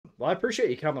Well, I appreciate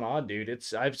you coming on, dude.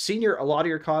 I've seen a lot of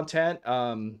your content.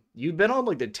 You've been on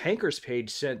like the tankers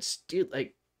page since, dude,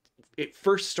 like it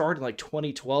first started in like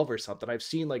 2012 or something. I've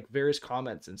seen like various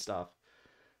comments and stuff.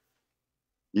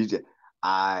 You just,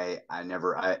 I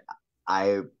never,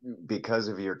 I, because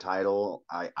of your title,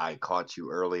 I caught you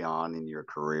early on in your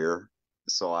career.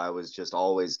 So I was just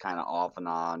always kind of off and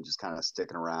on, just kind of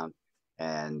sticking around.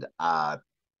 And I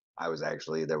was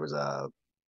actually, there was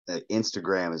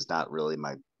Instagram is not really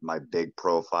my big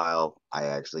profile. I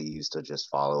actually used to just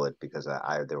follow it because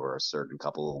there were a certain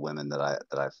couple of women that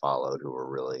I followed who were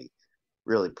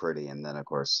really pretty, and then of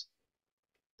course,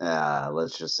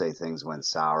 let's just say things went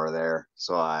sour there.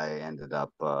 So I ended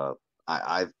up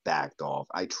I've backed off.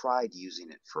 I tried using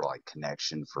it for like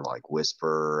connection for like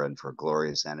Whisper and for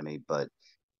Glorious Enemy, but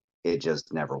it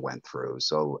just never went through.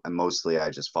 So mostly I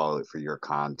just follow it for your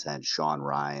content, Sean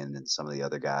Ryan and some of the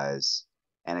other guys.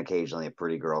 And occasionally a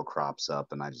pretty girl crops up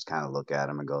and I just kind of look at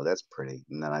them and go, that's pretty.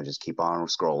 And then I just keep on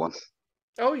scrolling.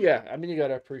 Oh yeah, I mean you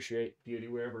gotta appreciate beauty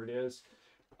wherever it is.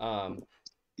 Um,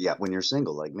 Yeah, when you're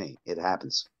single like me, it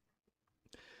happens.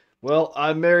 well,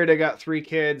 I'm married. I got 3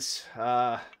 kids.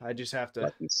 I just have to.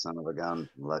 Lucky son of a gun.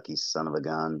 Lucky son of a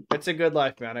gun. It's a good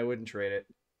life, man. I wouldn't trade it.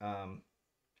 Um,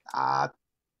 Ah,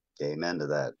 amen to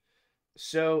that.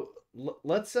 so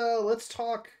let's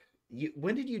talk.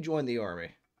 When did you join the army?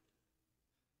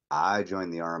 I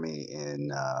joined the Army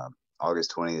in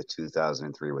August 20th,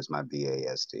 2003 was my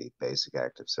BASD, Basic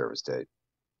Active Service date.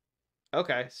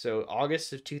 Okay, so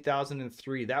August of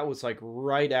 2003. That was like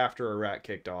right after Iraq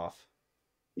kicked off.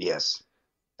 Yes.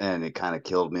 And it kind of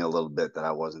killed me a little bit that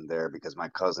I wasn't there because my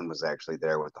cousin was actually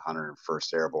there with the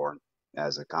 101st Airborne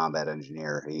as a combat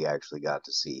engineer. He actually got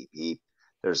to see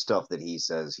there's stuff that he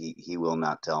says he will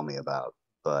not tell me about,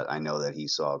 but I know that he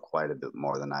saw quite a bit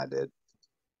more than I did.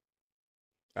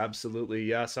 Absolutely,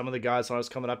 yeah. Some of the guys when I was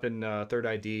coming up in Third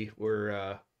ID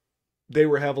were they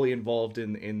were heavily involved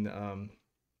in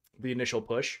the initial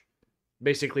push.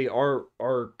 Basically, our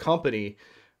company,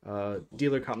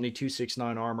 dealer company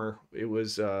 269 Armor. It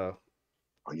was Oh,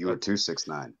 you uh were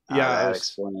 269. yeah, That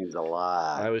explains a I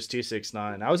lot. was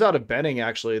 269. I was out of Benning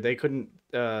actually. They couldn't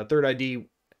Third ID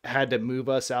had to move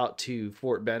us out to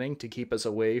Fort Benning to keep us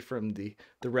away from the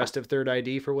rest of Third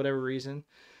ID for whatever reason.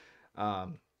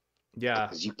 Um, yeah,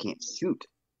 Because you can't shoot.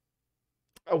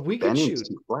 we could Benning's shoot.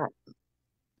 too flat.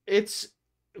 It's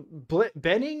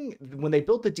Benning when they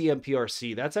built the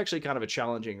DMPRC. That's actually kind of a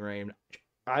challenging range.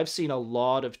 I've seen a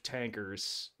lot of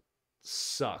tankers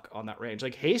suck on that range.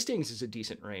 Like Hastings is a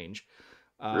decent range,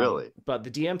 Really? but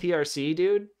the DMPRC,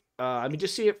 dude. I mean,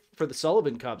 just see it for the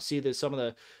Sullivan Cup. See some of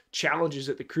the challenges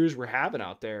that the crews were having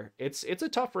out there. It's a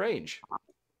tough range.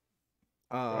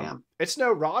 Damn. It's no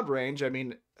rod range. I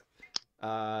mean,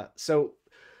 so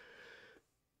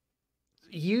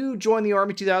you joined the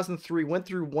Army 2003, went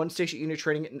through one station unit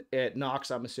training at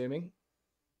Knox, I'm assuming.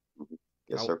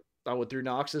 Yes, I, sir. I went through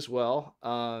Knox as well.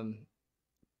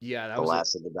 Yeah, that The was a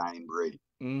last of the dying breed.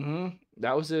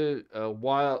 that was a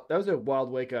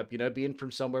wild wake up. You know, being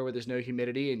from somewhere where there's no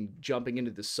humidity and jumping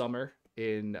into the summer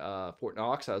in Fort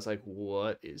Knox. I was like,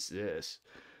 what is this?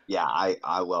 Yeah,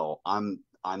 well, I'm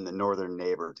the northern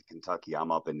neighbor to Kentucky.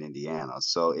 I'm up in Indiana,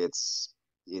 so it's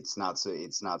not so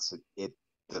it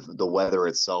the weather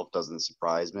itself doesn't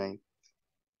surprise me,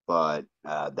 but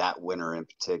that winter in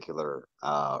particular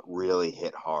really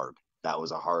hit hard. That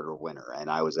was a harder winter, and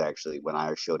I was actually when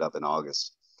I showed up in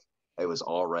August, it was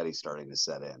already starting to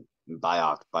set in.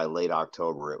 By late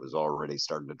October, it was already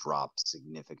starting to drop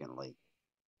significantly,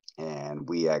 and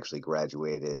we actually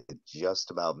graduated just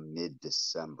about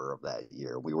mid-December of that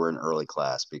year. We were in early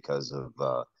class because of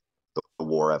the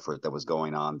war effort that was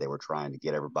going on. They were trying to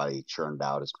get everybody churned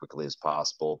out as quickly as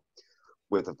possible,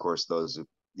 with, of course, the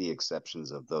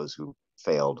exceptions of those who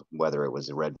failed, whether it was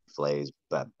a red phase,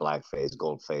 black phase,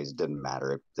 gold phase, didn't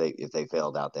matter. If they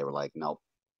failed out, they were like, nope,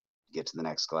 get to the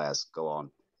next class, go on.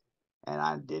 And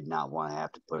I did not want to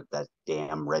have to put that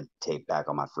damn red tape back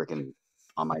on my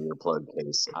earplug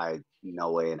case. I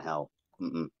no way in hell.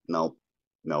 Nope,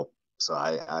 nope. So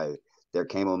there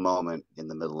came a moment in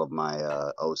the middle of my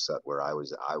OSUT where I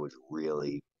was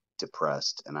really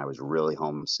depressed and I was really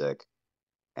homesick.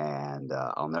 And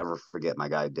I'll never forget my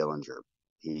guy Dillinger.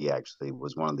 He actually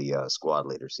was one of the squad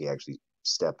leaders. He actually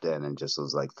stepped in and just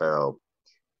was like, Fero,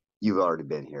 you've already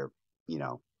been here, you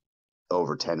know,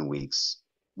 over 10 weeks.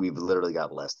 We've literally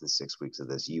got less than 6 weeks of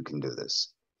this. You can do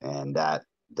this. And that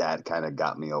kind of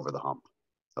got me over the hump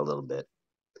a little bit.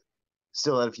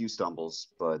 Still had a few stumbles,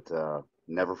 but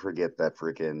never forget that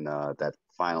freaking that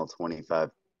final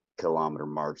 25-kilometer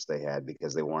march they had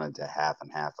because they wanted to half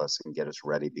and half us and get us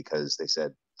ready because they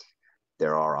said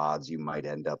there are odds you might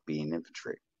end up being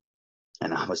infantry.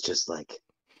 And I was just like,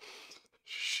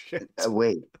 Shit.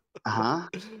 wait, huh?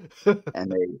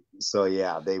 And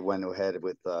they went ahead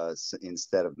with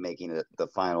instead of making it the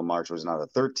final march was not a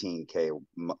 13K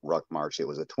ruck march, it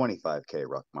was a 25K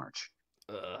ruck march.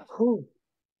 Whew.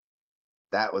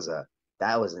 That was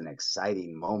an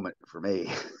exciting moment for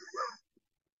me.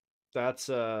 That's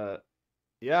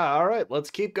yeah, all right, let's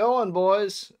keep going,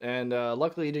 boys. And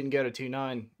luckily you didn't go to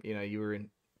 2.9. You know, you were in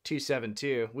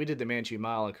 2.72. We did the Manchu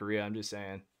Mile in Korea, I'm just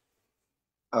saying.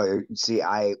 Oh, see,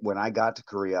 I when I got to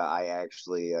Korea, I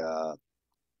actually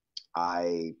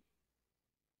I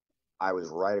I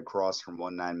was right across from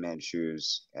 19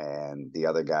 Manchus and the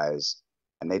other guys,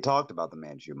 and they talked about the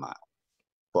Manchu Mile.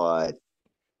 But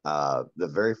the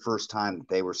very first time that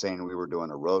they were saying we were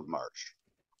doing a road march,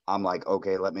 I'm like,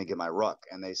 okay, let me get my ruck.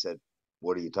 And they said,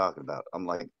 what are you talking about? I'm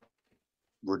like,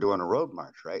 we're doing a road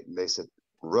march, right? And they said,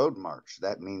 road march.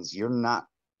 That means you're not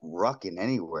rucking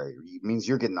anywhere. It means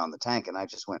you're getting on the tank. And I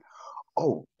just went,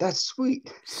 oh, that's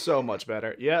sweet. So much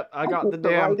better. Yep, I get the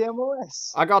right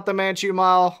MOS. I got the Manchu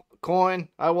Mile coin.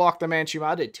 I walked the Manchu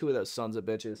Mile. I did 2 of those sons of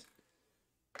bitches.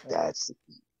 That's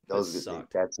That those.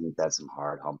 sucked. That's some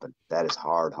hard humping. That is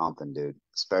hard humping, dude.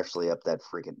 Especially up that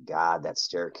freaking that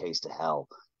staircase to hell.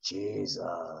 Jesus.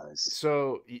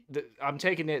 So I'm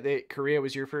taking it that Korea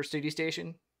was your first duty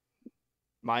station.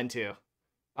 Mine too.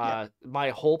 Yeah. My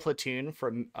whole platoon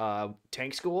from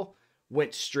tank school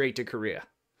went straight to Korea.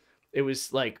 It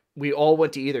was like we all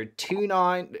went to either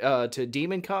 2.9 to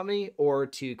Demon Company or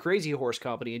to Crazy Horse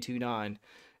Company in 2.9,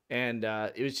 and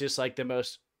it was just like the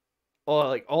most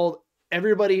all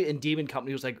everybody in Demon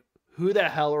Company was like, who the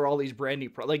hell are all these brand new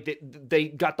like they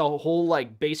got the whole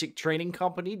like basic training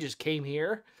company just came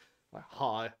here. Like,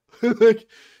 hi. Like,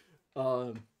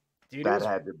 dude, it That was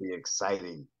had to be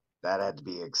exciting. That had to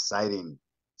be exciting.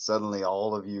 Suddenly,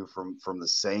 all of you from the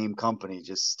same company,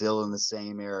 just still in the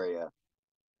same area.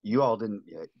 You all didn't.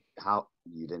 How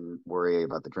you didn't worry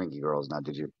about the drinky girls now,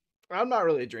 did you? I'm not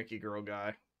really a drinky girl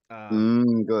guy.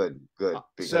 Good, good.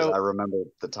 Because I So remember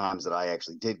the times that I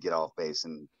actually did get off base,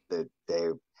 and that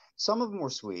some of them were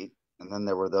sweet, and then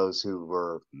there were those who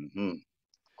were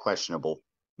questionable,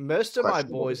 most of my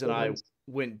questionable to boys and say the I least.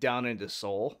 went down into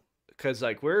Seoul because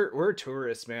like we're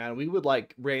tourists, man. We would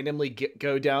like randomly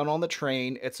go down on the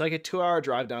train. It's like a 2 hour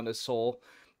drive down to Seoul,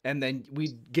 and then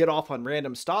we'd get off on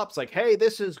random stops. Like, hey,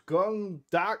 this is Gung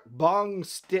Dak Bong.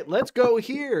 Let's go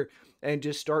here and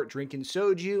just start drinking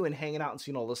soju and hanging out and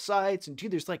seeing all the sights. And dude,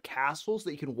 there's like castles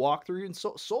that you can walk through. And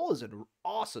Seoul is an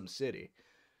awesome city.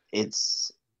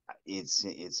 It's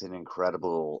it's an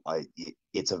incredible.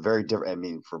 It's a very different. I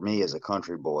mean, for me as a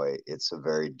country boy, it's a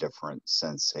very different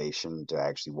sensation to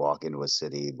actually walk into a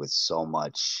city with so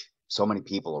many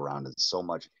people around it, so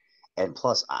much. And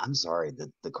plus, I'm sorry,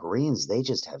 the Koreans, they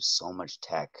just have so much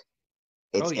tech.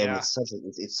 Oh yeah.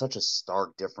 It's such a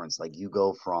stark difference. Like you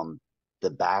go from the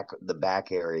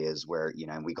back areas where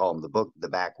and we call them the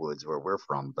backwoods where we're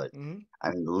from, but Hmm.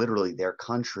 I mean literally their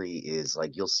country is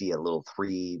like you'll see a little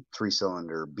three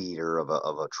cylinder beater of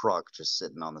a truck just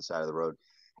sitting on the side of the road,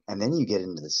 and then you get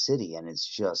into the city and it's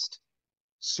just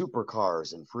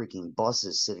supercars and freaking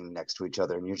buses sitting next to each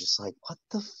other, and you're just like, what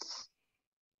the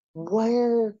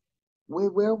where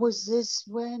where was this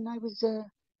when I was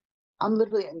I'm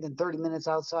literally and then 30 minutes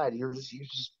outside. You're just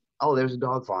oh, there's a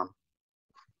dog farm.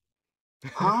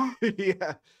 Huh?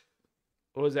 Yeah.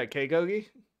 What was that, Kegogi?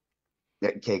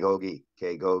 Yeah, kegogi,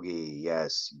 kegogi.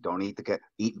 Yes, don't eat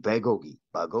eat bagogi,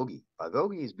 bagogi.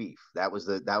 Bagogi is beef. That was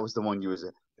the one you was.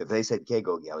 If they said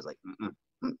kegogi, I was like,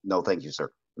 no, thank you,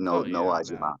 sir. No, Oh no, yeah, man.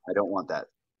 Ajima. I don't want that.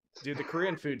 Dude, the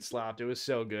Korean food slapped. It was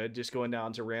so good. Just going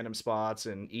down to random spots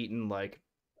and eating like,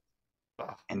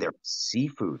 ugh. And their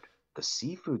seafood, the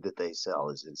seafood that they sell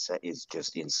is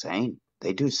just insane.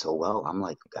 They do so well. I'm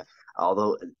like,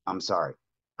 although I'm sorry,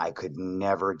 I could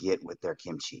never get with their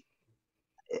kimchi.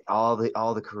 All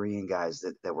the Korean guys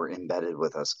that were embedded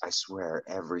with us, I swear,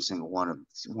 every single one of them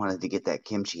wanted to get that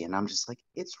kimchi, and I'm just like,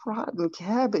 it's rotten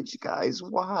cabbage, guys.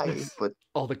 Why? But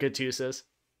All the good says.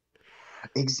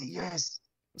 yes,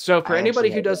 So for I actually anybody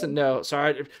who had doesn't know,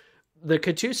 sorry, the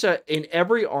Katusa in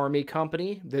every army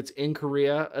company that's in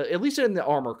Korea, at least in the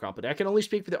armor company, I can only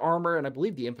speak for the armor and I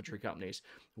believe the infantry companies.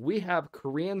 We have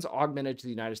Koreans augmented to the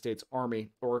United States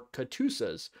Army or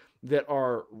Katusas that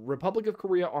are Republic of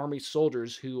Korea Army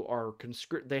soldiers who are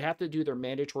conscript. They have to do their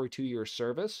mandatory 2 year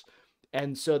service,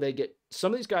 and so they get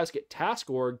some of these guys get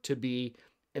task ordered to be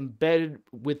embedded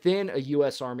within a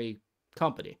U.S. Army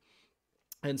company.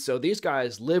 And so these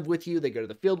guys live with you. They go to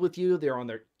the field with you. They're on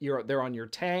their they're on your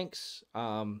tanks.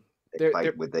 they They're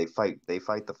fight with they fight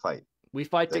the fight. We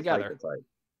fight They fight the together. fight,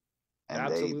 and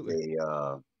Absolutely.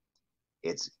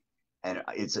 it's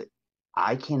it's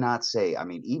I cannot say. I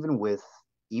mean, even with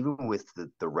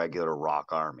the regular Rock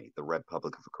Army, the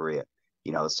Republic of Korea,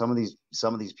 you know, some of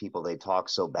these people, they talk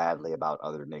so badly about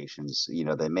other nations. You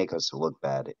know, they make us look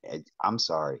bad. I'm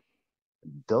sorry,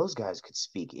 those guys could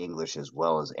speak English as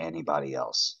well as anybody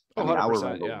else. Oh, I mean,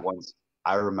 100%. Yeah.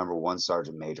 I remember one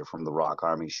sergeant major from the Rock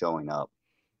Army showing up,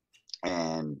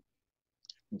 and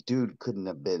dude couldn't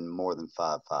have been more than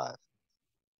 5'5",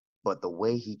 but the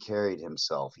way he carried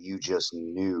himself, you just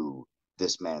knew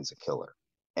this man's a killer.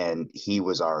 And he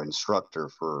was our instructor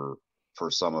for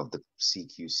some of the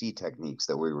CQC techniques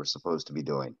that we were supposed to be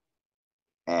doing.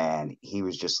 And he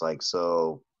was just like,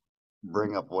 "So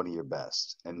bring up one of your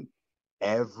best." And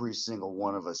every single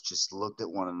one of us just looked at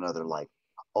one another like,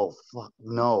 "Oh fuck,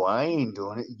 no, I ain't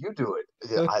doing it. You do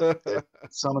it."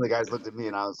 Some of the guys looked at me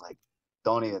and I was like,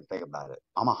 "Don't even think about it.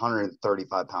 I'm a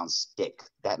 135-pound stick.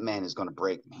 That man is going to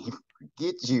break me.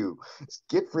 Get you,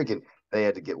 get freaking." They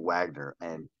had to get Wagner,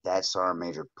 and that sergeant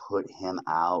major put him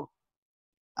out.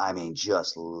 I mean,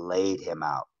 just laid him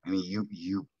out. I mean,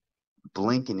 you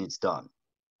blink and it's done.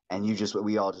 And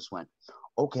we all just went,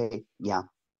 okay, yeah,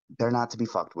 they're not to be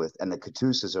fucked with. And the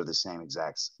Katusas are the same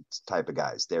exact type of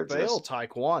guys. They're Fail just,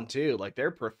 Taekwondo too. Like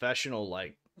they're professional.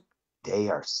 Like they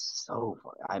are so,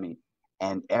 I mean,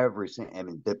 and I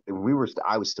mean,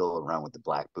 I was still around with the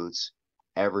black boots.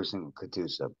 Every single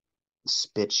Katusa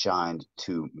spit shined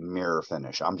to mirror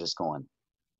finish. I'm just going,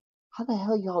 how the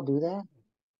hell y'all do that?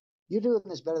 You're doing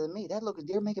this better than me.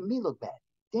 They're making me look bad.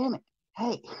 Damn it.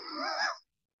 Hey.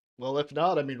 well, if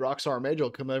not, I mean, Rockstar Major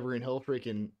will come over and he'll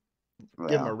freaking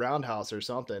give him a Well, roundhouse or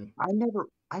something.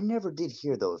 I never did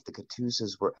hear though if the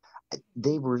Katusas were,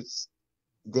 they were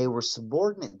they were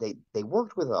subordinate. They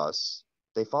worked with us.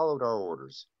 They followed our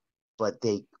orders, but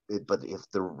but if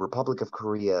the Republic of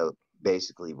Korea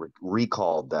basically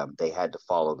recalled them, they had to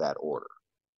follow that order.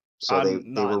 So I'm they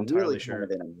not were really entirely kind of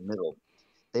sure. in a middle.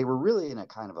 They were really in a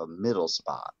kind of a middle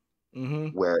spot Mm-hmm.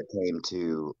 where it came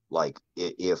to like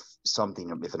if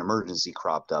an emergency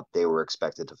cropped up, they were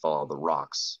expected to follow the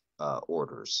rocks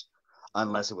orders,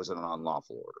 unless it was an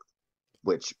unlawful order,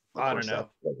 which of I don't course that know.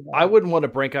 doesn't I happen. wouldn't want to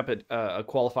break up a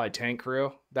qualified tank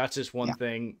crew. That's just one Yeah,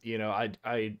 thing. You know,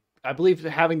 I believe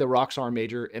that having the Rockstar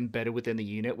Major embedded within the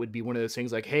unit would be one of those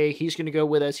things. Like, hey, he's going to go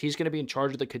with us. He's going to be in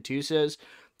charge of the Katusas.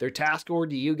 They're task ordered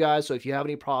to you guys. So if you have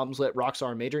any problems, let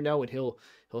Rockstar Major know, and he'll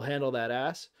handle that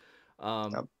ass. yeah.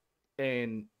 Um,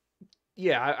 and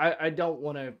yeah, I don't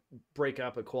want to break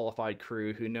up a qualified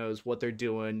crew who knows what they're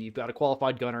doing. You've got a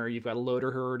qualified gunner, you've got a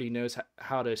loader who already knows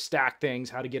how to stack things,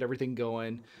 how to get everything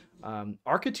going.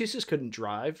 Our Katusas couldn't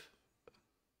drive,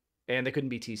 and they couldn't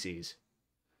be TCs.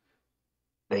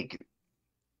 They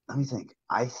Let me think.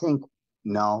 I think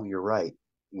no, you're right.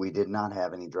 We did not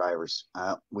have any drivers.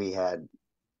 We had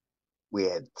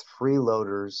three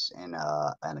loaders and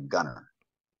a gunner.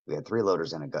 We had three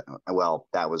loaders and a gun. Well,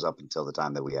 that was up until the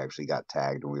time that we actually got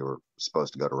tagged and we were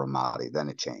supposed to go to Ramadi. Then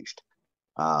it changed.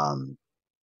 Um,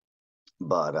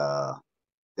 but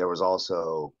there was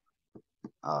also,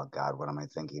 oh God, what am I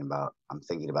thinking about? I'm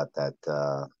thinking about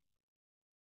that.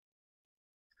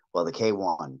 Well, the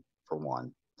K1 for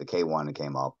one. The K1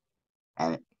 came up,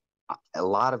 and a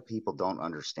lot of people don't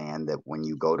understand that when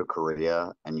you go to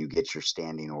Korea and you get your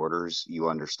standing orders, you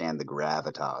understand the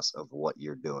gravitas of what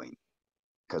you're doing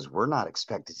because we're not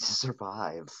expected to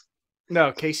survive.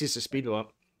 No, Casey's a speed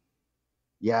bump.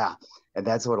 Yeah, and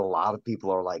that's what a lot of people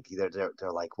are like.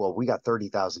 They're like, "Well, we got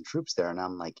 30,000 troops there," and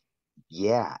I'm like,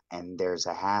 "Yeah, and there's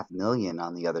a 500,000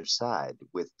 on the other side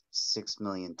with 6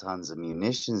 million tons of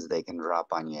munitions they can drop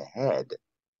on your head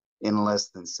in less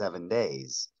than 7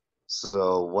 days.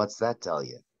 So what's that tell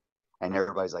you?" And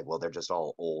everybody's like, "Well, they're just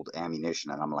all old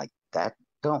ammunition," and I'm like, "That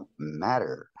don't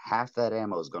matter. Half that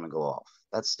ammo is going to go off.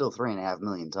 That's still 3.5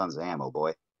 million tons of ammo,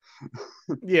 boy."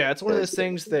 Yeah, it's one of There's those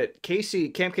things that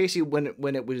Camp Casey, when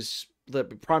it was the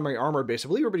primary armor base, I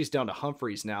believe everybody's down to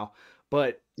Humphreys now,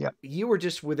 but Yeah, you were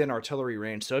just within artillery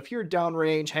range. So if you're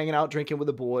downrange, hanging out, drinking with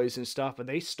the boys and stuff, and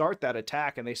they start that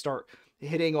attack and they start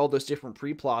hitting all those different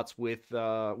pre-plots with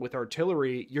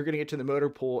artillery, you're gonna get to the motor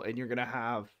pool and you're gonna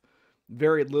have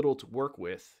very little to work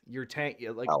with. Your tank,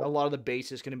 like a oh, lot of the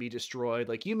base is gonna be destroyed.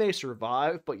 Like you may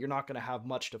survive, but you're not gonna have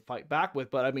much to fight back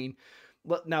with. But I mean,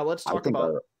 now let's I talk think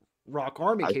about our Rock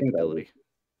Army I think our capability.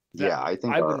 That yeah, I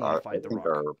wouldn't want to I fight the think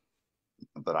Rock. our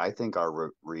but I think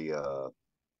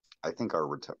I think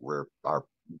our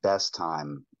best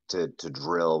time to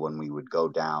drill when we would go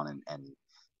down and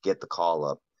get the call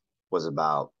up was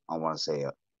about, I want to say,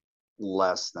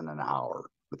 less than an hour.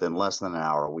 Within less than an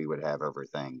hour, we would have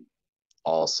everything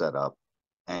all set up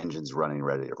engines running,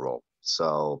 ready to roll.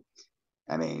 So,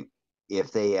 I mean,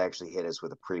 if they actually hit us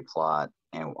with a pre-plot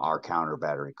and our counter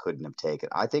battery couldn't have taken,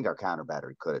 I think our counter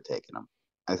battery could have taken them.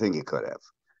 I think it could have.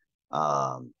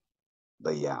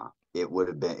 But yeah, it would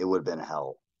have been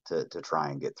hell to try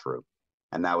and get through.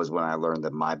 And that was when I learned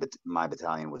that my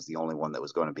battalion was the only one that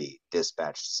was going to be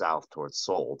dispatched south towards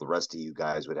Seoul. The rest of you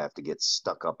guys would have to get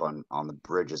stuck up on the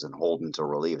bridges and hold until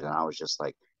relieved. And I was just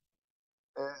like,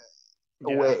 eh,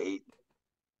 Yeah. wait,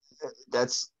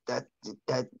 that's that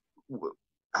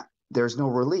there's no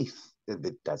relief.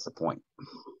 That's the point.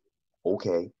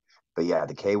 Okay, but yeah,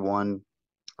 the K1,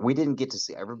 we didn't get to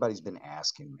see. Everybody's been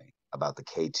asking me about the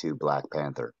K2 Black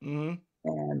Panther, Hmm.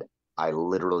 and I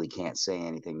literally can't say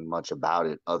anything much about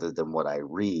it other than what I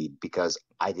read because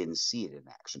I didn't see it in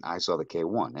action. I saw the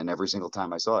K1, and every single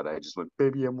time I saw it, I just went,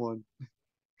 "Baby M1,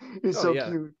 it's Oh so yeah.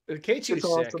 cute, The K2 it's is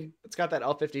sick. awesome." It's got that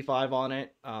L55 on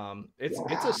it. It's a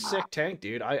Yeah, sick tank,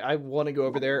 dude. I want to go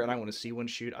over there and I want to see one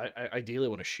shoot. I ideally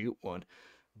want to shoot one,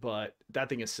 but that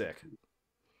thing is sick.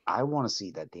 I want to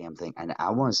see that damn thing, and I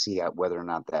want to see whether or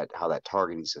not that how that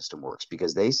targeting system works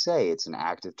because they say it's an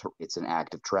active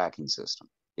tracking system.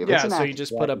 If it's Yeah, an so you active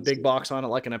just put a tracking big system, box on it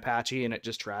like an Apache and it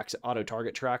just tracks auto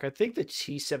target track. I think the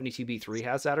T72B3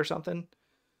 has that or something.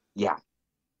 yeah,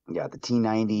 yeah, the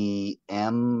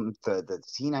T90M, the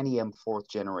T90M fourth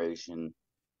generation,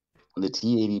 the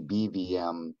T80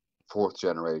 BVM fourth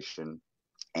generation,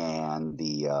 and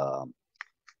the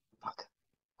fuck,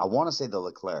 I want to say the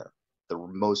Leclerc, the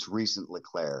most recent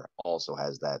Leclerc also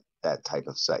has that type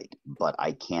of sight, but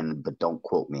don't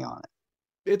quote me on it.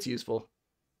 It's useful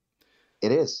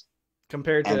It is,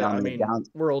 compared and to, on I the mean, down,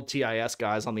 we're old TIS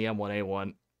guys on the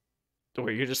M1A1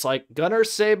 where you're just like, Gunner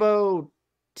Sabo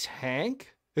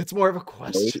tank? It's more of a it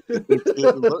question. it, it,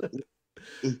 it look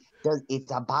it does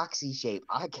it's a boxy shape.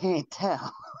 I can't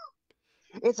tell.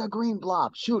 It's a green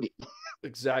blob. Shoot it.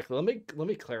 Exactly. Let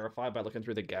me clarify by looking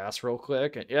through the gas real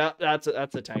quick. And yeah, that's a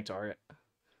tank target.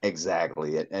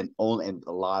 Exactly, and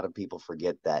a lot of people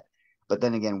forget that. But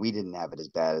then again, we didn't have it as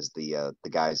bad as the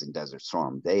guys in Desert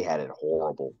Storm. They had it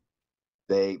horrible.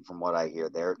 From what I hear,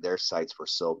 their sites were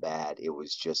so bad. It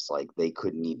was just like they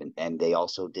couldn't even, and they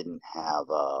also didn't have.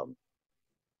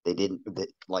 They didn't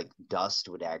like dust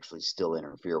would actually still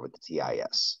interfere with the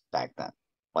TIS back then,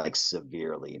 like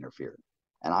severely interfere.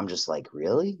 And I'm just like,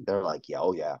 really? They're like, yeah,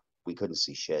 oh yeah, we couldn't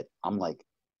see shit. I'm like,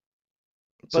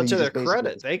 so But you to their just basically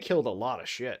credit, they killed a lot of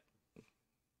shit.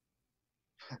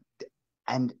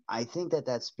 and I think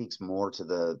that speaks more to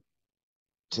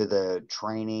the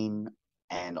training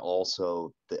and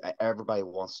also everybody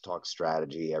wants to talk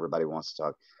strategy. Everybody wants to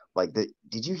talk like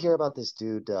did you hear about this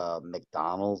dude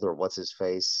McDonald or what's his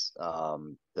face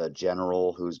the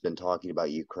general who's been talking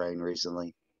about Ukraine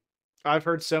recently? I've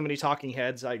heard so many talking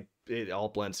heads, it all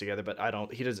blends together, but I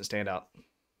don't. He doesn't stand out.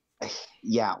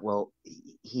 Yeah, well,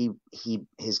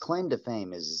 his claim to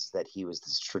fame is that he was the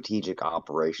strategic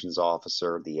operations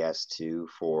officer, the S2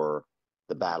 for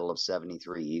the Battle of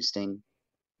 73 Easting.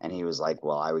 And he was like,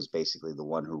 well, I was basically the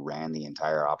one who ran the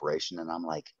entire operation. And I'm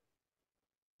like,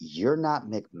 you're not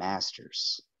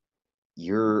McMasters.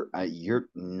 You're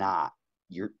not.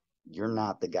 You're you're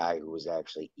not the guy who was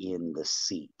actually in the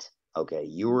seat. Okay,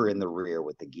 you were in the rear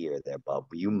with the gear there, bub.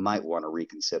 You might want to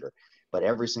reconsider. But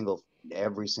every single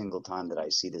time that I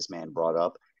see this man brought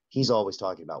up, he's always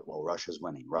talking about, well, Russia's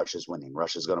winning, Russia's winning,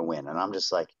 Russia's going to win. And I'm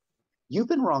just like, you've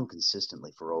been wrong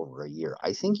consistently for over a year.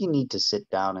 I think you need to sit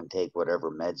down and take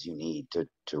whatever meds you need to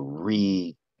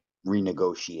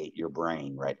renegotiate your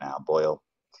brain right now, Boyle.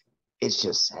 It's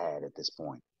just sad at this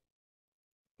point.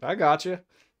 I got you.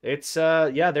 It's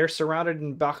yeah, they're surrounded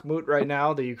in Bakhmut right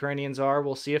now. The Ukrainians are.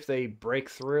 We'll see if they break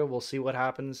through. We'll see what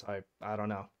happens. I don't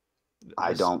know. I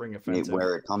This don't spring offensive.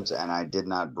 where it comes, and I did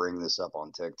not bring this up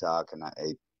on TikTok,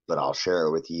 but I'll share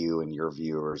it with you and your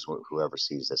viewers, whoever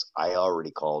sees this. I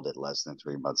already called it less than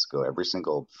 3 months ago. Every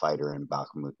single fighter in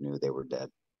Bakhmut knew they were dead.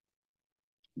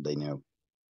 They knew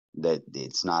that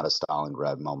it's not a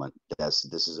Stalingrad moment. This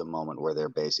is a moment where they're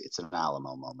based. It's an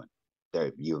Alamo moment.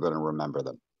 You're going to remember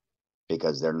them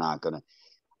because they're not going to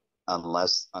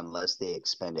unless they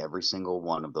expend every single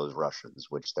one of those Russians,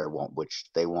 which they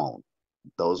won't.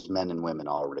 Those men and women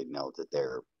already know that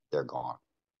they're gone.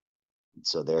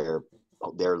 So they're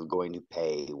going to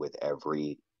pay with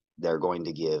every. They're going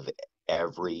to give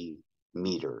every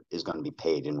meter is going to be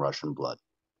paid in Russian blood.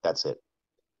 That's it.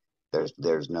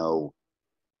 There's no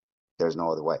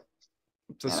other way.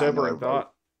 It's a And I know sobering everybody.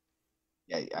 thought.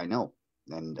 Yeah, I know.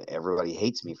 And everybody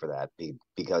hates me for that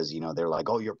because they're like,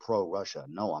 "Oh, you're pro Russia."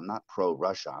 No, I'm not pro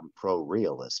Russia. I'm pro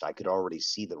realist. I could already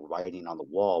see the writing on the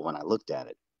wall when I looked at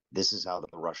it. This is how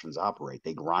the Russians operate.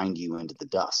 They grind you into the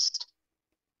dust.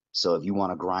 So if you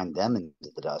want to grind them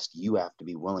into the dust, you have to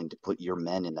be willing to put your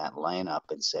men in that lineup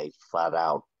and say flat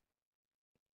out,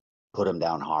 put them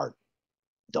down hard.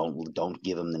 Don't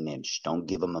give them the inch. Don't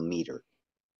give them a meter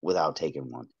without taking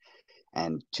one.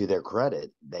 And to their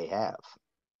credit, they have.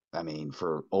 I mean,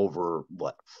 for over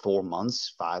what, 4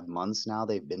 months, 5 months now,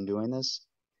 they've been doing this.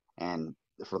 And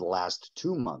for the last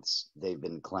 2 months, they've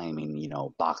been claiming,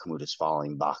 Bakhmut is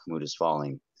falling, Bakhmut is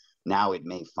falling. Now it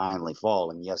may finally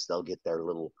fall. And yes, they'll get their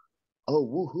little, oh,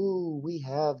 woohoo, we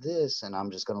have this. And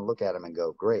I'm just going to look at them and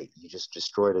go, great. You just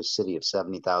destroyed a city of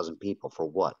 70,000 people for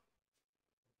what?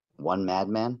 One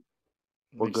madman?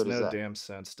 What Makes good is no that? damn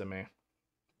sense to me.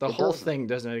 The It whole doesn't. thing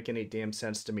doesn't make any damn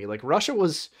sense to me. Like Russia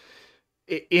was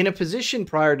in a position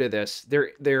prior to this.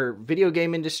 Their video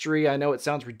game industry. I know it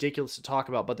sounds ridiculous to talk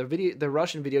about, but the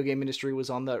Russian video game industry was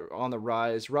on the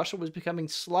rise. Russia was becoming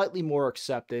slightly more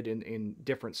accepted in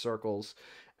different circles,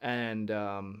 and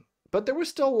but there was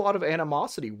still a lot of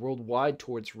animosity worldwide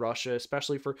towards Russia,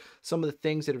 especially for some of the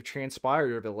things that have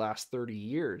transpired over the last 30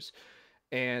 years.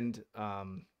 And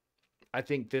I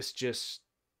think this just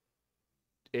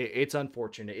it's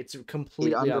unfortunate. It's it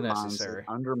completely undermines it unnecessary.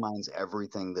 undermines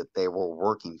everything that they were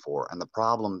working for. And the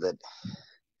problem that,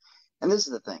 and this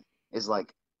is the thing, is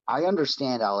like, I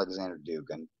understand Alexander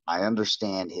Dugin. I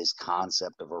understand his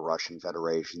concept of a Russian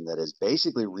Federation that is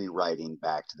basically rewriting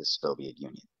back to the Soviet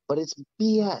Union, but it's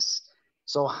BS.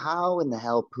 So how in the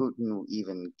hell Putin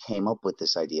even came up with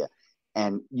this idea?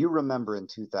 And you remember in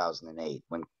 2008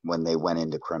 when they went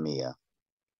into Crimea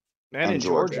And and in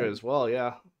Georgia, Georgia as well,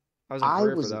 yeah. I was in I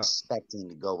Korea for was that. expecting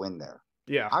to go in there.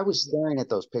 Yeah. I was staring at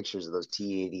those pictures of those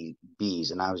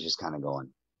T-80Bs, and I was just kind of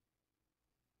going,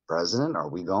 President, are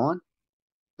we going?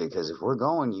 Because if we're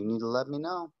going, you need to let me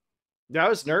know. Yeah, I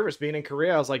was nervous being in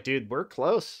Korea. I was like, dude, we're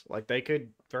close. Like they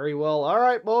could very well. All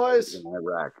right, I was boys. in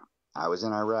Iraq. I was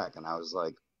in Iraq, and I was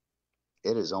like,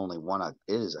 it is only one. It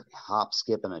is a hop,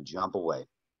 skip, and a jump away.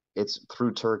 It's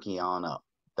through Turkey on up.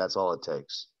 That's all it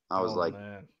takes. I was Oh like,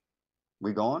 man.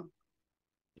 we going?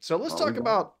 So let's Are we talk going?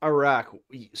 about Iraq.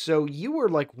 So you were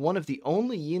like one of the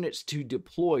only units to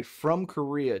deploy from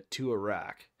Korea to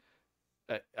Iraq.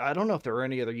 I don't know if there were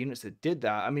any other units that did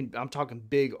that. I mean, I'm talking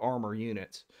big armor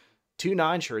units.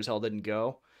 2-9 sure as hell didn't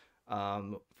go.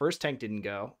 First tank didn't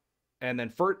go, and then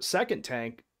first second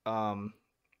tank.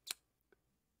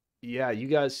 Yeah, you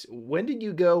guys. When did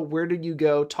you go? Where did you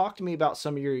go? Talk to me about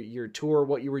some of your tour.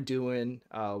 What you were doing.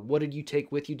 What did you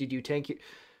take with you? Did you take?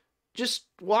 Just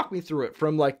walk me through it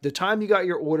from like the time you got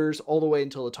your orders all the way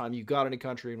until the time you got in the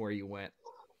country and where you went.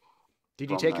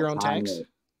 Did you From take the your own time tanks? that,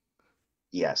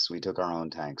 yes, we took our own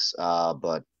tanks,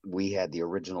 but we had the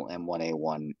original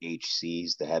M1A1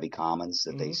 HCs, the heavy commons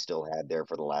that they Mm-hmm. still had there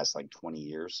for the last like 20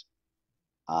 years.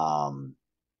 Um,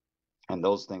 and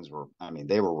those things were, I mean,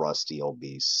 they were rusty old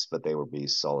beasts, but they were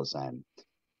beasts all the same.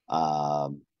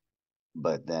 Um,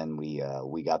 but then we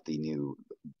got the new.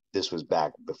 This was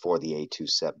back before the A2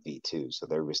 SEP V2, so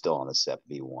they were still on the SEP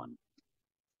V1.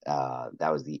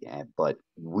 That was the but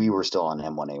we were still on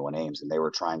M1A1 Ames, and they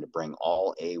were trying to bring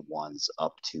all A1s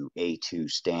up to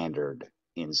A2 standard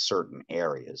in certain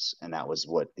areas, and that was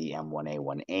what the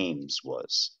M1A1 Ames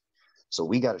was. So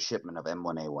we got a shipment of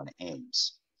M1A1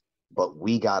 Ames, but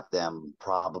we got them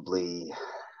probably,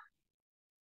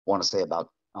 want to say, about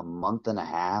a month and a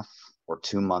half or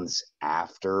 2 months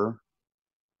after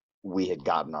we had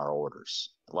gotten our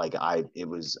orders. Like I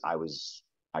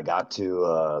got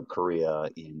to Korea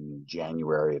in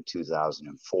January of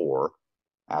 2004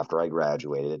 after I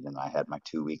graduated, and I had my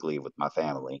 2 week leave with my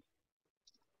family.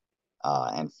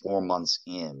 And 4 months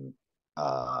in,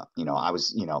 I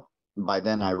was, by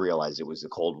then I realized it was the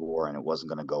Cold War and it wasn't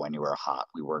going to go anywhere hot.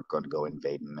 We weren't going to go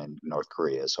invade in North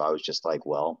Korea. So I was just like,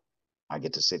 well, I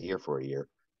get to sit here for a year.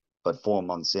 But 4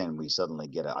 months in, we suddenly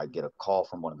I get a call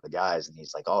from one of the guys, and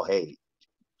he's like, "Oh, hey,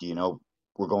 do you know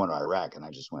we're going to Iraq?" And I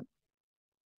just went,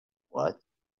 "What?"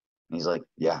 And he's like,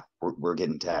 "Yeah, we're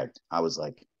getting tagged." I was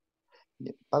like,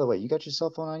 "Yeah, by the way, you got your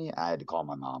cell phone on you?" I had to call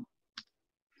my mom.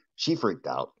 She freaked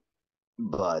out.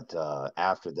 But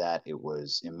after that, it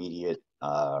was immediate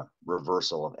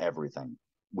reversal of everything.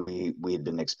 We had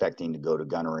been expecting to go to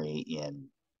gunnery in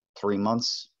 3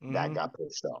 months. That Mm-hmm. got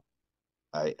pushed up.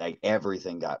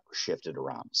 Everything got shifted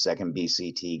around. Second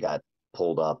BCT got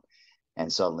pulled up, and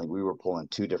suddenly we were pulling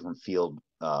two different field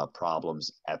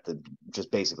problems at the just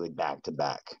basically back to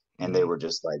back. And they Mm-hmm. were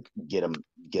just like, get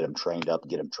them trained up,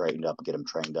 get them trained up, get them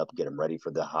trained up, get them ready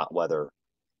for the hot weather.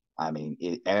 I mean,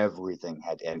 everything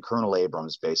had, and Colonel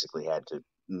Abrams basically had to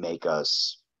make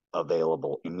us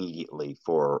available immediately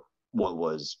for what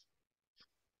was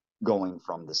going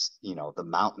from this, the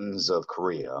mountains of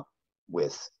Korea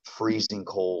with freezing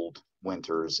cold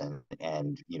winters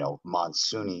and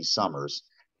monsoony summers,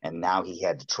 and now he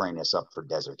had to train us up for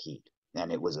desert heat.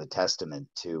 And it was a testament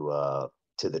to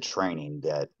the training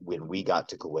that when we got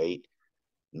to Kuwait,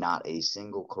 not a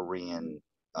single Korean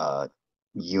uh,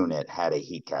 unit had a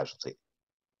heat casualty.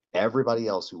 Everybody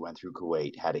else who went through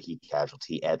Kuwait had a heat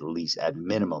casualty, at least at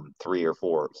minimum 3 or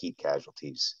 4 heat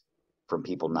casualties from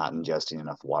people not ingesting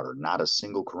enough water. Not a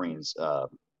single Korean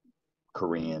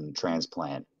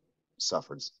transplant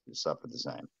suffered the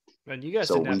same. And you guys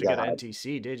So didn't have we to go to got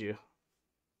NTC, did you?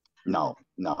 no,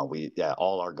 we yeah,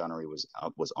 all our gunnery was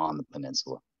on the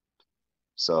peninsula.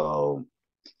 So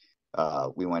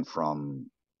we went from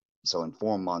so in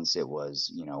 4 months it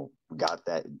was, we got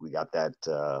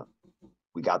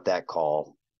that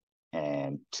call,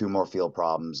 and 2 more field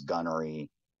problems, gunnery,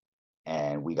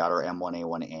 and we got our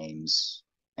M1A1 aims.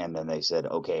 And then they said,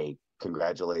 okay,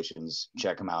 congratulations,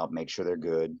 check them out, make sure they're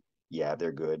good. Yeah,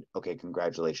 they're good. Okay,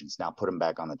 congratulations. Now put them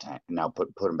back on the tank. Now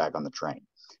put them back on the train.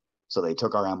 So they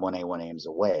took our M1A1 aims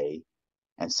away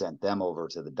and sent them over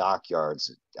to the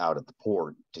dockyards out at the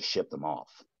port to ship them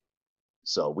off.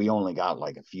 So we only got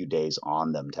like a few days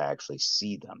on them to actually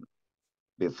see them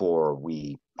before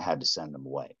we had to send them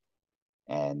away.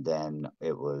 And then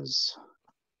it was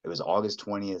August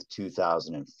 20th,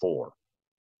 2004.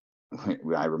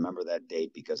 I remember that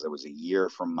date because it was a year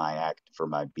from my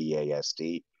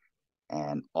BASD,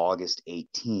 and August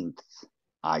 18th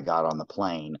I got on the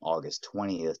plane. August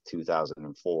 20th,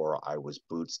 2004 I was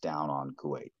boots down on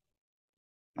Kuwait.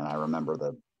 And I remember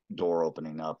the door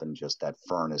opening up and just that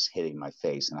furnace hitting my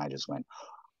face, and I just went,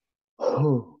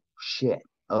 "Oh shit.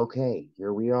 Okay,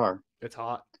 here we are." It's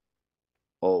hot.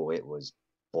 Oh, it was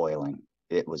boiling.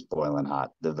 It was boiling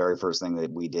hot. The very first thing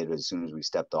that we did as soon as we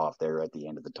stepped off there at the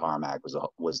end of the tarmac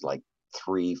was like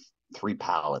three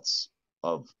pallets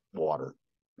of water,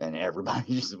 and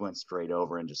everybody just went straight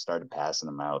over and just started passing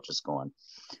them out, just going,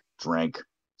 "Drink,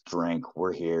 drink.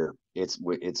 We're here. It's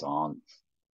on."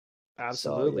 So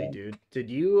Absolutely, yeah, dude. Did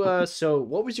you so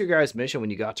what was your guys' mission when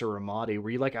you got to Ramadi?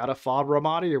 Were you like out of Fob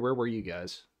Ramadi or where were you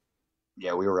guys?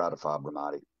 yeah, we were out of Fab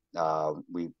Ramadi.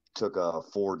 We took a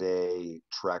 4-day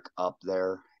trek up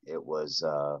there.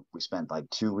 We spent like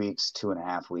 2 weeks,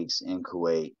 2.5 weeks in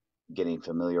Kuwait, getting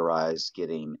familiarized,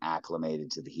 getting acclimated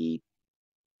to the heat.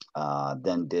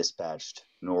 Then dispatched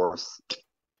north,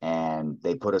 and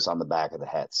they put us on the back of the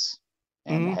hets,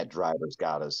 and the Hmm. het drivers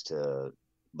got us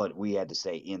but we had to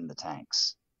stay in the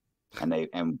tanks,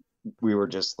 and we were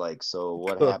just like, so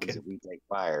what happens Cooking. if we take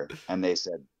fire? And they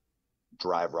said,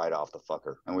 drive right off the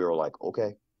fucker, and we were like,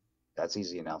 okay, that's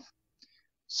easy enough.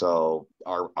 So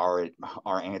our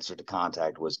answer to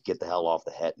contact was get the hell off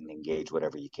the het and engage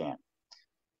whatever you can.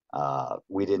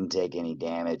 We didn't take any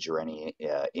damage or any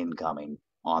incoming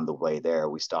on the way there.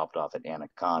 We stopped off at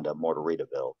Anaconda,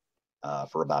 Mortaritaville,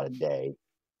 for about a day.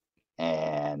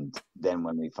 And then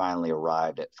when we finally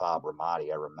arrived at Fob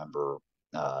Ramadi, I remember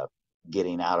uh,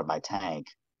 getting out of my tank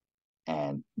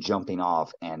and jumping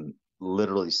off and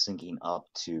literally sinking up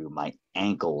to my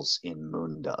ankles in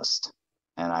moon dust.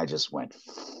 And I just went,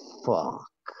 fuck.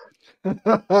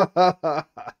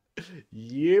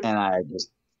 Yep. And I just,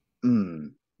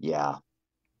 yeah,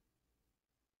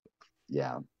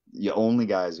 yeah. The only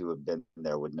guys who have been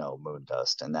there would know moon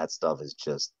dust. And that stuff is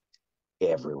just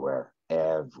everywhere,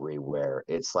 everywhere.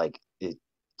 It's like,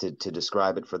 to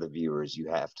describe it for the viewers, you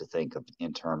have to think of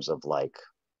in terms of like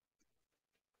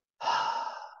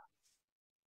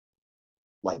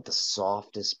the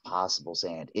softest possible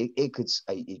sand. It could,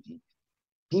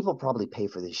 people probably pay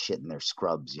for this shit in their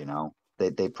scrubs,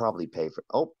 they probably pay for,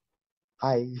 oh,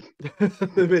 hi.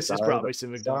 This is Sorry, probably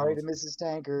some sorry to McDonald's. Mrs.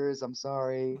 Tankers. I'm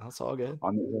sorry. That's all good.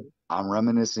 I'm I'm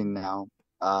reminiscing now.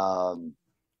 Um,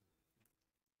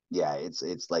 yeah, it's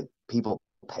like people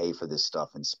pay for this stuff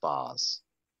in spas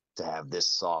to have this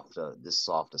soft of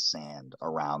sand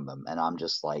around them, and I'm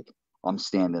just like I'm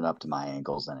standing up to my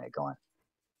ankles in it, going,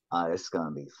 "It's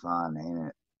gonna be fun, ain't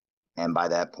it?" And by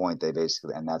that point,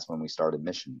 and that's when we started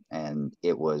mission, and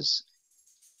it was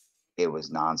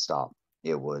nonstop.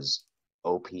 It was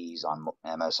OPs on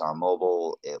MSR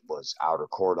Mobile. It was outer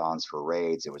cordons for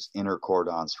raids. It was inner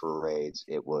cordons for raids.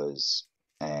 It was,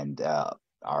 and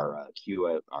our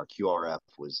QRF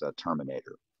was a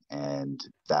Terminator, and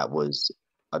that was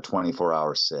a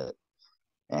 24-hour sit.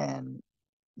 And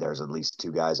there's at least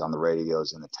 2 guys on the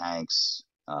radios in the tanks.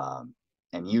 And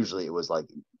usually it was like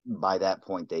by that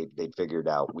point they figured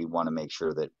out we want to make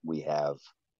sure that we have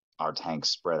our tanks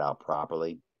spread out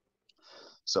properly,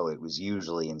 so it was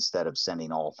usually instead of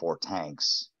sending all 4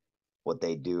 tanks, what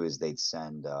they do is they'd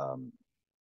send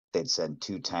they'd send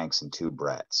two tanks and two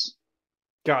Bretts,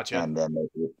 Gotcha. and then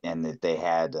and if they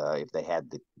had if they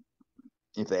had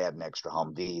an extra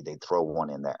Humvee, they'd throw one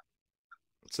in there.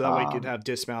 So that way you could Um, have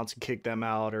dismounts and kick them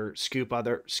out, or scoop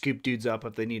dudes up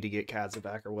if they need to get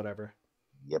Kazovac or whatever.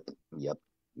 yep, yep.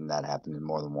 And that happened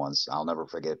more than once. I'll never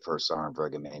forget First Sergeant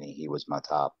Vergamini. He was my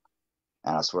top,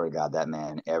 and I swear to God, that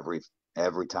man every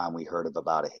time we heard of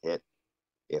about a hit,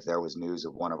 if there was news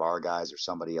of one of our guys or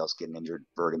somebody else getting injured,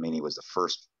 Vergamini was the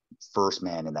first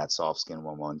man in that soft skin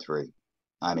 113.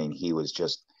 I mean, he was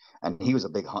just, and he was a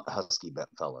big husky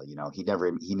fella. You know, he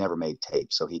never made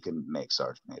tape, so he couldn't make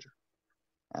sergeant major.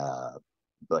 Uh,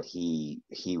 but he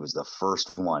was the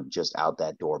first one just out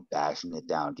that door, bashing it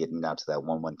down, getting down to that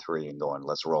 113 and going,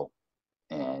 let's roll.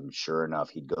 And sure enough,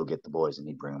 he'd go get the boys and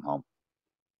he'd bring them home,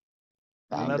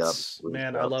 And banged up, that's, bruised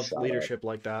man, I up, love shot up. leadership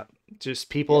like that. Just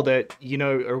people Yeah.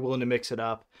 that, are willing to mix it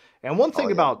up. And one Oh thing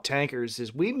yeah. about tankers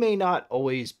is we may not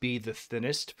always be the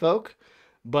thinnest folk,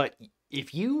 but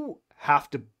if you have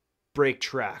to break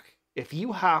track, if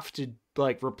you have to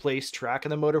like replace track in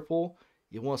the motor pool,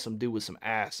 you want some dude with some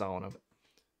ass on him.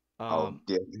 Oh, Um,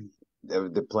 yeah. There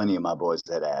plenty of my boys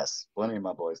that ass. Plenty of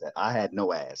my boys that I had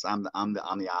no ass. I'm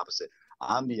the opposite.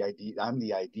 I'm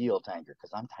the ideal tanker because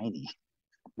I'm tiny.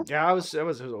 yeah, I was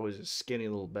always a skinny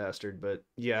little bastard, but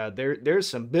yeah, there's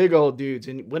some big old dudes,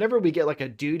 and whenever we get like a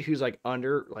dude who's like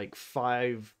under like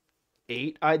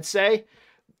 5'8", I'd say,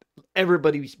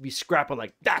 everybody be scrapping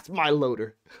like that's my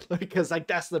loader, because like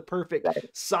that's the perfect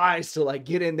That size to like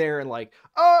get in there and like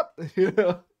up,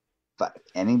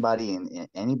 anybody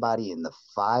in the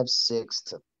 5'6"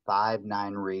 to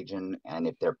 5'9" region, and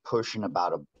if they're pushing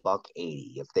about a buck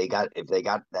 80, if they got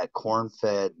that corn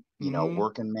fed, Mm-hmm.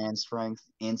 working man strength,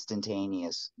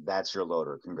 instantaneous, that's your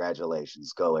loader.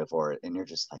 Congratulations, go for it. And you're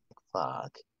just like,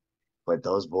 fuck. But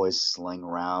those boys sling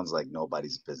rounds like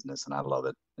nobody's business, and I love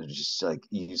it. It's just like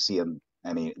you see them.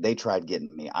 I mean, they tried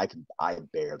getting me. I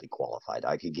barely qualified.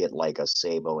 I could get like a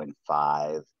Sabo in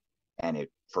 5, and it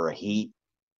for a heat,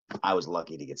 I was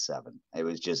lucky to get 7. It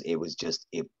was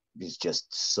just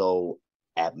so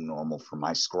abnormal for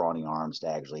my scrawny arms to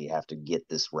actually have to get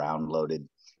this round loaded.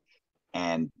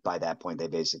 And by that point, they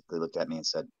basically looked at me and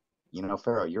said,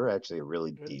 Fero, you're actually a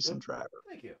really decent driver.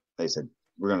 Thank you. They said,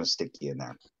 we're going to stick you in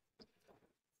there.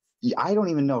 I don't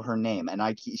even know her name, and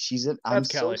I'm That's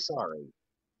so Kelly. sorry,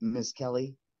 Miss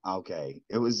Kelly. Okay,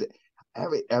 it was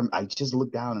I just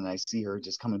look down and I see her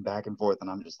just coming back and forth, and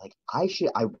I'm just like,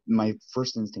 my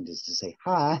first instinct is to say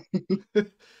hi.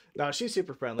 No, she's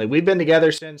super friendly. We've been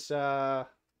together since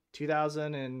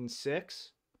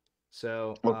 2006,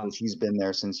 so Well, she's been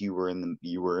there since you were in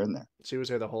there. she was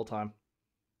there the whole time.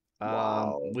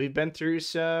 Wow. We've been through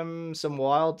some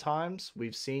wild times.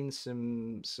 We've seen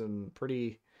some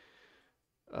pretty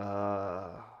uh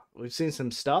we've seen some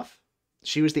stuff.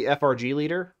 She was the FRG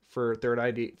leader for Third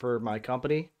ID for my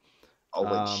company. Oh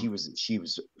wait, she Um was she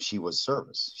was she was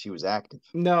service. She was active.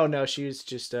 no, she was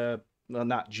just well,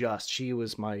 not just. She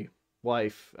was my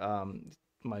wife,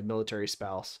 my military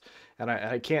spouse. And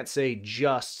I can't say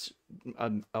just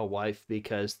a wife,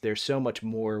 because there's so much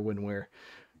more when we're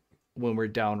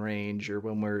downrange or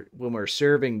when we're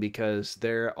serving, because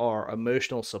there are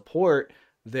emotional support,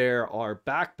 there are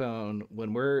backbone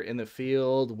when we're in the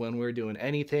field, when we're doing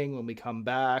anything, when we come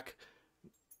back,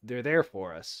 they're there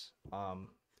for us.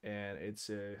 And it's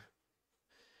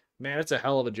a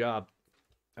hell of a job.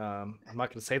 I'm not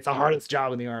gonna say it's the hardest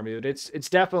job in the army, but it's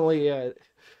definitely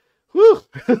whew.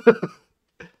 to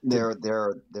There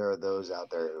are those out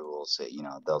there who will say,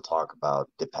 they'll talk about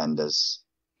depend us,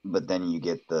 but then you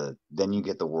get the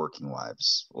working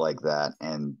wives like that,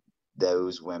 and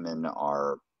those women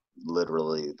are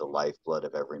literally the lifeblood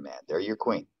of every man. They're your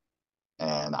queen.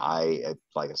 And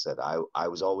like I said, I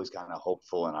was always kind of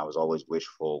hopeful, and I was always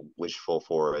wishful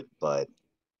for it, but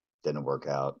didn't work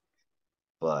out.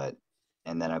 But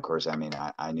and then of course, I mean,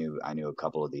 I knew a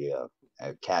couple of the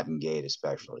Captain Gate,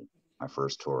 especially my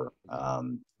first tour.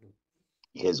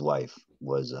 His wife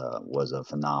was a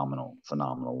phenomenal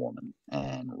woman,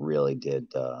 and really did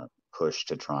push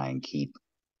to try and keep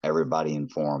everybody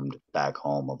informed back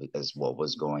home of as what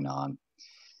was going on.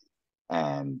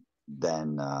 And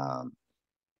then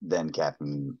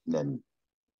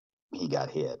he got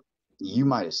hit. You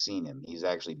might have seen him. He's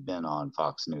actually been on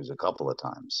Fox News a couple of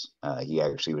times. He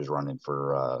actually was running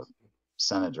for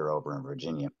senator over in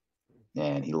Virginia,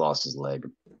 and he lost his leg.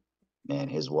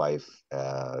 And his wife,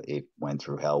 it went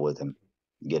through hell with him,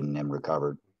 getting him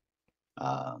recovered.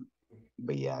 Um,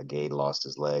 but yeah, Gade lost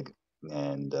his leg,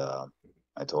 and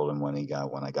I told him when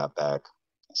I got back,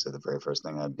 I said the very first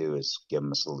thing I'd do is give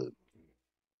him a salute.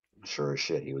 Sure as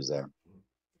shit, he was there.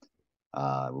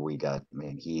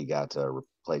 He got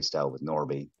replaced out with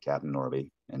Norby, Captain Norby,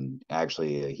 and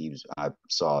actually I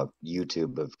saw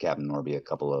YouTube of Captain Norby a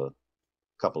couple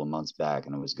of months back,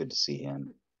 and it was good to see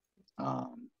him.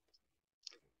 Um,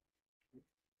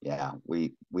 yeah,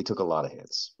 we took a lot of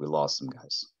hits. We lost some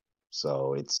guys,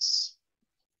 so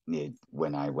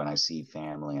when I see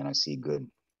family and I see good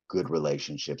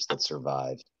relationships that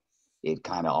survived, it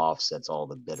kind of offsets all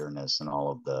the bitterness and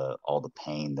all the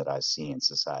pain that I see in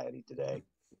society today.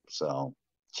 So,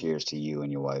 cheers to you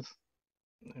and your wife.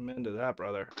 Amen to that,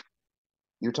 brother.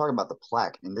 You're talking about the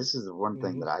plaque, and this is the one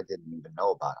thing Hmm. that I didn't even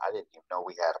know about. I didn't even know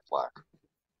we had a plaque.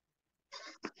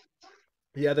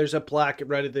 Yeah, there's a plaque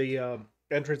right at the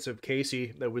entrance of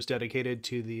Casey that was dedicated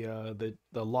to the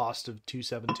lost of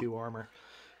 272 armor,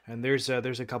 and there's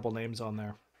a couple names on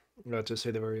there, to say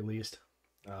the very least.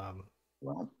 Um,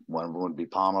 Well, one of them would be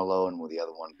Pomerlo, and the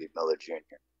other one would be Miller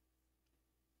Jr.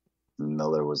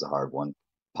 Miller was a hard one.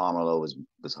 Pomerlo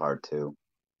was hard too.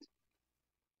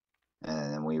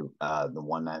 And then the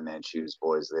 19 man shoes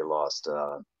boys, they lost.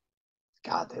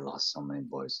 God, they lost so many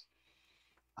boys.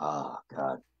 Oh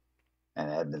God. And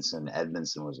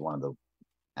Edmondson was one of the.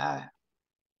 Uh,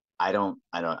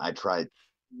 I tried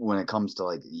when it comes to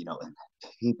like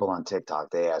people on TikTok.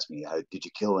 They ask me, "Did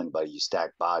you kill anybody? You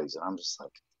stack bodies," and I'm just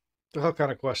like, what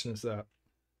kind of question is that?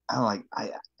 I'm like,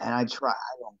 I try.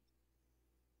 I don't.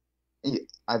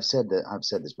 I've said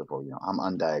this before. I'm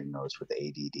undiagnosed with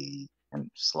ADD and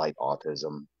slight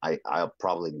autism. I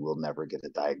probably will never get a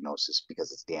diagnosis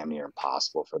because it's damn near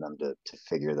impossible for them to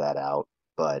figure that out.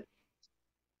 But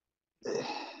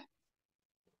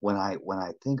when I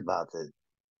think about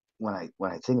when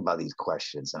I think about these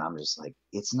questions, and I'm just like,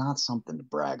 it's not something to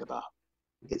brag about.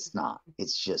 It's not.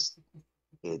 It's just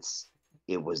it's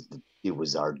it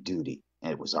was our duty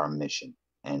and it was our mission,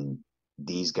 and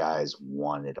these guys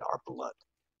wanted our blood.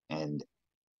 And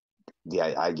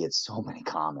yeah, I get so many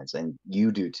comments, and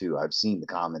you do too. I've seen the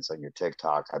comments on your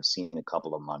TikTok. I've seen a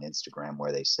couple of them on Instagram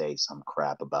where they say some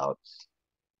crap about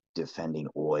defending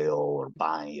oil or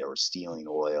buying or stealing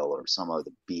oil or some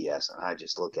other BS. And I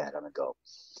just look at them and go,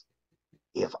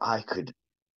 if I could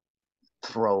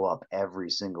throw up every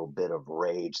single bit of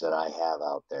rage that I have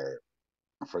out there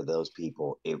for those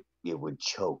people, it would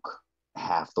choke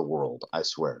half the world, I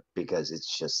swear, because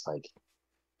it's just like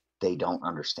they don't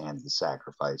understand the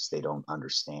sacrifice. They don't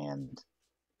understand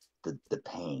the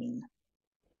pain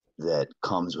that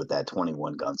comes with that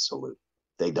 21 gun salute.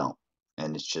 They don't.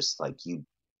 And it's just like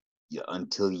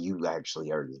until you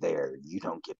actually are there, you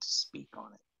don't get to speak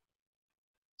on it.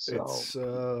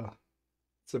 So,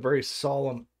 It's a very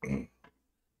solemn,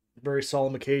 very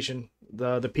solemn occasion.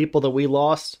 The people that we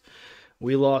lost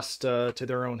to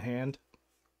their own hand.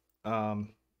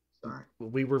 Um, sorry.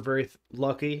 we were very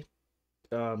lucky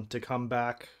to come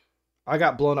back. I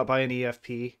got blown up by an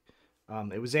EFP.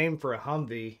 It was aimed for a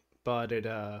Humvee, but it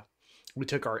we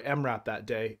took our MRAP that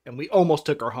day, and we almost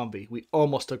took our Humvee. We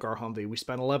almost took our Humvee. We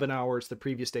spent 11 hours the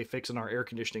previous day fixing our air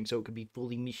conditioning so it could be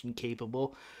fully mission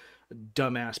capable.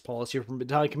 Dumbass policy from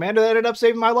battalion commander that ended up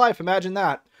saving my life. Imagine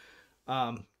that.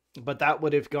 Um, but that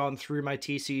would have gone through my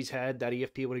TC's head. That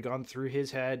EFP would have gone through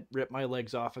his head, ripped my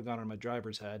legs off, and gone on my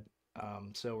driver's head.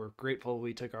 So we're grateful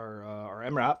we took our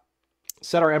MRAP,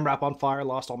 set our MRAP on fire,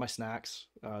 lost all my snacks.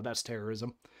 That's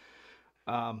terrorism.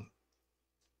 Um,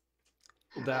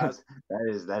 that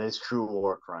That is true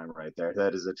war crime right there.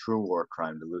 That is a true war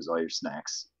crime to lose all your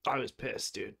snacks. I was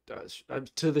pissed, dude.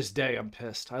 To this day, I'm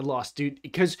pissed. I lost, dude,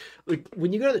 because like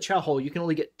when you go to the chow hall, you can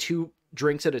only get two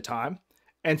drinks at a time,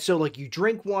 and so like you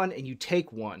drink one and you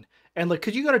take one, and like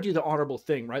because you got to do the honorable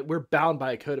thing, right? We're bound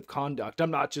by a code of conduct.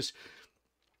 I'm not just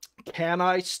can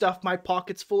I stuff my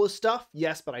pockets full of stuff?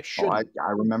 Yes, but I Oh, shouldn't.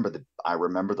 I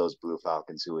remember those Blue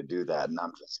Falcons who would do that, and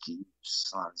I'm just you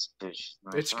sons of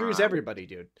bitches. It screws everybody,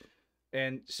 dude.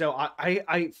 And so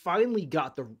I finally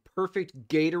got the perfect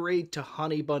Gatorade to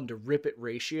honey bun to rip it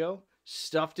ratio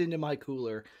stuffed into my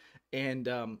cooler, and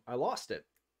I lost it.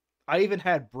 I even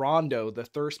had Brondo, the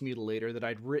thirst mutilator that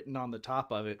I'd written on the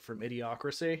top of it from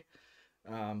Idiocracy.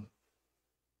 Um,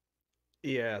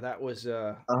 yeah, that was.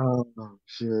 Oh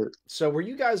shit! So were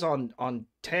you guys on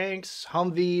tanks,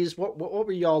 Humvees? What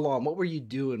were y'all on? What were you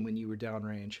doing when you were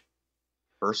downrange?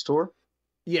 First tour,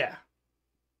 Yeah.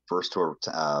 first tour,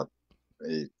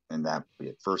 and that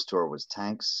first tour was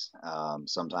tanks.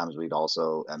 Sometimes we'd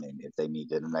also, I mean, if they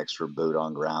needed an extra boot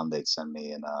on ground, they'd send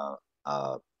me in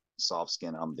a soft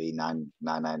skin Humvee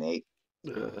 998,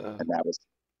 Ugh. and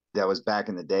that was back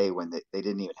in the day when they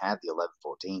didn't even have the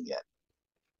 1114 yet.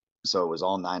 So it was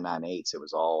all 998s. It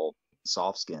was all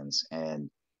soft skins,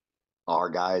 and our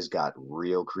guys got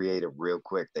real creative real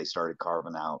quick. They started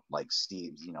carving out like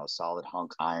Steve's, solid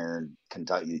hunk iron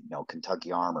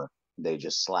Kentucky armor. They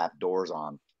just slapped doors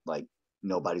on like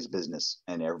nobody's business,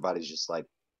 and everybody's just like,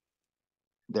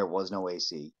 there was no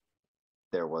AC.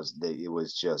 It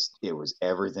was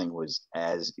everything was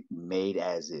as made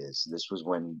as is. This was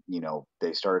when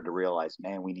they started to realize,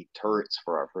 man, we need turrets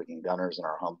for our freaking gunners and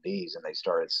our Humvees, and they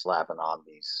started slapping on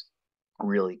these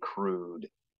really crude,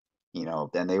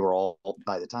 then they were all,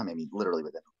 by the time, I mean, literally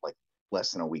within like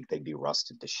less than a week, they'd be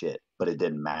rusted to shit. But it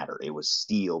didn't matter. It was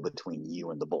steel between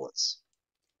you and the bullets.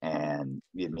 And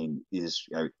I mean,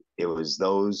 it was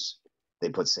those. They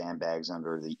put sandbags at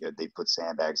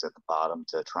the bottom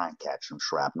to try and catch some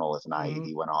shrapnel if an Mm-hmm.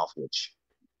 IED went off, which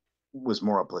was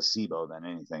more a placebo than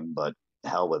anything. But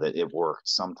hell with it, it worked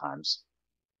sometimes.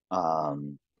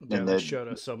 Um, Yeah, and they then showed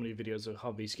us so many videos of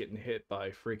Humvees getting hit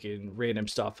by freaking random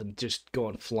stuff and just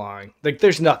going flying. Like,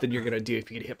 there's nothing you're gonna do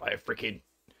if you get hit by a freaking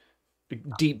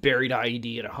deep buried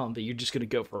IED in a Humvee. You're just gonna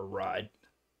go for a ride.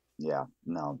 Yeah,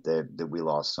 no, we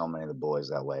lost so many of the boys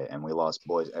that way, and we lost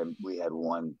boys, and we had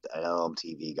one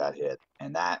LMTV got hit,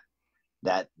 and that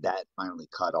finally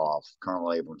cut off.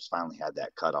 Colonel Abrams finally had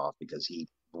that cut off because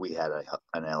we had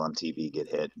an LMTV get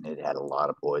hit, and it had a lot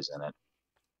of boys in it,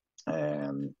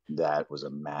 and that was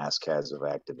a mass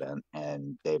casevac event.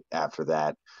 And they after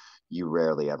that, you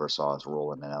rarely ever saw us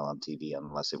roll in an LMTV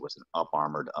unless it was an up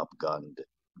armored, up gunned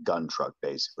gun truck.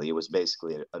 Basically, it was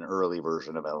basically an early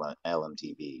version of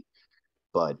LMTV,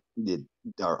 but it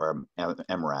or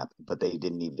MRAP, but they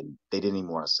didn't even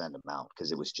want to send them out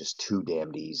because it was just too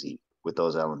damned easy with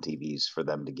those LMTVs for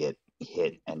them to get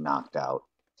hit and knocked out.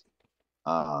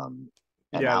 Um,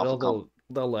 and Yeah, Alpha they'll Company,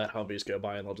 they'll they'll let Humvees go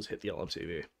by and they'll just hit the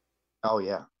LMTV. oh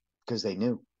yeah, because they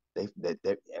knew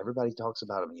everybody talks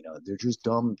about them. They're just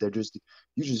dumb. They're just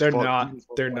you just They're fought. not. You just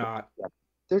fought They're like not.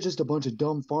 they're just a bunch of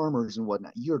dumb farmers and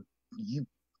whatnot. You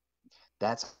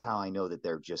That's how I know that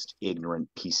they're just ignorant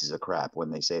pieces of crap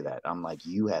when they say that. I'm like,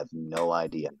 you have no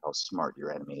idea how smart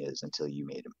your enemy is until you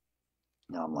made him.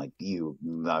 And I'm like,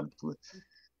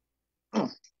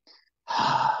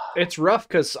 It's rough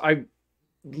because I'm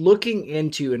looking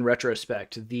into, in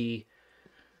retrospect, the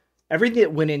everything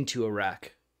that went into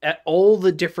Iraq, at all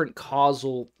the different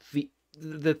causal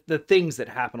the things that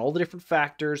happen, all the different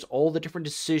factors, all the different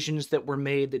decisions that were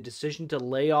made, the decision to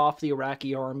lay off the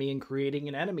Iraqi army and creating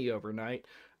an enemy overnight.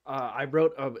 I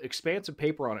wrote an expansive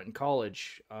paper on it in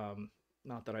college.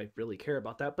 Not that I really care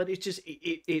about that, but it's just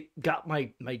it got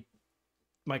my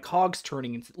cogs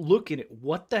turning and looking at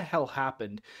what the hell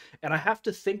happened, and I have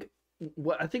to think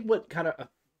what kind of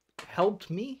helped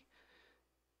me.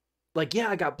 Like, yeah,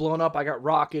 I got blown up, I got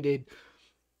rocketed,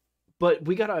 but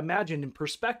we got to imagine in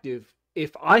perspective,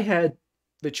 if I had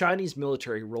the Chinese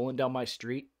military rolling down my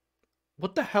street,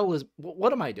 what the hell is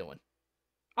what am I doing?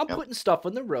 I'm yep. putting stuff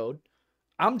on the road.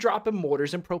 I'm dropping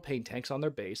mortars and propane tanks on their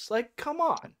base. Like, come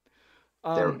on.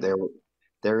 there Um, there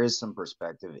there is some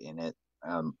perspective in it.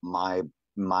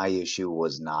 My issue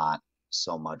was not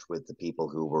so much with the people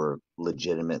who were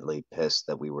legitimately pissed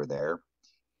that we were there.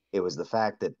 It was the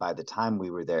fact that by the time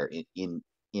we were there, in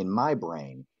my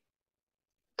brain,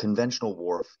 conventional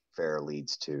warfare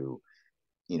leads to,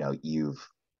 you've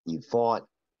fought,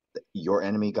 your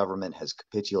enemy government has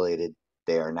capitulated,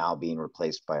 they are now being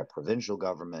replaced by a provincial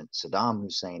government, Saddam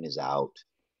Hussein is out.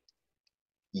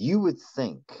 You would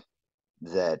think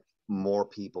that more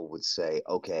people would say,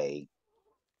 okay,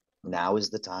 now is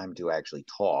the time to actually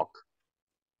talk,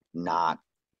 not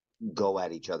go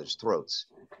at each other's throats.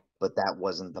 But that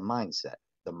wasn't the mindset.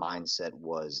 The mindset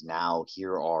was, now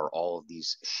here are all of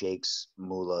these sheikhs,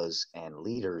 mullahs, and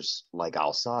leaders like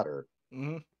Al Sadr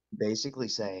mhm. basically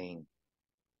saying,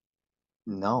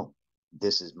 no,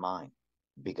 this is mine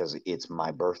because it's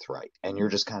my birthright. And you're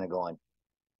just kind of going,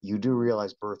 you do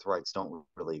realize birthrights don't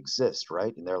really exist,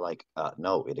 right? And they're like,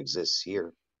 no, it exists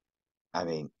here. I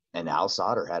mean, and Al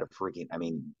Sadr had a freaking, I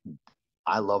mean,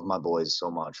 I love my boys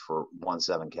so much for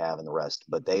 1-7 Cav and the rest,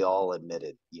 but they all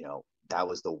admitted, that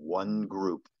was the one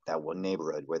group, that one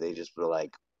neighborhood where they just were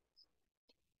like,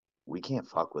 we can't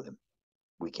fuck with him.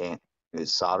 We can't.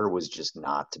 His Solder was just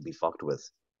not to be fucked with,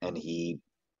 and he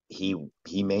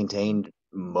he maintained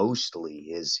mostly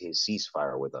his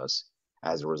ceasefire with us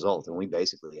as a result, and we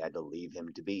basically had to leave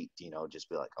him to be, just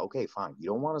be like, okay, fine, you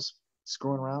don't want us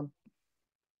screwing around,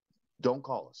 don't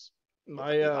call us.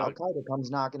 My If Al Qaeda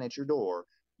comes knocking at your door,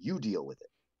 you deal with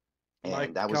it. my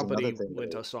And that was another company thing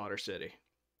went that, to Solder City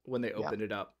when they yeah, opened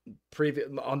it up.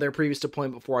 On their previous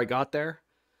deployment before I got there,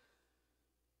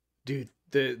 dude,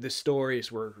 the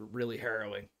stories were really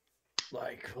harrowing.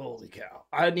 Like, holy cow.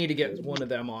 I need to get one of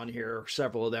them on here, or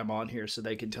several of them on here, so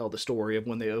they can tell the story of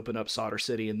when they opened up Solder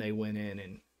City and they went in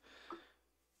and.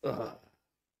 Uh,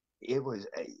 It was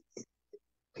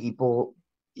people,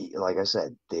 like I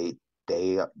said, the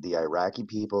Iraqi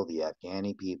people, the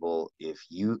Afghani people. If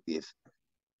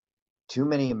too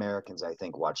many Americans, I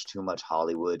think, watch too much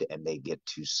Hollywood and they get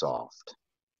too soft.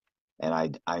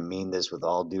 And I mean this with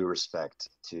all due respect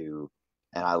to,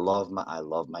 and I love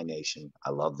my nation. I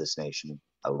love this nation.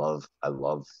 I love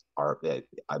our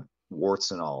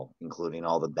warts and all, including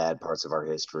all the bad parts of our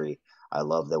history. I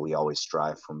love that we always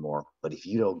strive for more. But if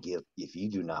you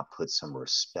do not put some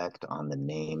respect on the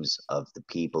names of the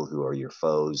people who are your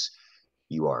foes,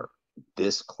 you are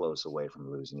this close away from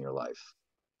losing your life,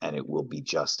 and it will be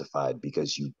justified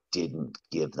because you didn't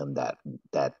give them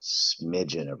that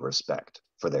smidgen of respect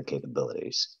for their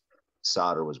capabilities.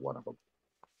 Solder was one of them,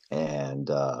 and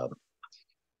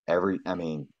I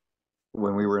mean,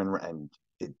 when we were in, and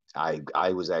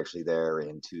I was actually there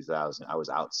in 2000. I was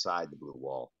outside the Blue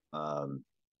Wall,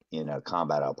 in a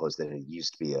combat outpost that it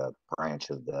used to be a branch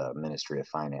of the Ministry of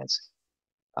Finance.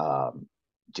 Um,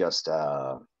 just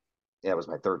Yeah, it was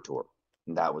my third tour,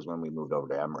 and that was when we moved over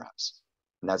to MRAPs.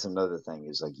 And that's another thing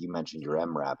is like you mentioned your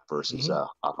MRAP versus mhm.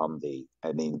 a Humvee.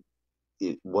 I mean,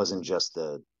 it wasn't just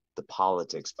the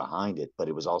politics behind it, but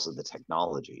it was also the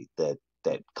technology that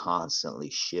constantly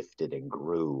shifted and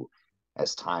grew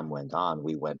as time went on.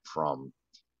 We went from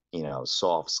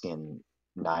soft skin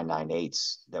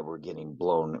 998s that were getting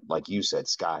blown, like you said,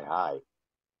 sky high,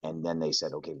 and then they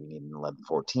said, okay, we need an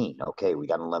 1114. Okay, we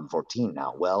got an 1114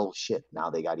 now. Well, shit, now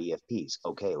they got EFPs.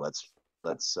 Okay, let's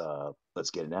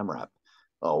get an MRAP.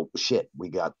 Oh shit, we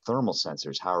got thermal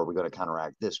sensors. How are we going to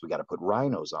counteract this? We got to put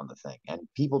rhinos on the thing. And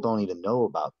people don't even know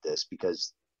about this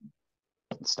because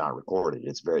it's not recorded.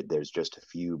 There's just a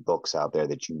few books out there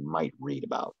that you might read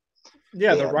about.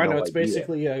 Yeah, They the have Rhino, no it's idea.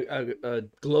 basically a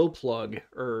glow plug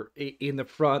in the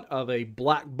front of a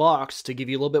black box to give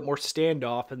you a little bit more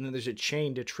standoff, and then there's a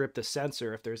chain to trip the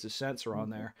sensor if there's a sensor on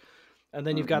Mm-hmm. there. And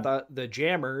then you've got Mm-hmm. the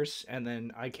jammers, and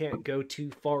then I can't go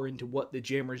too far into what the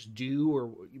jammers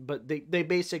do, but they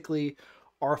basically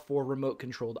are for remote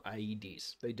controlled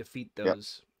IEDs. They defeat Yep.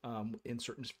 those in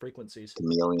certain frequencies.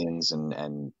 Chameleons and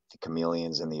the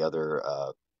chameleons and the other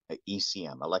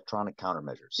ECM, electronic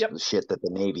countermeasures, Yep. the shit that the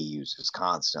Navy uses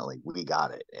constantly. We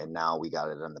got it, and now we got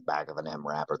it on the back of an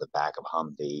MRAP or the back of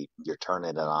Humvee. You're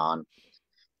turning it on,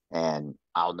 and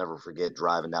I'll never forget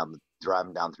driving down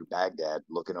through Baghdad,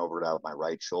 looking over it out my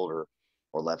right shoulder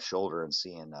or left shoulder, and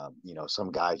seeing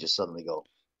some guy just suddenly go.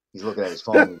 He's looking at his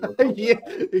phone. He looks over, Yeah,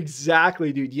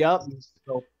 exactly, dude. Yep.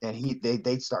 and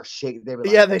they'd start shaking. They'd be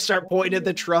like, Yeah, they start pointing at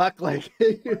the truck like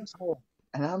asshole.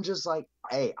 And I'm just like,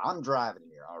 hey, I'm driving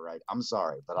here. All right. I'm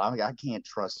sorry, but I can't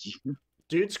trust you.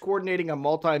 dude's coordinating a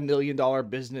multi-million-dollar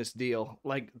business deal,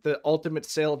 like the ultimate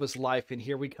sale of his life, and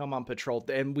here we come on patrol,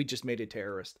 and we just made a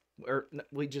terrorist, or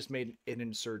we just made an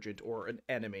insurgent or an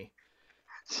enemy.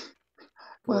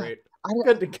 Well, Great, I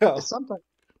good to go. sometimes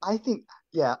I think,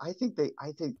 yeah, I think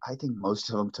most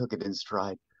of them took it in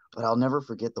stride. But I'll never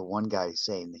forget the one guy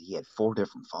saying that he had four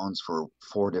different phones for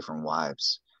four different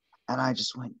wives. And I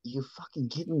just went, you fucking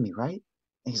kidding me, right?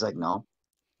 And he's like, no.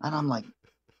 And I'm like,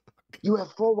 you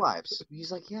have four wives?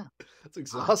 He's like, yeah. That's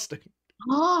exhausting.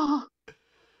 Ah,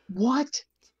 what?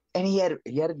 And he had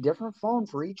a different phone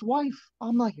for each wife.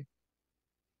 I'm like,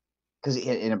 because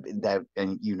that,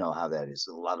 and you know how that is.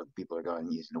 A lot of people are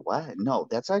going, you know what? No,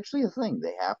 that's actually a thing.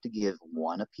 They have to give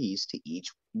one apiece to each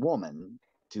woman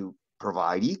to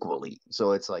provide equally.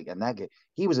 So it's like, and that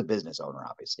he was a business owner.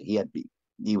 Obviously,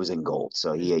 he was in gold,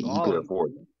 so He's he could balling,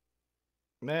 afford it.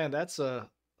 man. That's a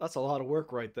lot of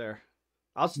work right there.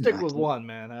 I'll stick I with can't. one,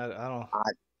 man. I don't. I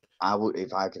I would,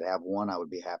 if I could have one, I would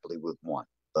be happily with one.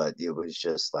 But it was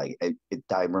just like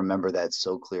I remember that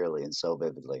so clearly and so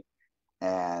vividly,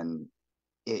 and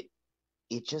it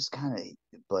it just kind of,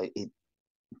 but it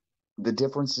the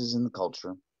differences in the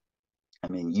culture. I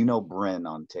mean, Bryn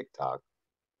on TikTok,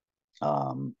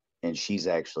 and she's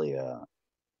actually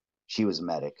she was a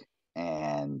medic,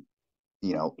 and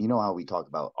how we talk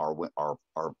about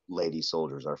our lady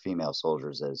soldiers, our female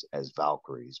soldiers as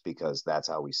Valkyries because that's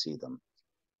how we see them.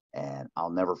 And I'll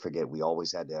never forget, we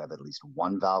always had to have at least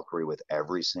one Valkyrie with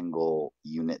every single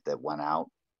unit that went out,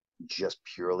 just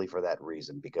purely for that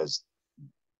reason. Because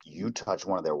you touch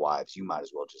one of their wives, you might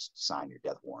as well just sign your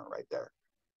death warrant right there.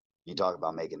 You talk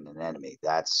about making an enemy.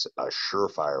 That's a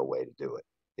surefire way to do it.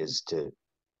 Is to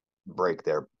break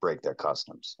their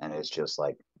customs, and it's just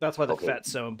like, That's why the okay,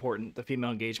 FET's so important. The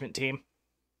female engagement team.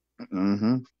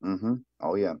 mm-hmm, mm-hmm,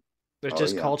 oh yeah, It's Oh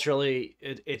just yeah. culturally,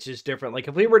 it's just different. Like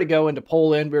if we were to go into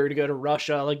Poland, we were to go to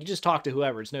Russia, like you just talk to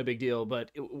whoever, it's no big deal.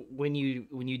 But when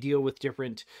you deal with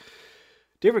different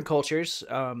cultures,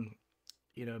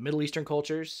 Middle Eastern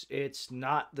cultures, it's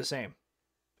not the same.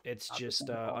 It's Not the just same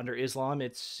at all. under Islam,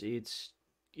 it's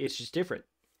just different,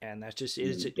 and that's just You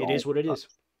it is don't what it is.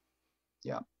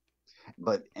 yeah.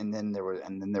 But and then there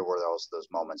were also those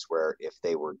moments where if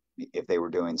they were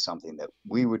doing something that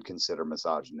we would consider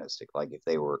misogynistic, like if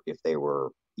they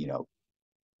were, you know,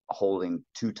 holding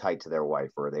too tight to their wife,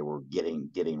 or they were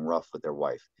getting rough with their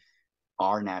wife,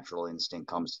 our natural instinct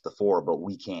comes to the fore, but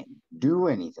we can't do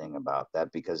anything about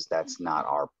that because that's not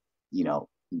our, you know,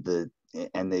 the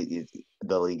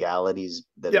legalities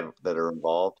Yep, that are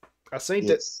involved. I think It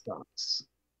that sucks.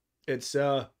 it's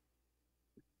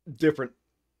different.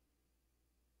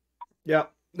 Yeah, Yeah,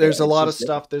 there's a it's lot of just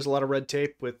different. stuff. There's a lot of red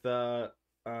tape with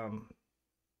um,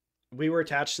 we were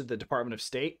attached to the Department of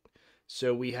State,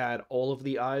 so we had all of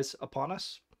the eyes upon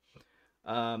us.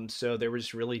 So there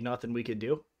was really nothing we could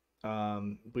do.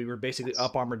 We were basically That's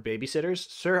up armored babysitters.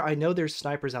 Sir, I know there's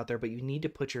snipers out there, but you need to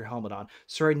put your helmet on.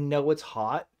 Sir, I know it's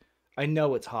hot. I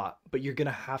know it's hot, but you're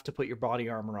gonna have to put your body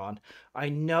armor on. I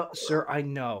know, sir, I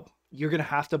know. You're gonna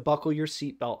have to buckle your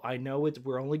seatbelt. I know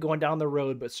we're only going down the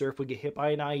road, but sir, if we get hit by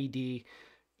an IED,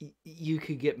 you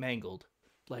could get mangled.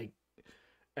 Like,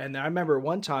 and I remember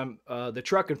one time, the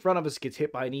truck in front of us gets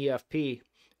hit by an EFP,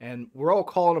 and we're all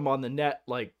calling him on the net,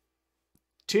 like,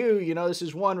 two, this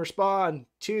is one, respond,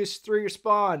 two is three,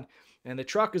 respond. And the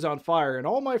truck is on fire, and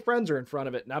all my friends are in front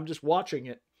of it, and I'm just watching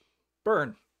it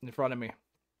burn in front of me.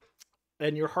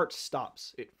 And your heart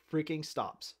stops. It freaking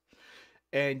stops.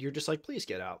 And you're just like, please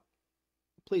get out.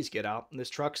 Please get out. And this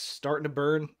truck's starting to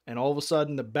burn, and all of a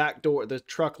sudden the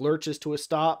truck lurches to a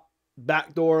stop.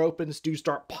 Back door opens, dudes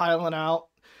start piling out,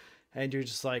 and you're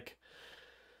just like,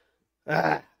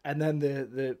 ah. And then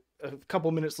the a couple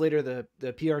minutes later, the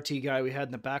PRT guy we had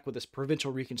in the back with this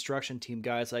provincial reconstruction team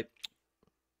guy is like,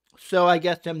 so I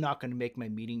guess I'm not going to make my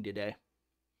meeting today.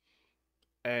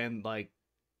 And like,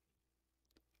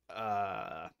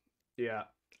 uh, yeah,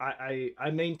 I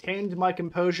maintained my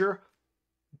composure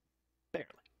barely,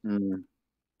 mm,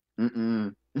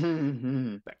 mm-mm,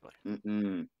 mm-mm, barely.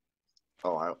 mm-mm.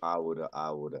 Oh, I would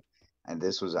have. And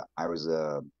this was, I was,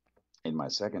 in my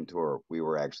second tour, we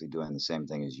were actually doing the same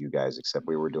thing as you guys, except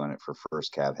we were doing it for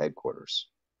First Cav headquarters.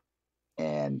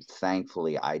 And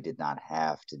thankfully, I did not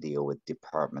have to deal with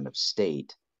Department of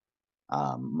State.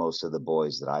 Most of the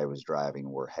boys that I was driving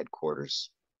were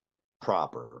headquarters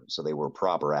proper, so they were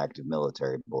proper active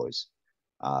military boys.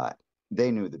 Uh,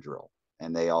 they knew the drill,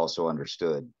 and they also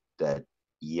understood that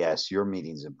yes, your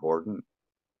meeting's important,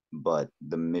 but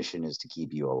the mission is to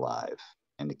keep you alive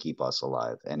and to keep us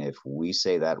alive. And if we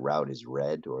say that route is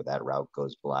red or that route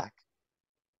goes black,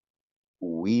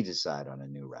 we decide on a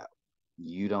new route.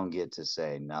 You don't get to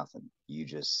say nothing. You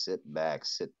just sit back,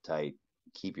 sit tight,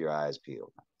 keep your eyes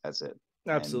peeled. That's it.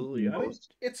 And Absolutely. I mean,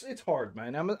 most, it's hard,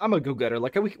 man. I'm a go getter.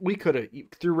 Like we could have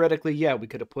theoretically, yeah, we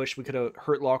could have pushed. We could have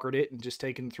hurt lockered it and just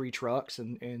taken three trucks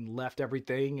and left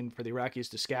everything, and for the Iraqis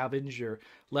to scavenge, or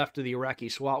left to the Iraqi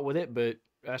SWAT with it. But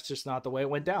that's just not the way it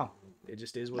went down. It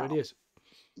just is what it no, is.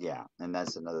 yeah. And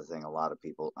that's another thing. A lot of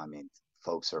people, I mean,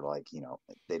 folks are like, you know,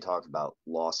 they talk about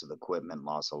loss of equipment,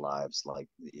 loss of lives. Like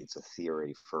it's a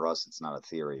theory. For us, it's not a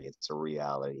theory, it's a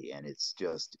reality. And it's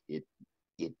just, it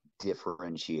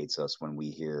differentiates us when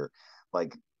we hear,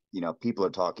 like, you know, people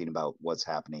are talking about what's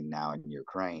happening now in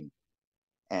Ukraine,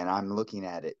 and I'm looking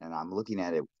at it, and I'm looking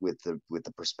at it with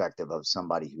the perspective of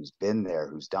somebody who's been there,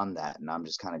 who's done that, and I'm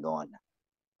just kind of going,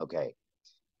 okay,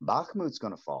 Bakhmut's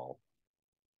going to fall,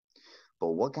 but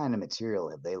what kind of material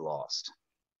have they lost?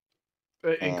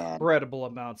 And Incredible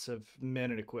amounts of men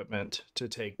and equipment to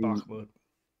take the Bakhmut.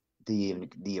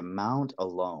 the amount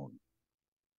alone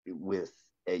with,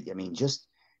 I mean, just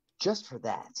for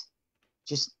that,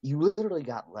 just you literally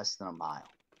got less than a mile.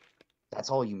 That's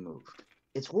all you moved.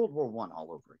 It's World War I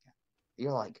all over again.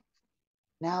 You're like,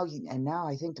 and now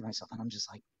I think to myself, and I'm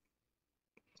just like,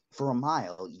 for a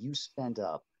mile, you spent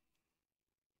up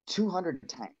 200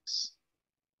 tanks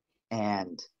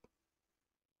and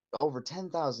over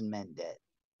 10,000 men dead.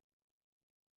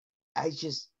 I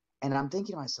just, and I'm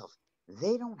thinking to myself,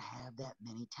 they don't have that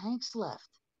many tanks left.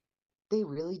 They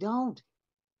really don't.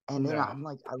 And then No, I'm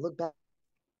like, I look back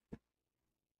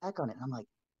on it, and I'm like,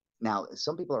 now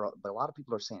some people are, but a lot of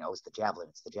people are saying, oh, it's the javelin,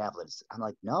 it's the javelin. I'm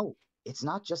like, no, it's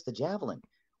not just the javelin.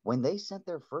 When they sent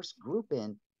their first group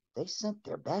in, they sent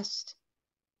their best,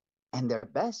 and their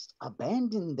best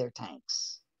abandoned their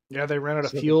tanks. yeah, they ran out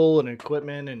of So fuel and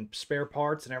equipment and spare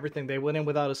parts and everything. They went in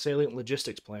without a salient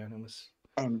logistics plan. It was.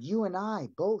 And you and I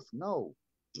both know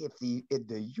if the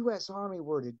U.S. Army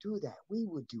were to do that, we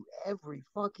would do every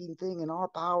fucking thing in our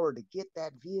power to get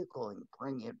that vehicle and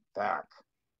bring it back.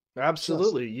 Just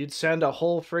Absolutely. You'd send a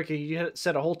whole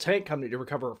tank company to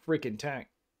recover a freaking tank.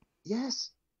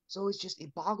 yes. So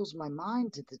it boggles my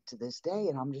mind to this day,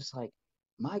 and I'm just like,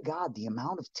 my God, the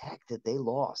amount of tech that they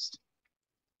lost,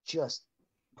 just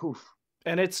poof,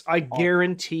 And I off.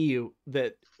 guarantee you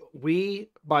that we,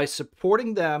 by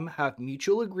supporting them, have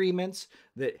mutual agreements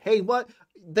that, hey, what?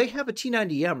 They have a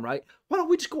T90M, right? Why don't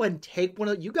we just go ahead and take one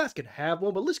of you guys can have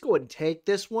one, but let's go ahead and take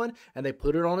this one. And they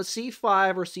put it on a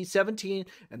C5 or C17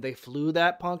 and they flew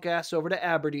that punk ass over to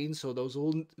Aberdeen so those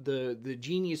the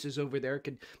geniuses over there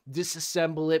could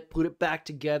disassemble it, put it back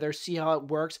together, see how it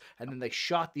works, and then they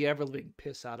shot the ever living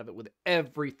piss out of it with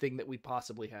everything that we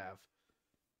possibly have.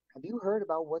 Have you heard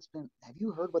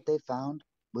what they found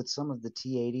with some of the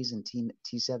T80s and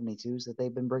T72s that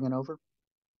they've been bringing over?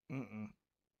 Mm-mm.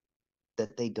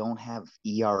 That they don't have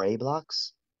ERA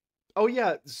blocks? Oh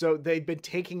yeah, so they've been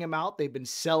taking them out, they've been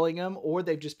selling them, or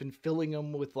they've just been filling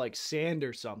them with like sand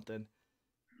or something.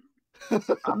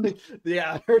 I'm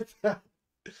Yeah, I heard that.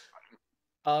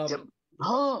 yep. Um,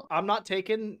 Huh? I'm not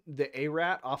taking the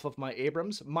ARAT off of my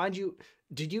Abrams, mind you.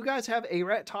 Did you guys have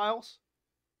ARAT tiles,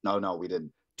 No, no, we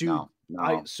didn't. dude? No,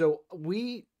 no.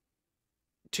 We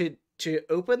to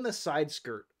open the side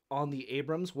skirt on the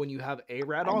Abrams when you have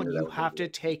ARAT I on, knew that you was gonna have be to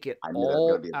it. take it I knew that was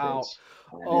gonna all be a out. bitch.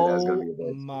 I knew that was gonna be Oh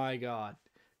a bitch. my god,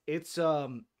 it's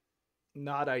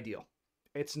not ideal.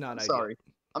 It's not I'm ideal. sorry.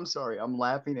 I'm sorry. I'm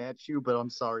laughing at you, but I'm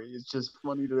sorry. It's just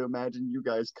funny to imagine you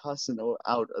guys cussing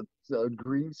out a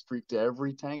green streak to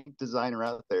every tank designer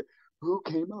out there. Who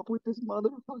came up with this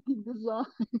motherfucking design?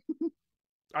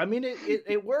 I mean,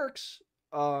 it works.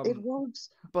 It Um, works,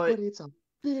 but but it's a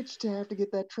bitch to have to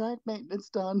get that track maintenance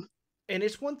done. and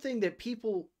it's one thing that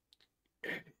people.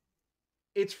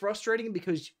 It's frustrating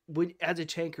because when as a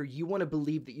tanker, you want to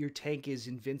believe that your tank is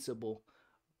invincible,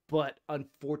 but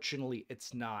unfortunately,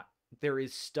 it's not. There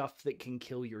is stuff that can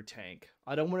kill your tank.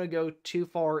 I don't want to go too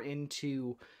far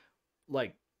into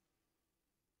like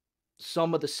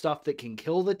some of the stuff that can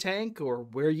kill the tank or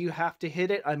where you have to hit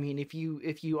it. I mean, if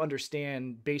you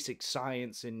understand basic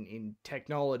science and in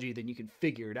technology, then you can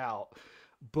figure it out.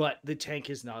 But the tank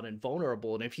is not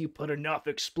invulnerable, and if you put enough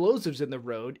explosives in the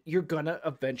road, you're gonna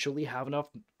eventually have enough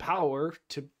power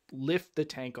to lift the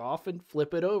tank off and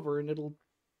flip it over, and it'll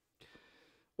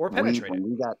or We penetrate when it.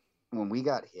 we got when we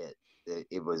got hit,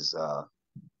 it was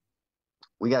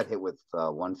we got hit with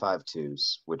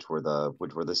 152s, which were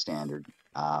the standard,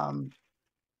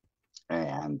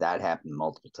 and that happened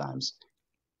multiple times,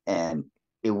 and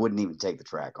it wouldn't even take the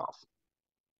track off.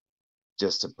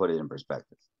 Just to put it in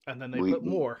perspective, And then they we put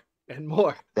more and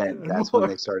more then and that's when more.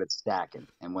 they started stacking,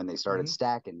 and when they started Mhm.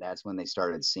 stacking, that's when they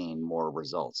started seeing more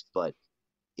results. But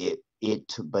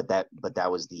that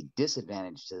was the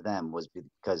disadvantage to them, was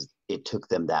because it took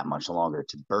them that much longer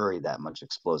to bury that much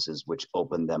explosives, which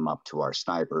opened them up to our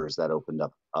snipers, that opened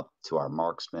up to our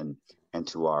marksmen, and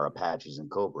to our Apaches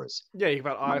and Cobras. Yeah, you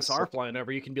got My ISR flying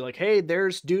over. You can be like, "Hey,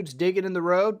 there's dudes digging in the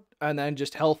road," and then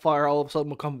just Hellfire all of a sudden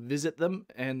will come visit them,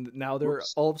 and now they're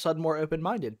whoops, all of a sudden more open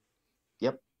minded.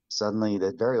 yep, suddenly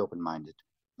they're very open minded,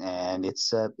 and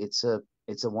it's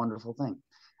a wonderful thing.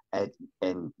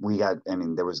 And we got, I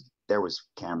mean, there was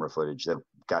camera footage that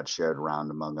got shared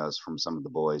around among us from some of the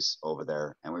boys over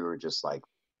there, and we were just like,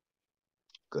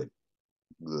 good,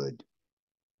 good.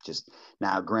 Just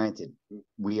now, granted,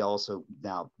 we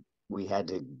had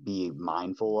to be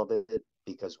mindful of it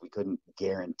because we couldn't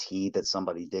guarantee that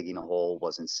somebody digging a hole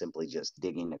wasn't simply just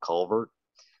digging a culvert,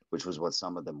 which was what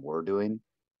some of them were doing.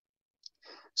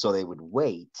 So they would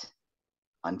wait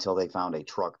until they found a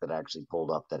truck that actually pulled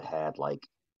up that had like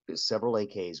several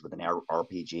AKs with an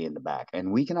RPG in the back.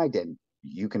 And we can identify,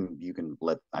 you can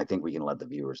let, I think we can let the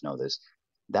viewers know this.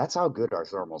 That's how good our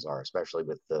thermals are, especially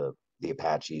with the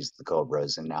Apaches, the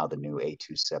Cobras, and now the new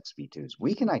A2 SEPs V2s.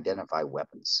 We can identify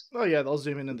weapons. Oh yeah, they'll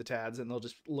zoom in the TADs and they'll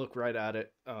just look right at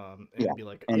it, Yeah, and be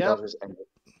like, and they'll "Yep, just and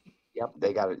yep,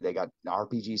 they got it. They got an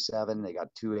RPG 7. They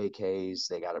got two AKs.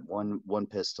 They got one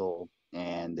pistol,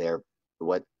 and they're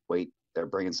what? Wait, they're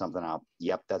bringing something out.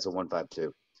 Yep, that's a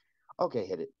 152. Okay,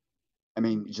 hit it. I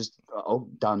mean, just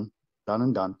done, done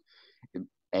and done.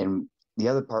 And the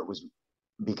other part was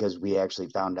because we actually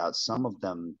found out some of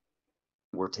them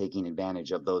were taking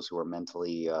advantage of those who are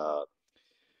mentally,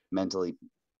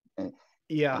 and,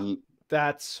 yeah, and you,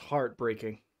 that's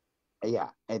heartbreaking." yeah,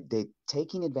 and they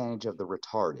taking advantage of the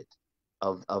retarded,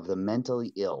 of the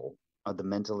mentally ill, of the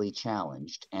mentally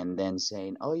challenged, and then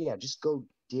saying, "Oh yeah, just go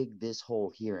dig this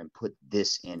hole here and put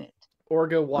this in it." Or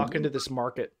go When walk we, into this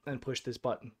market and push this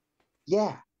button.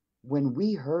 yeah, when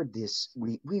we heard this,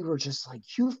 we were just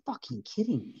like, "You fucking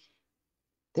kidding me?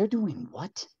 They're doing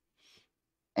what?"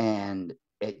 And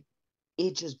it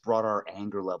just brought our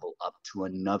anger level up to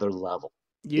another level.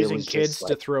 It Using was just kids to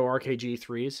like, throw RKG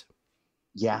threes.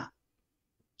 yeah,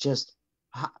 just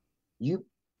you.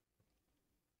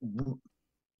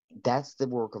 That's the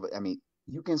work of it. I mean,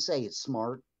 you can say it's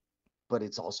smart, but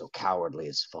it's also cowardly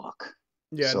as fuck.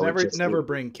 Yeah, So it just never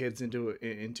bring kids into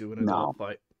an adult no,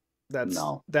 fight. That's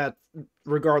no, that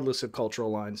regardless of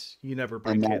cultural lines, you never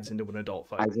bring and that kids into an adult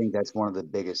I fight. think that's one of the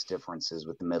biggest differences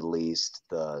with the Middle East,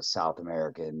 the South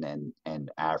American,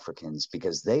 and Africans,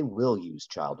 because they will use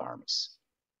child armies.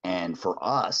 And for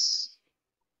us,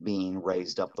 being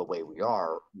raised up the way we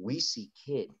are, we see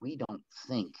kid, we don't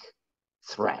think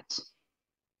threat,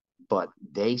 but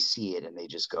they see it and they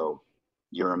just go,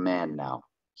 "You're a man now.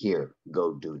 Here,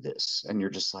 go do this." And you're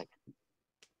just like,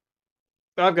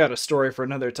 I've got a story for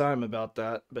another time about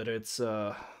that, but it's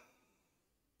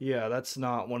yeah, that's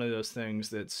not one of those things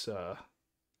that's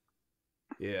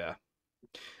yeah.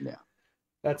 yeah,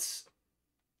 That's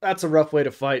that's a rough way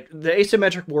to fight. The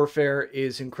asymmetric warfare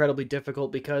is incredibly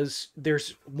difficult because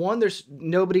there's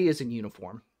nobody is in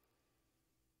uniform.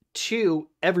 Two,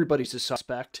 everybody's a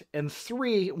suspect. And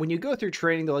three, when you go through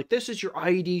training, they're like, this is your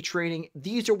IED training.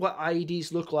 These are what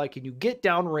IEDs look like. And you get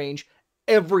downrange,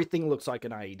 everything looks like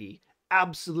an IED.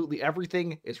 Absolutely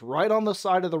everything is right on the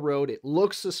side of the road. It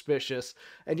looks suspicious.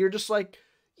 And you're just like,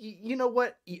 you know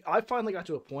what? I finally got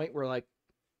to a point where, like,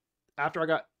 after I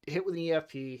got hit with an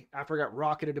EFP, after I got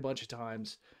rocketed a bunch of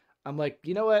times, I'm like,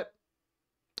 you know what?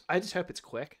 I just hope it's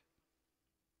quick.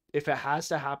 If it has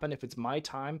to happen, if it's my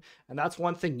time. And that's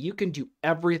one thing. You can do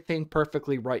everything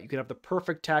perfectly right. You can have the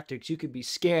perfect tactics. You can be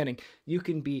scanning. You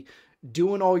can be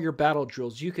doing all your battle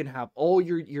drills. You can have all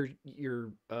your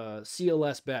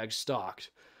CLS bags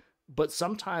stocked. But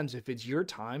sometimes if it's your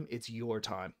time, it's your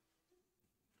time.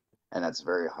 and that's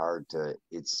very hard to.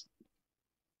 It's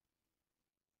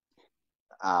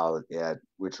yeah,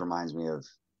 which reminds me of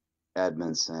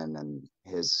Edmondson and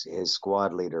his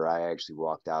squad leader. I actually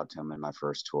walked out to him in my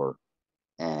first tour,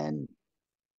 and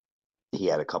he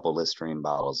had a couple Listerine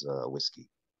bottles of whiskey,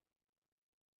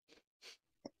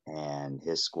 and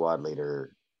his squad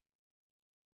leader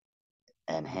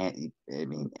and I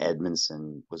mean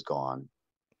Edmondson was gone,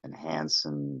 and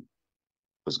Hanson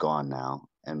was gone now,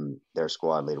 and their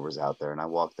squad leader was out there, and I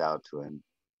walked out to him,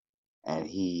 and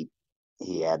he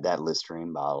had that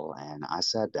Listerine bottle, and I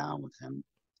sat down with him,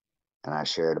 and I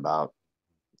shared about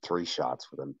 3 shots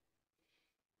with him,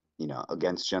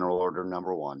 against General Order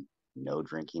number 1, no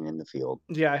drinking in the field.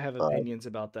 Yeah, I have But opinions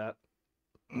about that.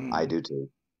 I do too.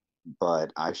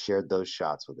 But I shared those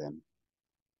shots with him,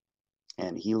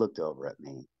 and he looked over at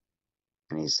me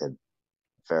and he said,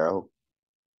 "Fero,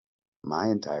 my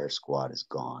entire squad is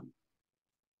gone."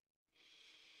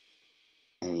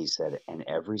 And he said, "And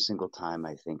every single time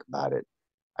I think about it,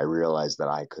 I realize that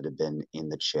I could have been in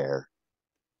the chair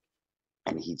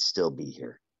and he'd still be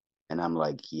here." And I'm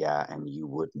like, "Yeah, and you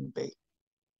wouldn't be."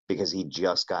 Because he'd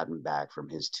just gotten back from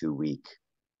his 2 week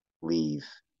leave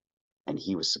and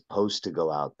he was supposed to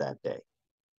go out that day.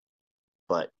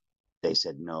 But they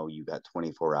said, "No, you got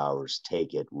 24 hours,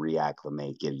 take it,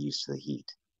 reacclimate, get used to the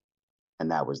heat." And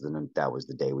that was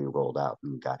the day we rolled out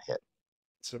and got hit.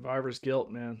 Survivor's guilt,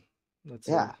 man. That's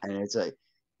Yeah, and it's like,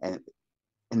 and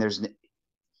and there's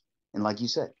and like you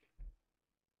said,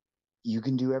 you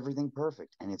can do everything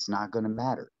perfect, and it's not going to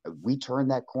matter. We turned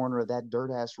that corner of that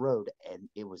dirt ass road, and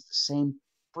it was the same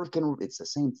it's the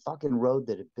same fucking road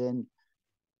that it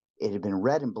had been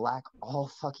red and black all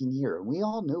fucking year, and we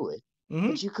all knew it, mm-hmm.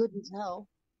 but you couldn't tell.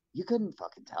 You couldn't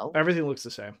fucking tell. Everything looks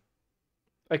the same.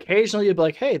 Occasionally you'd be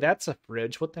like, hey, that's a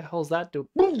fridge. What the hell's that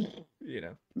doing? You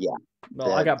know. Yeah,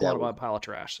 Well, I that got blown that up by was a pile of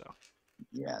trash, so.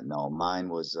 yeah. No, mine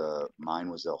was a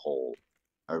hole,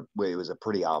 or it was a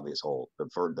pretty obvious hole. But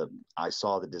I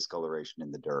saw the discoloration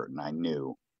in the dirt, and I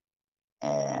knew.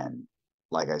 And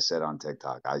like I said on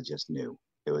TikTok, I just knew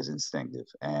it was instinctive.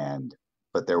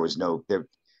 But there was no there.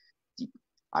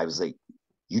 I was like,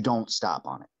 "You don't stop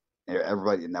on it."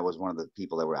 Everybody, and that was one of the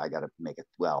people that were. I got to make it.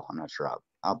 Well, I'm not sure.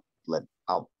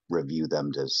 I'll review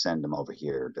them to send them over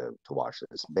here to watch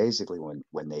this. Basically,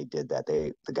 when they did that,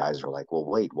 the guys were like, "Well,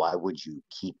 wait, why would you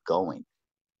keep going?"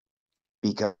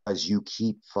 Because you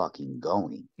keep fucking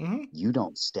going. Mm-hmm. You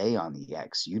don't stay on the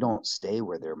X. You don't stay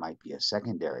where there might be a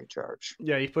secondary charge.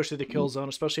 Yeah, you push through the kill zone,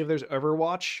 especially if there's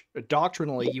Overwatch.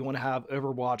 Doctrinally, Yeah, you want to have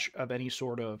Overwatch of any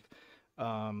sort of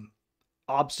um,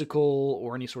 obstacle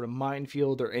or any sort of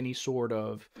minefield or any sort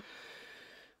of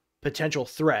potential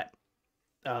threat.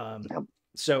 yep.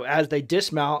 So as they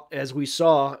dismount, as we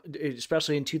saw,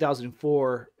 especially in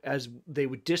 2004, as they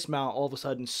would dismount, all of a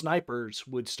sudden snipers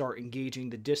would start engaging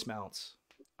the dismounts.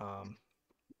 Um,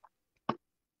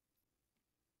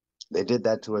 They did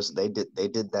that to us. They did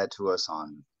that to us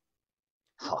on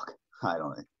fuck. I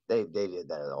don't know. They did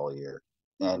that all year,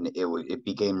 and it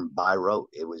became by rote.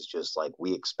 It was just like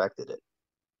we expected it,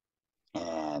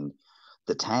 and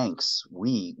the tanks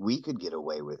we could get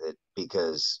away with it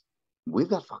because we've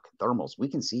got fucking thermals. We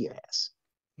can see ass,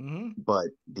 mm-hmm. but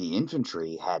the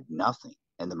infantry had nothing,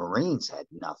 and the Marines had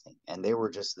nothing, and they're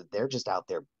just out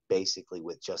there basically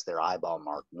with just their eyeball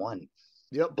mark one,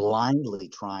 Yep. blindly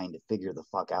trying to figure the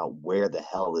fuck out where the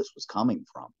hell this was coming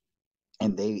from.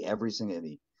 And they every single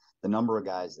the number of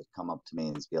guys that come up to me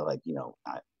and be like,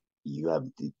 you have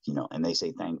and they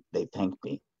say they thank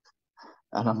me,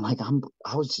 and I'm like,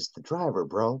 I was just the driver,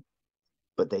 bro.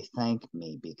 But they thank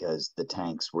me because the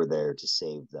tanks were there to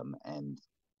save them, and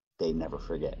they never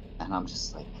forget. And I'm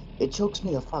just like, it chokes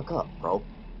me the fuck up, bro.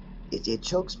 It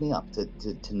chokes me up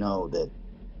to know that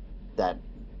that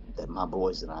my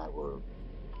boys and I were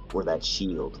that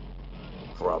shield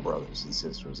for our brothers and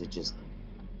sisters.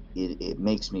 It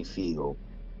makes me feel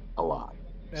a lot.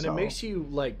 And it So makes you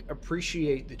like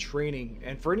appreciate the training.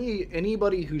 And for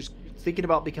anybody who's thinking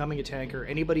about becoming a tanker,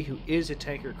 anybody who is a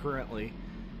tanker currently,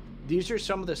 these are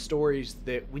some of the stories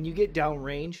that when you get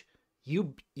downrange,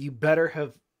 you better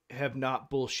have not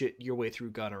bullshit your way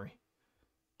through gunnery.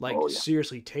 Like oh yeah,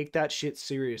 seriously, take that shit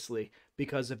seriously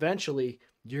because eventually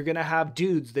you're gonna have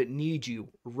dudes that need you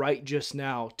right just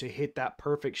now to hit that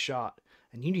perfect shot,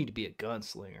 and you need to be a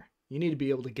gunslinger. You need to be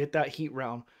able to get that heat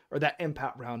round or that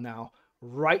impact round now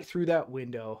right through that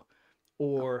window,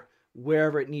 or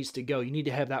wherever it needs to go. You need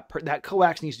to have that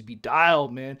coax needs to be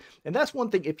dialed, man. And that's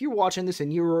one thing. If you're watching this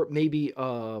and you're maybe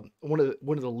one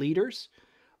of the leaders,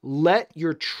 let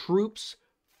your troops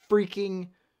freaking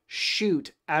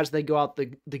shoot as they go out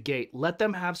the gate. Let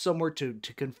them have somewhere to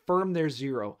confirm their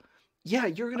zero. Yeah,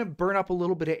 you're going to burn up a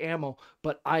little bit of ammo,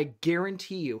 but I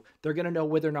guarantee you they're going to know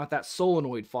whether or not that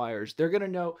solenoid fires. They're going to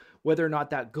know whether or not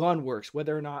that gun works,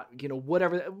 whether or not,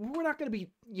 whatever. We're not going to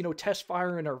be, test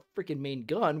firing our freaking main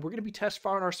gun. We're going to be test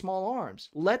firing our small arms.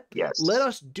 Let yes.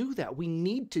 us do that. We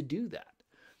need to do that.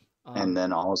 And Um,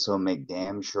 then also make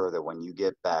damn sure that when you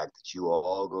get back, that you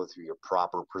all go through your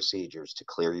proper procedures to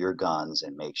clear your guns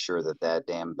and make sure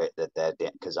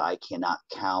because I cannot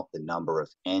count the number of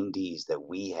NDs that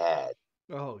we had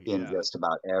oh, in yeah. just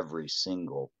about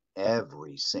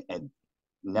and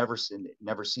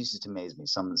never ceases to amaze me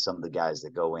some of the guys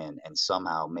that go in and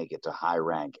somehow make it to high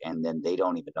rank, and then they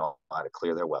don't even know how to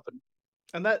clear their weapon.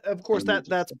 And that, of course, And you just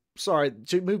that's sorry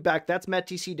to move back. That's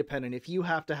METTC dependent. If you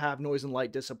have to have noise and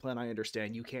light discipline, I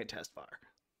understand you can't test fire.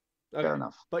 fair Okay,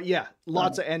 enough. but yeah, Fair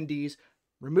lots enough. of NDs.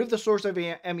 Remove the source of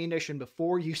ammunition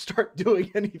before you start doing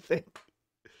anything.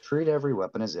 Treat every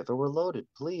weapon as if it were loaded.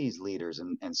 Please, leaders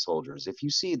and soldiers, if you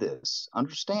see this,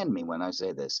 understand me when I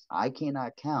say this. I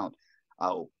cannot count.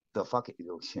 Oh, the fucking.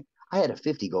 I had a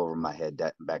 50 go over my head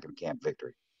back in Camp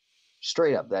Victory.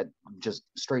 Straight up, that just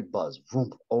straight buzz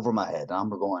vroom, over my head. I'm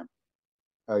going,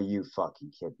 are you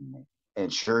fucking kidding me?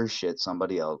 And sure as shit,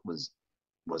 somebody else was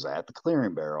at the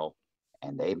clearing barrel,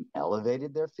 and they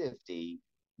elevated their 50,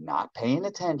 not paying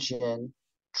attention,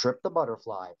 tripped the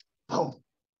butterfly, boom,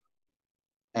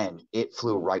 and it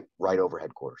flew right over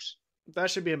headquarters.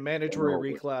 That should be a Game mandatory over.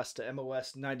 reclass to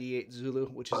MOS 98 Zulu,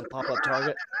 which is a pop up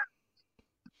target.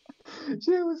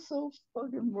 It was so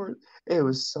fucking worth. It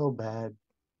was so bad.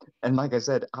 And like I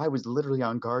said, I was literally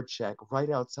on guard check right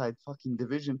outside fucking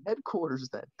division headquarters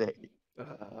that day.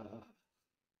 Uh,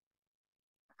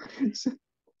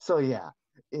 So yeah,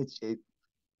 it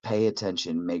pay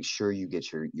attention. Make sure you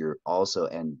get your also,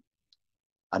 and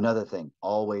another thing,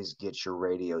 always get your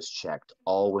radios checked.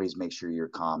 Always make sure your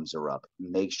comms are up.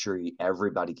 Make sure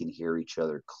everybody can hear each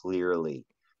other clearly,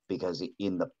 because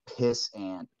in the piss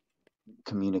and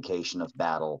communication of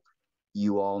battle,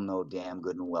 you all know damn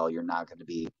good and well you're not going to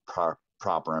be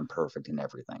proper and perfect in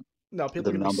everything. no,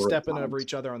 people The are going to be number of stepping over times,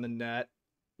 each other on the net.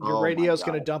 Your oh my radio's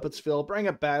going god, to dump its fill. Bring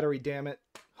a battery, damn it.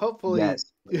 Hopefully,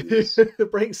 yes, please.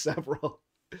 bring several.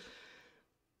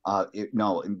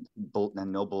 No,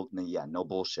 yeah, no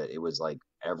bullshit. It was like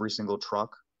every single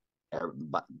truck.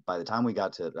 By the time we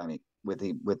got to, I mean, with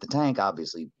the tank,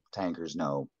 obviously tankers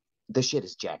know the shit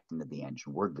is jacked into the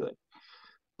engine. We're good.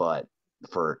 But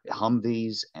for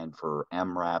Humvees and for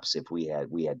MRAPs, if we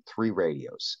had three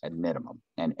radios at minimum,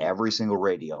 and every single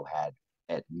radio had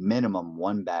at minimum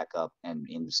one backup, and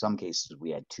in some cases we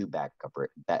had two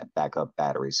backup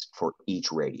batteries for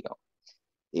each radio.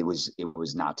 It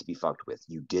was not to be fucked with.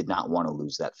 You did not want to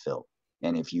lose that fill.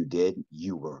 And if you did,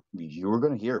 you were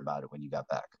going to hear about it when you got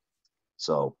back.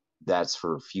 So that's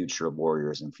for future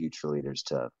warriors and future leaders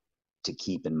to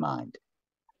keep in mind.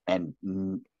 And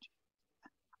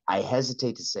I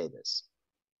hesitate to say this.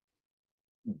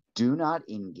 Do not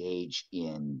engage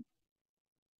in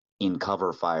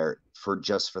cover fire for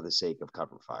the sake of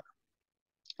cover fire.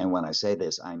 And when I say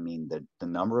this, I mean the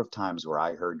number of times where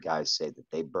I heard guys say that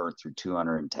they burnt through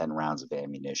 210 rounds of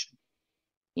ammunition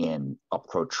in a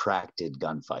protracted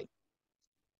gunfight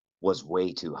was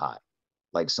way too high.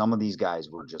 Like some of these guys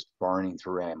were just burning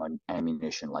through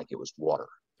ammunition like it was water.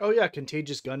 Oh yeah,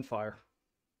 contagious gunfire.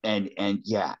 And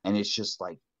yeah, and it's just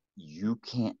like you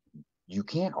can't you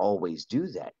can't always do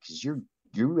that because you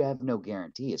have no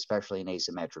guarantee, especially in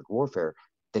asymmetric warfare,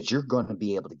 that you're going to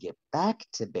be able to get back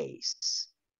to base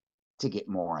to get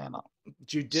more ammo.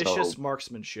 Judicious So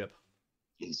marksmanship.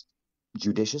 he's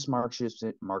judicious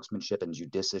marksmanship and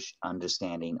judicious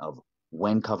understanding of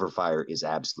when cover fire is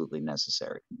absolutely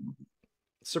necessary. But yeah,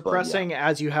 Suppressing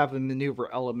as you have a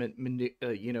maneuver element,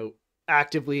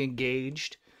 actively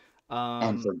engaged.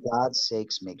 and Um, for God's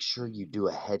sakes, make sure you do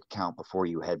a head count before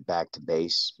you head back to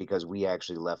base because we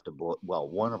actually left a boy. Well,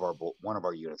 one of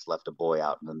our units left a boy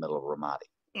out in the middle of Ramadi.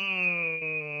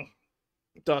 mm,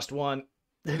 dust one.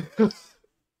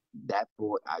 That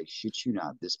boy, I shit you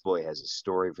not, this boy has a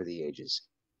story for the ages.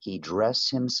 He dressed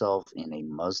himself in a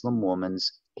Muslim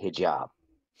woman's hijab,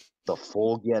 the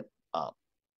full get up,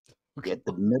 at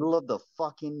the middle of the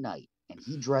fucking night, and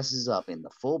he dresses up in the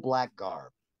full black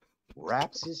garb,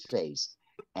 wraps his face,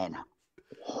 and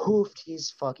hoofed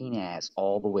his fucking ass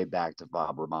all the way back to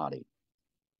Bob Ramadi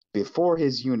before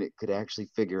his unit could actually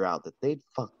figure out that they'd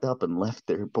fucked up and left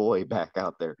their boy back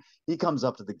out there. He comes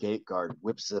up to the gate guard,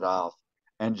 whips it off,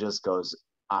 and just goes,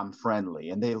 I'm friendly.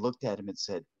 And they looked at him and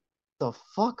said, the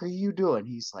fuck are you doing?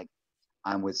 He's like,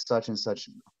 I'm with such and such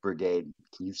brigade.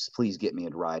 Can you please get me a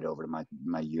ride over to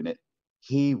my unit?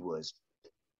 He was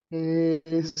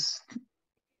pissed.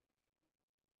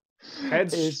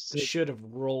 Heads It's should have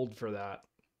rolled for that.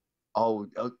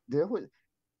 there was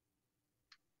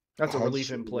That's a heads relief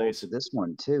should in roll to place. this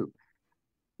one too.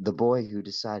 The boy who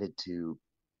decided to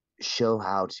show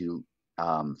how to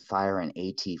fire an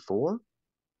AT4,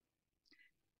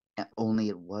 only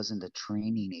it wasn't a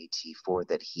training AT4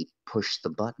 that he pushed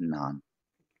the button on.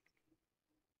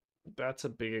 That's a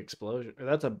big explosion.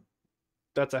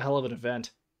 That's a hell of an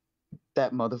event.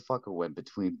 That motherfucker went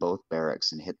between both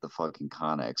barracks and hit the fucking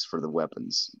Connex for the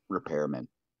weapons repairman.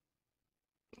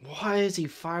 Why is he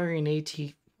firing AT?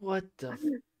 What the?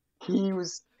 He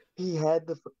was he had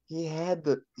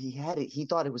it. He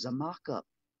thought it was a mock-up.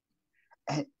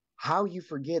 And how you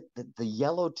forget that the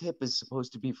yellow tip is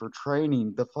supposed to be for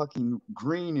training, the fucking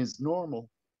green is normal.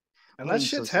 And But that he's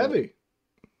shit's just like, heavy.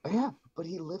 yeah, but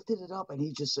he lifted it up and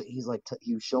he's like,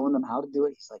 he was showing them how to do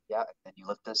it. He's like, yeah, and then you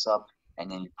lift this up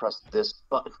and then you press this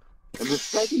button. And the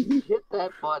second he hit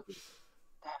that button,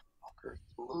 that fucker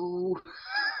flew.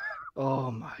 Oh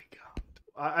my god.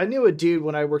 I knew a dude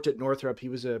when I worked at Northrop. He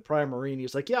was a prime marine. He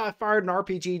was like, "Yeah, I fired an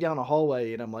RPG down a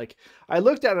hallway," and I'm like, I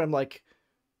looked at him like,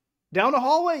 "Down a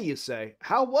hallway, you say?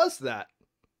 How was that?"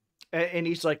 And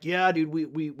he's like, "Yeah, dude,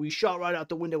 we shot right out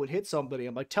the window and hit somebody."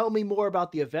 I'm like, "Tell me more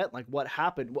about the event. Like, what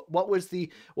happened? What was the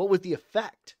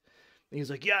effect?" And he's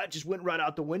like, "Yeah, it just went right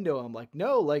out the window." I'm like,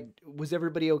 "No, like, was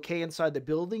everybody okay inside the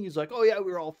building?" He's like, "Oh yeah,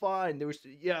 we were all fine. There was,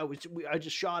 yeah, I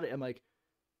just shot it." I'm like,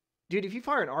 dude, if you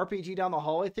fire an RPG down the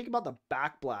hallway, think about the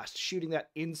backblast shooting that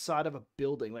inside of a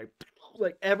building. Like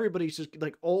everybody's just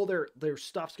like all their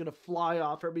stuff's gonna fly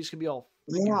off. Everybody's gonna be all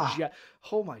freaking Yeah, jet.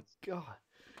 Oh my god,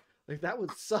 like that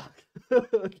would suck.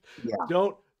 Like, yeah,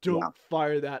 yeah. don't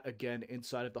fire that again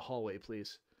inside of the hallway,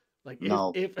 please. Like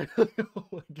No, if oh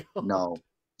my god. no,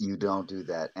 you don't do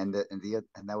that. And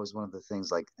that was one of the things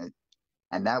like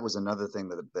and that was another thing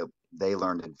that they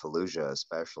learned in Fallujah,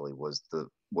 especially was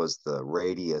the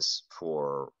radius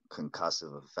for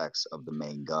concussive effects of the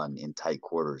main gun in tight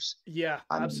quarters. Yeah,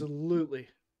 I mean, absolutely.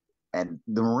 and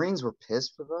the Marines were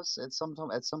pissed with us at some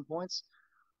points,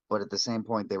 but at the same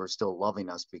point they were still loving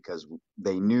us because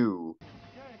they knew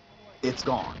it's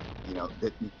gone. You know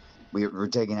that we're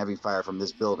taking heavy fire from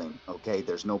this building. Okay,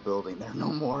 there's no building there no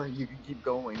more. You can keep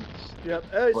going, Yep.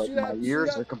 Hey, but my see ears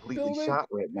are that completely building? shot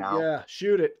right now. Yeah,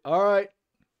 shoot it. All right.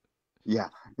 Yeah,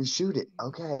 shoot it.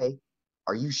 Okay,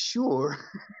 are you sure?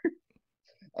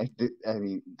 I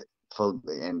mean,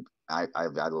 and I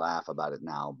laugh about it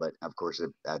now, but of course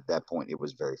at that point it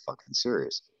was very fucking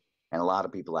serious. And a lot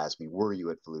of people ask me, "Were you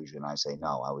at Fallujah?" And I say,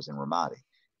 "No, I was in Ramadi."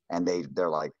 And they're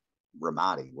like,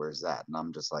 "Ramadi, where's that?" And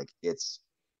I'm just like, it's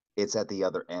at the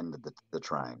other end of the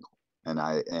triangle.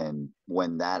 And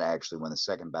when when the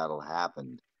second battle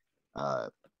happened, uh,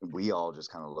 we all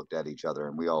just kind of looked at each other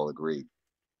and we all agreed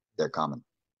they're coming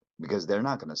because they're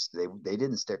not going to. They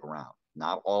didn't stick around.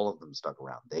 Not all of them stuck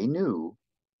around. They knew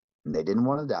and they didn't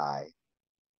want to die,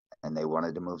 and they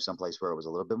wanted to move someplace where it was a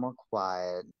little bit more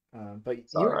quiet. But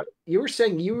It's all right. you were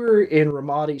saying you were in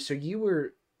Ramadi, so you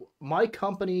were. My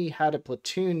company had a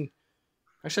platoon.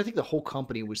 Actually, I think the whole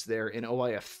company was there in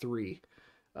OIF 3.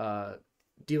 Uh,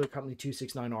 Dealer Company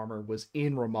 269 Armor was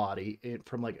in Ramadi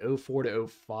from like '04 to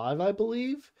 '05, I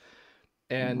believe.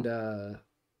 And Mhm.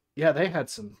 yeah, they had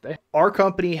some. Our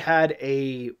company had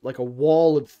a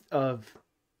wall of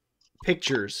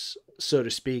pictures, so to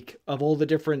speak, of all the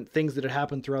different things that had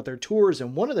happened throughout their tours.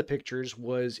 And one of the pictures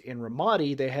was in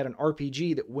Ramadi. They had an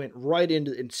RPG that went right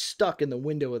into and stuck in the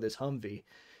window of this Humvee.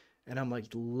 And I'm like,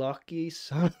 lucky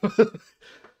son.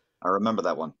 I remember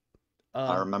that one.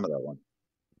 I um, remember that one.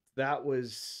 that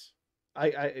was,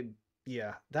 I,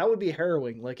 yeah, that would be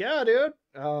harrowing. Like, yeah, dude.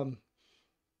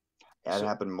 That So,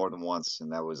 happened more than once,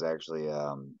 and that was actually,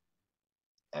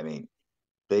 I mean,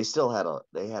 they had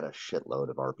a shitload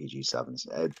of RPG sevens.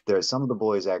 There's some of the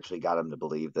boys actually got them to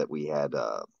believe that we had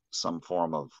some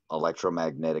form of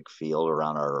electromagnetic field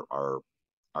around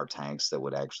our tanks that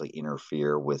would actually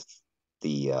interfere with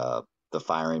the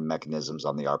firing mechanisms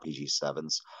on the RPG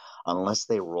sevens, unless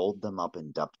they rolled them up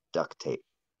in duct tape.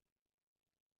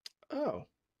 oh,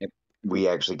 We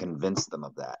actually convinced them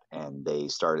of that, and they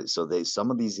started. So they some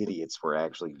of these idiots were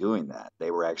actually doing that. They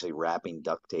were actually wrapping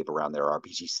duct tape around their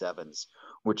RPG sevens,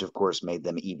 which of course made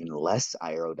them even less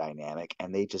aerodynamic,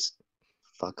 and they just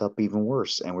fuck up even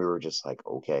worse. And we were just like,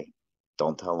 okay,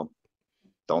 don't tell them,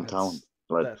 don't tell them, that's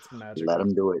let that's let magical.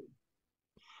 them do it.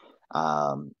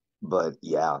 But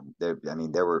yeah, I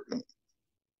mean, there were,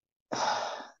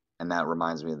 and that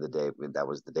reminds me of the day. That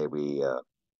was the day we.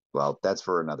 Well, that's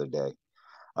for another day.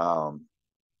 Um,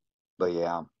 but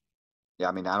yeah, yeah.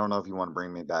 I mean, I don't know if you want to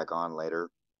bring me back on later,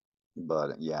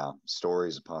 but yeah,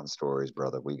 stories upon stories,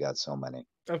 brother. We got so many.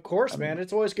 Of course, I man. mean,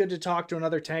 It's always good to talk to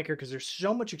another tanker because there's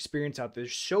so much experience out there.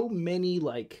 There's so many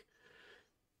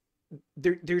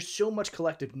there's so much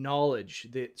collective knowledge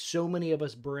that so many of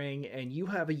us bring, and you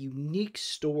have a unique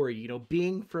story.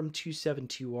 Being from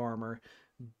 272 Armor,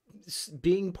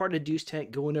 being part of Deuce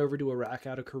Tank, going over to Iraq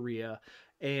out of Korea,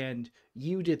 and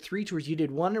you did 3 tours. You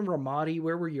did one in Ramadi.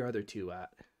 Where were your other two at?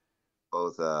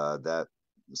 both that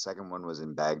the second one was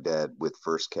in Baghdad with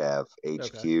First Cav Okay.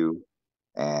 HQ,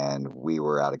 and we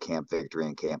were out of Camp Victory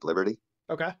and Camp Liberty.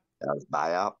 Okay. That was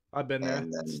buyout, I've been there.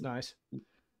 and It's then nice.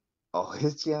 oh,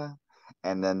 it's yeah.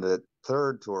 And then the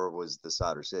third tour was the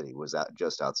Sadr City, was out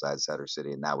just outside Sadr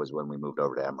City, and that was when we moved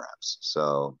over to MRAPs.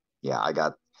 So yeah,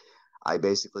 I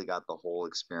basically got the whole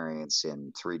experience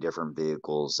in 3 different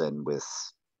vehicles and with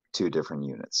 2 different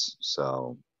units.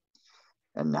 So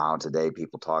and now today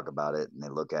people talk about it and they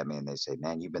look at me and they say,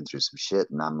 "Man, you've been through some shit."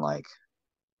 And I'm like,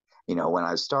 when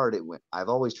I started, I've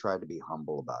always tried to be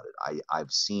humble about it. I've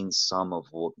seen some of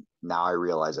what now I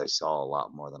realize I saw a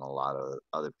lot more than a lot of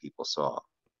other people saw.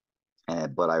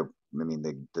 But I mean,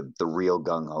 the real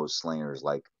gung ho slingers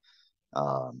like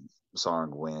Sarn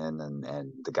Gwyn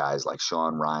and the guys like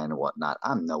Sean Ryan and whatnot.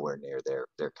 I'm nowhere near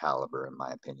their caliber in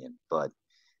my opinion. But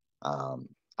um,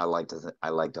 I like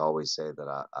to always say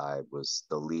that I was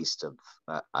the least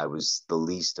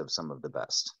of some of the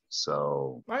best.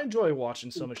 So I enjoy watching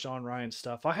some of Sean Ryan's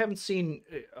stuff. I haven't seen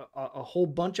a whole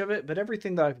bunch of it, but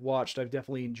everything that I've watched, I've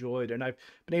definitely enjoyed, and I've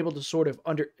been able to sort of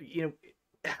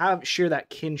have share that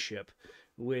kinship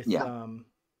with yeah,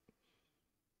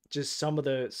 just some of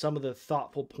the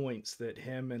thoughtful points that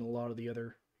him and a lot of the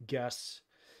other guests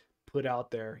put out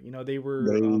there. They were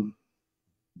they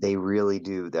they really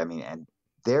do. I mean, and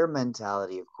their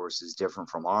mentality, of course, is different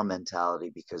from our mentality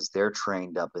because they're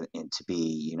trained up to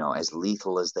be, as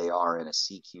lethal as they are in a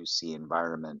CQC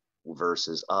environment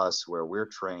versus us, where we're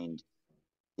trained.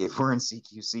 If we're in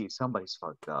CQC, somebody's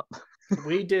fucked up.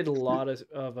 we did a lot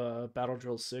of Battle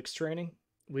Drill 6 training.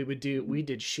 We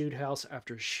did shoot house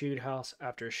after shoot house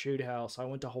after shoot house. I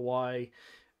went to Hawaii.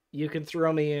 You can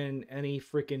throw me in any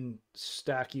freaking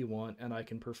stack you want and I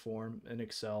can perform and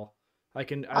excel.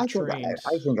 I've trained.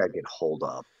 I think I could hold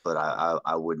up, but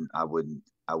I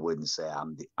wouldn't say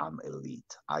I'm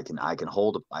elite. I can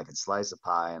slice a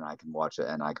pie and I can watch it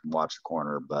and I can watch a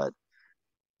corner, but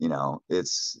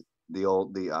it's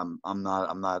the I'm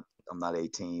not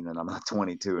 18 and I'm not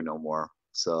 22 no more.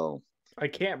 So I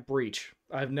can't breach.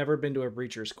 I've never been to a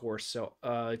breacher's course, so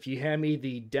if you hand me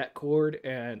the deck cord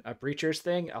and a breacher's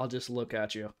thing, I'll just look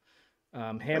at you.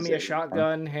 Hand that's me a it.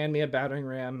 shotgun, hand me a battering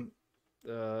ram,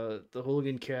 the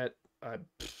hooligan kit.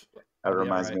 That I'll be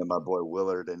all reminds right. me of my boy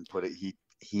Willard and put it.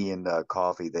 He and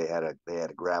Coffee they had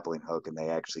a grappling hook and they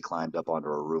actually climbed up onto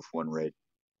a roof one raid.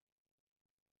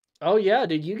 Oh yeah,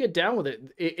 dude, you get down with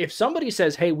it. If somebody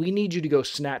says, "Hey, we need you to go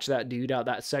snatch that dude out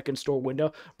that second store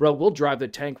window," bro, we'll drive the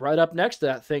tank right up next to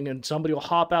that thing, and somebody will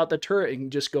hop out the turret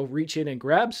and just go reach in and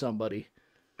grab somebody.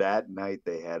 That night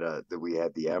we had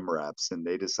the MRAPs and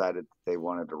they decided that they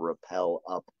wanted to rappel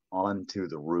up onto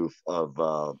the roof of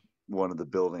one of the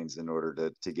buildings in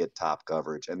order to get top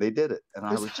coverage, and they did it. And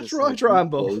I Is was that just right, like, "You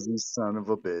Rambo? crazy son of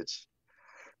a bitch!"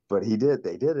 But he did.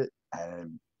 They did it,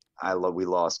 and I love. We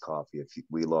lost Coffee.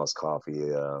 We lost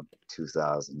Coffee,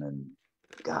 2000 and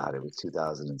God, it was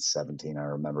 2017. I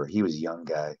remember he was a young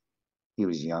guy. He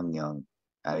was young.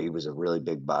 He was a really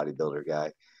big bodybuilder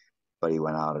guy, but he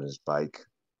went out on his bike,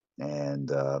 and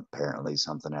apparently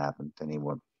something happened, and he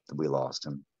went. We lost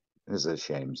him. It was a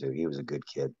shame too. He was a good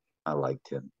kid. I liked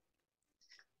him.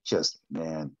 Just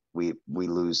man, we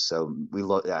lose so we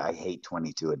look. I hate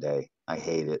 22 a day. I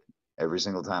hate it. Every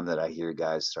single time that I hear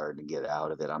guys starting to get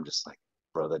out of it, I'm just like,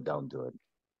 brother, don't do it,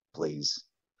 please,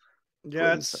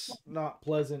 Yeah, please. it's not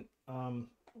pleasant.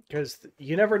 Because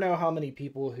you never know how many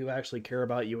people who actually care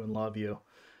about you and love you.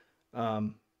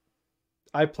 Um,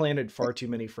 I planted far too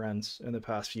many friends in the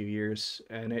past few years,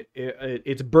 and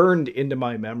it's burned into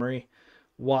my memory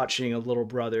watching a little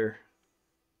brother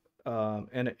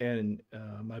and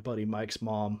my buddy Mike's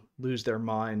mom lose their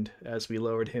mind as we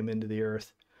lowered him into the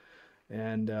earth.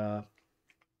 And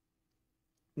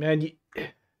man,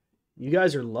 you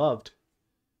guys are loved,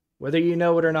 whether you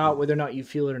know it or not, whether or not you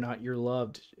feel it or not. You're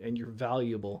loved and you're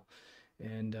valuable.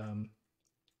 And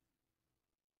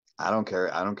I don't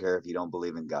care. I don't care if you don't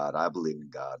believe in God. I believe in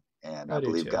God, and I I do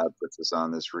believe too. God puts us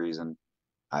on this reason.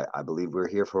 I believe we're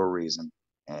here for a reason,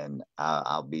 and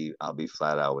I'll be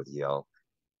flat out with y'all.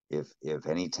 If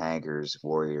any tankers,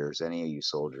 warriors, any of you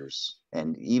soldiers,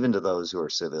 and even to those who are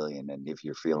civilian, and if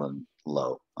you're feeling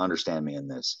low, understand me in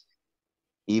this.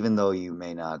 Even though you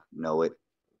may not know it,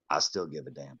 I still give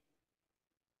a damn.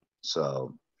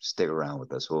 So stick around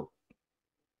with us, well,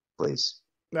 please.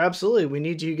 Absolutely, we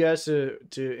need you guys to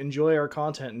enjoy our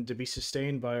content and to be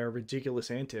sustained by our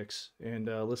ridiculous antics and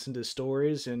listen to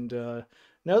stories and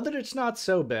know that it's not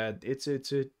so bad. It's a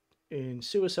and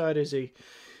suicide is a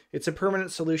it's a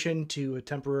permanent solution to a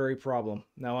temporary problem.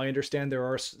 Now I understand there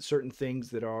are certain things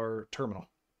that are terminal.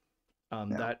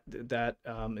 Yeah, That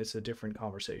is a different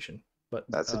conversation. But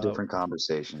that's a different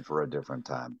conversation for a different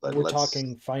time. But we're let's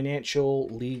talking financial,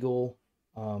 legal,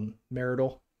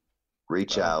 marital.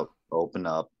 reach Uh, out, open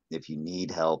up. If you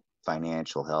need help,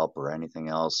 financial help, or anything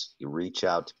else, you reach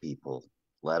out to people.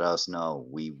 Let us know.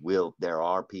 We will. There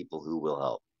are people who will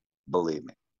help. Believe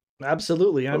me.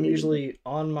 Absolutely. I'm Believe me. usually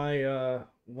on my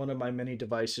one of my many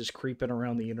devices creeping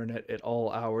around the internet at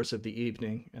all hours of the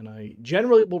evening, and I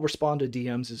generally will respond to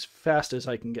DMs as fast as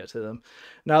I can get to them.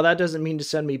 Now that doesn't mean to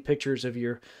send me pictures of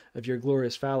your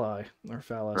glorious phalli or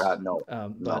phallus. No,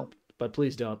 But no.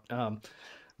 please don't.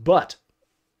 But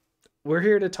we're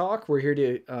here to talk. We're here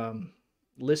to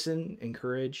listen,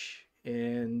 encourage,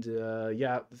 and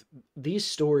yeah, these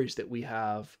stories that we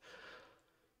have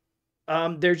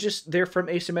they're from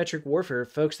asymmetric warfare.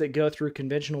 Folks that go through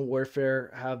conventional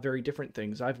warfare have very different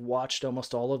things. I've watched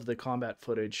almost all of the combat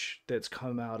footage that's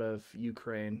come out of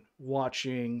Ukraine,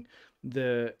 watching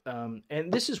the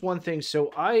and this is one thing.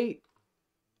 So I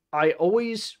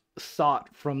always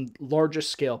thought from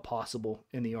largest scale possible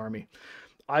in the army.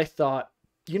 I thought,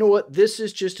 you know what? This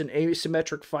is just an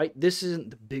asymmetric fight. This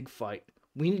isn't the big fight.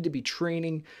 We need to be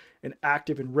training and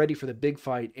active and ready for the big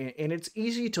fight. And it's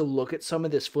easy to look at some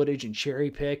of this footage and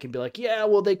cherry pick and be like, yeah,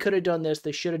 well, they could have done this.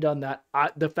 They should have done that.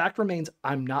 The fact remains,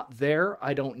 I'm not there.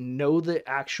 I don't know the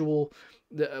actual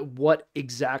what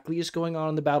exactly is going on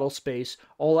in the battle space.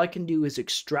 All I can do is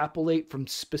extrapolate from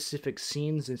specific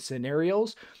scenes and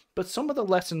scenarios. But some of the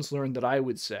lessons learned that I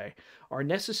would say are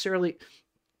necessarily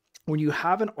when you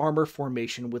have an armor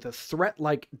formation with a threat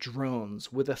like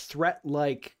drones, with a threat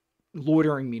like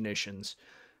loitering munitions,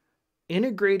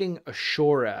 integrating a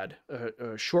SHORAD,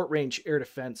 a short range air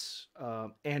defense,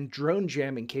 and drone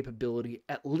jamming capability,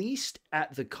 at least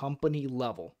at the company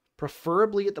level,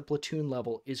 preferably at the platoon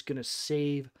level, is going to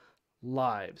save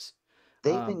lives.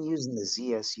 They've Um, been using the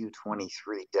ZSU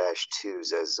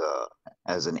 23-2s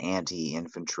as an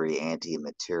anti-infantry,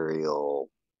 anti-material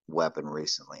weapon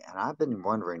recently, and I've been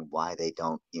wondering why they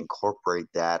don't incorporate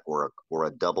that or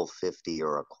a double 50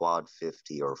 or a quad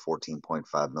 50 or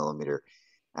 14.5 millimeter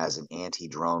as an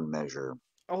anti-drone measure.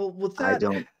 oh, with I that,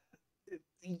 don't.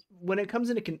 when it comes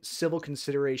into civil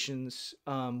considerations,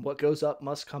 what goes up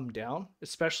must come down,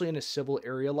 especially in a civil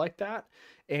area like that.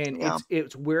 And Yeah.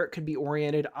 it's where it could be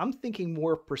oriented. I'm thinking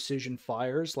more precision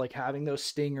fires, like having those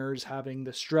stingers, having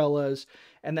the Strellas,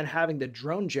 and then having the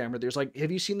drone jammer. There's like,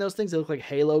 have you seen those things? They look like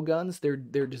Halo guns. They're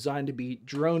designed to be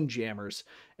drone jammers,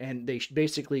 and they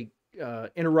basically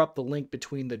interrupt the link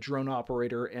between the drone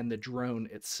operator and the drone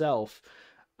itself.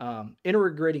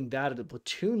 Integrating that at a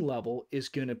platoon level is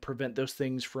going to prevent those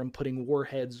things from putting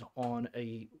warheads on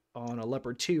a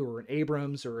Leopard 2 or an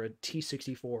Abrams or a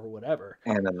T-64 or whatever.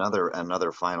 And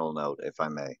another final note, if I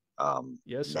may,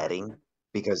 Yes, sir. netting,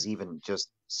 because even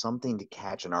just something to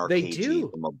catch an They RKG do.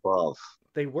 from above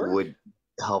They work. would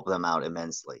help them out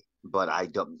immensely. But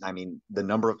I mean, the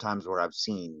number of times where I've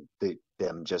seen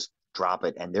them just drop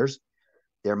it, and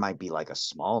there might be like a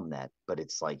small net, but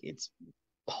it's like it's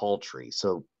paltry.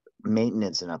 So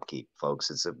maintenance and upkeep, folks,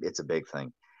 it's a big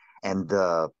thing. And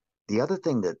the other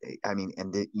thing that I mean,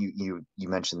 and you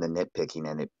mentioned the nitpicking,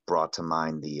 and it brought to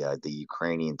mind the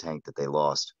Ukrainian tank that they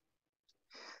lost.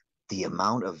 The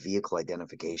amount of vehicle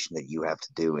identification that you have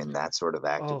to do in that sort of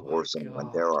active Oh my war zone when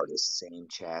there god. are the same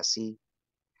chassis,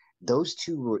 those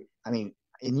two were. I mean,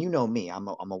 and you know me, I'm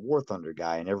a War Thunder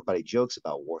guy, and everybody jokes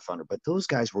about War Thunder, but those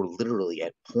guys were literally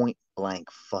at point blank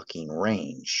fucking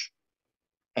range,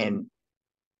 and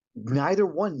neither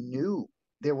one knew.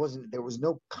 There was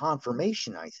no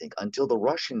confirmation, I think, until the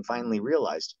Russian finally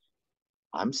realized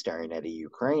I'm staring at a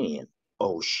Ukrainian.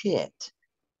 Oh shit.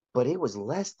 But it was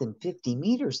less than 50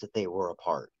 meters that they were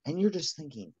apart. And you're just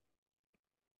thinking,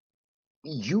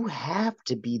 you have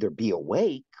to either be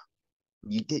awake,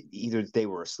 you did either they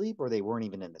were asleep or they weren't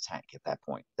even in the tank at that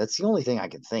point. That's the only thing I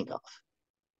can think of.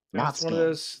 And Not it's one of scanning.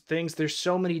 those things. There's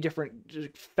so many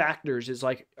different factors. Is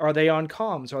like, are they on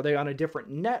comms? Are they on a different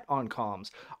net on comms?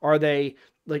 Are they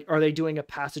doing a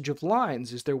passage of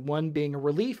lines? Is there one being a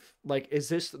relief? Like, is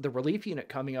this the relief unit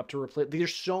coming up to replace?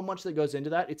 There's so much that goes into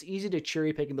that. It's easy to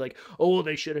cherry pick and be like, oh, well,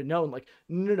 they should have known. Like,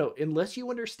 no, no, no. Unless you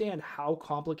understand how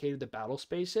complicated the battle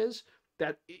space is,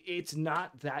 that it's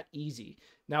not that easy.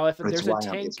 Now, if It's there's a why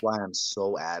I'm it's tank, why I'm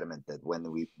so adamant that when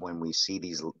we see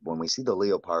the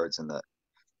leopards and the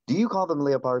do you call them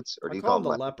leopards or I do you call call them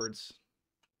them the leopards?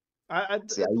 leopards.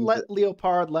 I See, let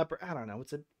leopard leopard. I don't know.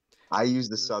 I use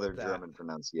the It's Southern that. German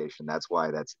pronunciation. That's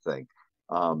why that's the thing.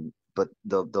 But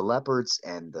the leopards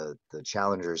and the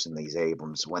challengers and these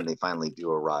Abrams when they finally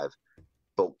do arrive,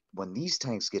 but when these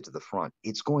tanks get to the front,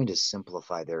 it's going to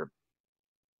simplify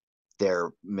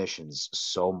their missions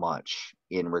so much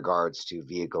in regards to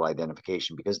vehicle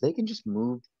identification because they can just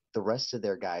move the rest of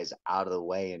their guys out of the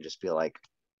way and just be like,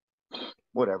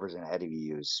 whatever's ahead of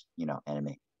you is,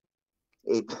 enemy.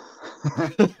 It,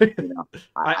 you know,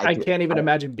 I I could, can't even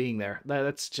imagine being there.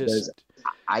 That's there's, just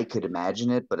I could imagine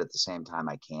it, but at the same time,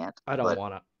 I can't. I don't But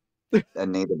want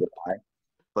and neither do I.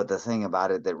 But the thing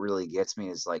about it that really gets me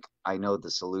is like I know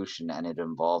the solution, and it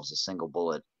involves a single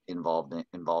bullet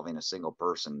involving a single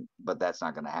person, but that's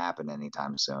not going to happen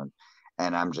anytime soon.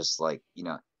 And I'm just like,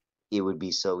 it would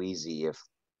be so easy if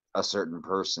a certain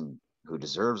person who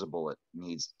deserves a bullet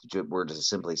were to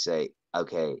simply say,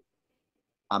 okay,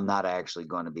 I'm not actually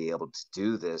going to be able to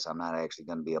do this. I'm not actually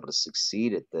going to be able to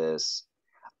succeed at this.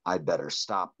 I better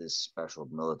stop this special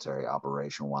military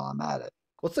operation while I'm at it.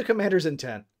 what's the commander's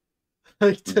intent.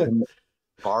 Like to,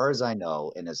 As far as I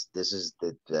know, and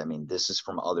I mean, this is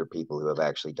from other people who have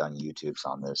actually done YouTubes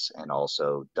on this and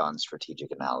also done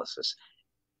strategic analysis.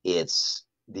 It's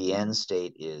the end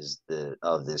state is the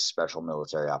of this special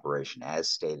military operation, as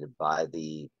stated by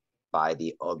the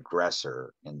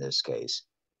aggressor in this case,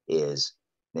 is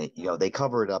that they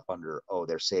cover it up under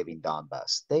they're saving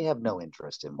Donbass. They have no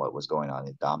interest in what was going on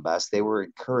in Donbass. They were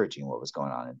encouraging what was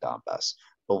going on in Donbass.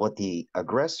 But what the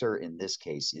aggressor in this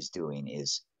case is doing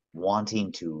is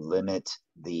wanting to limit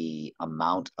the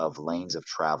amount of lanes of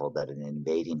travel that an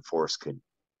invading force could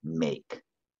make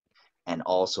and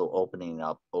also opening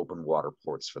up open water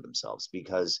ports for themselves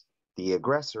because the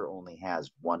aggressor only has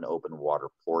one open water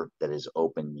port that is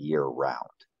open year round.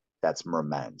 That's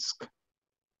Murmansk.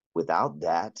 Without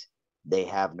that, they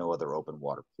have no other open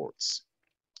water ports.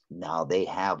 Now they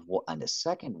have and a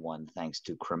second one thanks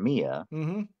to Crimea,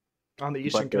 mm-hmm. On the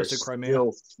eastern but coast of there's Crimea,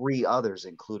 still three others,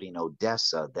 including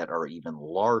Odessa, that are even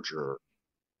larger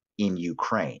in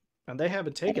Ukraine. and they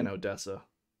haven't taken And Odessa.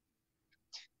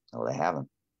 no, they haven't.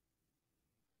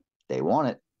 They want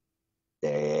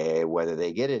it. Whether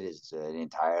they get it is an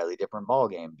entirely different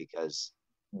ballgame because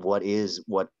what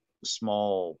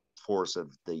small force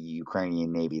of the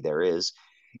Ukrainian Navy there is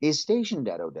stationed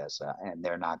at Odessa, and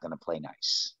they're not going to play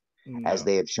nice, as No.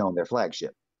 they have shown their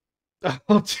flagship.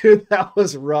 Oh, dude, that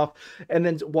was rough. And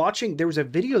then watching, there was a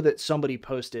video that somebody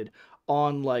posted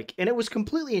on like, and it was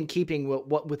completely in keeping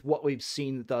with what we've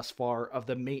seen thus far of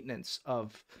the maintenance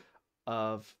of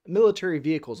military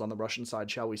vehicles on the Russian side,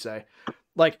 shall we say.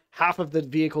 Like half of the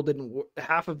vehicle didn't,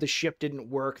 half of the ship didn't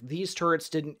work. These turrets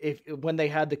didn't. If when they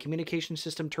had the communication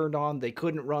system turned on, they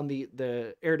couldn't run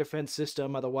the air defense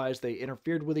system. Otherwise, they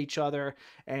interfered with each other.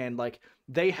 And like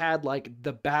they had like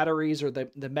the batteries or the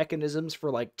mechanisms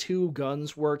for like two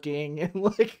guns working, and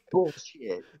like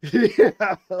Bullshit.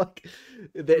 yeah, like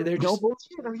they're No just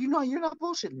bullshit. Are you not? You're not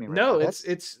bullshitting me right now. no. That's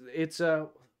It's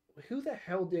who the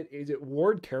hell did is it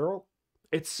Ward Carroll?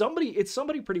 It's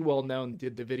somebody pretty well known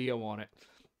did the video on it.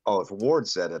 oh, if Ward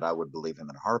said it, I would believe him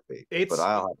in a heartbeat. But It's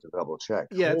I'll have to double check.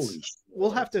 yeah, Holy it's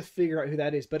we'll have shit! to figure out who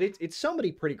that is, but it's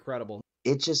somebody pretty credible.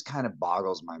 It just kind of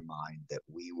boggles my mind that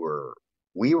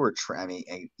I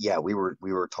mean, yeah, we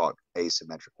were taught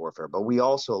asymmetric warfare, but we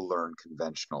also learned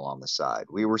conventional on the side.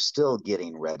 We were still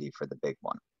getting ready for the big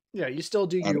one. Yeah, you still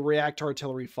do And your react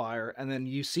artillery fire, and then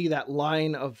you see that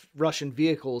line of Russian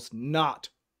vehicles not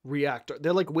react.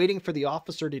 They're like waiting for the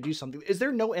officer to do something. Is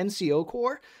there no NCO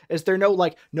corps? Is there no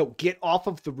like, no, get off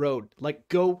of the road? Like,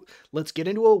 go, let's get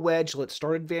into a wedge, let's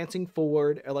start advancing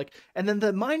forward. Or like, and then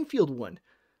the minefield one.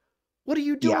 What are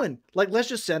you yeah, doing? Like, let's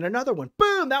just send another one.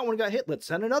 Boom, that one got hit. Let's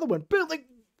send another one. Boom, like,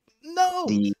 no.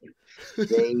 the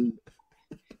they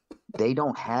they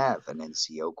don't have an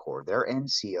NCO corps. Their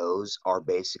NCOs are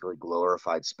basically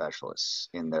glorified specialists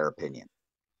in their opinion.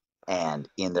 And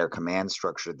in their command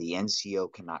structure, the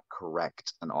NCO cannot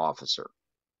correct an officer.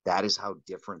 That is how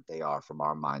different they are from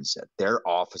our mindset. Their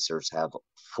officers have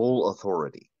full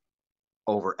authority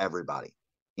over everybody,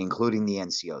 including the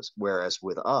NCOs. Whereas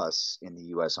with us in the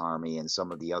U.S. Army and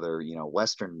some of the other,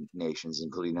 Western nations,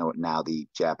 including now the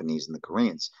Japanese and the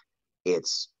Koreans,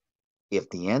 it's if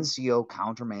the NCO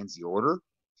countermands the order,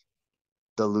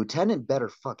 the lieutenant better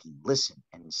fucking listen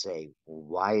and say, well,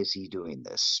 why is he doing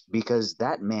this? Because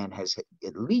that man has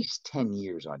at least 10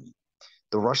 years on you.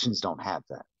 The Russians don't have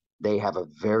that. They have a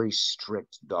very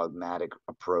strict dogmatic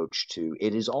approach to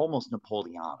it. Is almost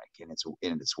Napoleonic in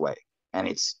its way. And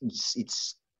it's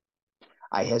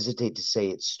I hesitate to say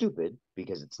it's stupid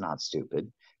because it's not stupid.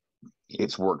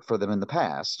 It's worked for them in the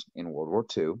past in World War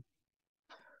II,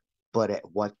 but at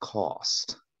what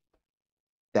cost?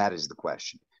 That is the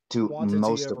question. To Quantity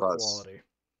most of over us, quality.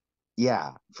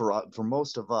 yeah, for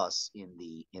most of us in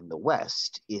the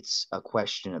West, it's a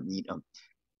question of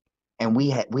and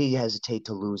we hesitate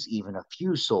to lose even a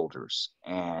few soldiers,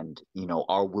 and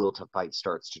our will to fight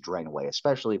starts to drain away,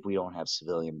 especially if we don't have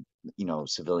civilian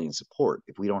support.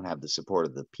 If we don't have the support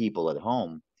of the people at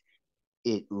home,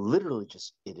 it literally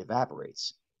just it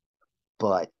evaporates.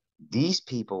 But these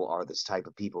people are this type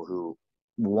of people who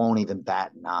won't even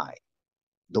bat an eye.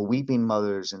 The weeping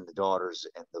mothers and the daughters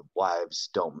and the wives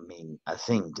don't mean a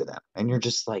thing to them. And you're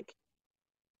just like,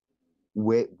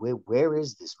 where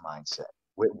is this mindset?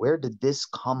 Where did this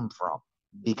come from?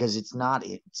 Because it's not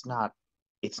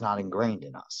ingrained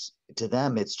in us. To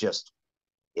them, it's just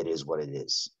it is what it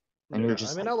is. And you're Yeah, I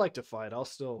just mean, like, I like to fight. I'll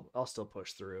still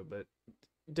push through, but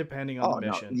depending on the oh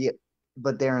no, mission. yeah.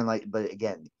 But Darren, like, but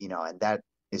again, and that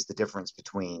is the difference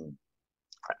between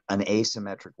an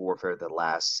asymmetric warfare that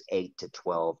lasts 8 to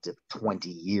 12 to 20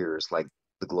 years, like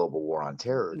the global war on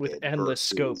terror With did, endless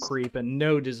scope versus creep and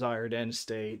no desired end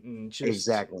state, and just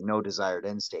exactly no desired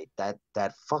end state. That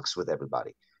fucks with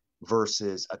everybody.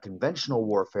 Versus a conventional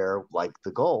warfare like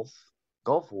the Gulf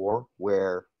War,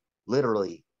 where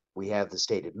literally we have the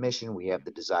stated mission, we have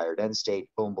the desired end state,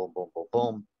 boom, boom, boom, boom,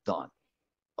 boom, done.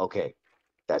 Okay,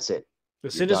 that's it.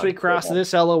 as You're soon as we done. Go cross home.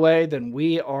 this LOA, then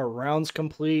we are rounds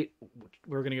complete.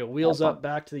 We're gonna go Have wheels fun. up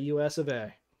back to the U.S. of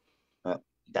A. Uh,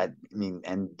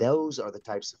 and those are the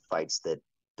types of fights that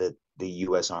the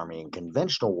U.S. Army in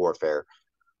conventional warfare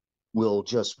will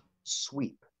just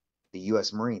sweep. The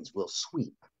U.S. Marines will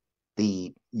sweep.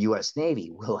 The U.S.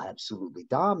 Navy will absolutely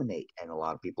dominate. And a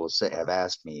lot of people have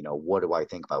asked me, what do I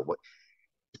think about what?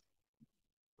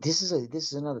 This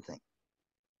is another thing.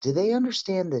 Do they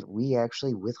understand that we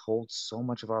actually withhold so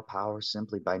much of our power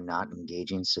simply by not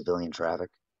engaging civilian traffic?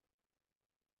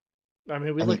 I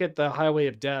mean, we I look mean, at the Highway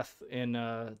of Death in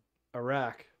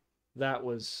Iraq. That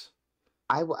was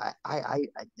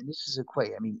and this is a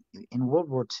quite. I mean, in World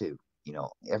War II,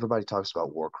 everybody talks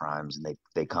about war crimes, and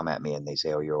they come at me and they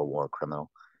say, "Oh, you're a war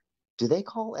criminal." Do they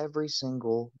call every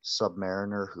single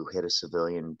submariner who hit a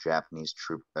civilian Japanese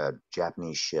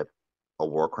ship a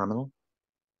war criminal?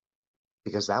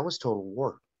 Because that was total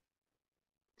war.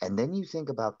 And then you think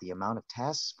about the amount of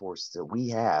task force that we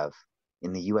have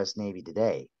in the U.S. Navy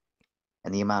today,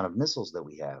 and the amount of missiles that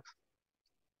we have.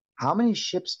 How many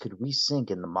ships could we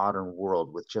sink in the modern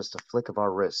world with just a flick of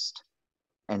our wrist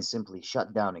and simply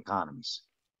shut down economies?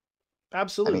 I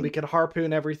Absolutely. We mean, could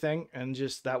harpoon everything and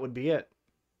just that would be it.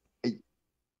 it,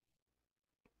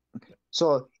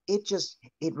 so it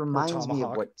Or reminds me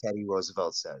of tomahawk. what Teddy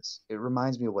Roosevelt says. It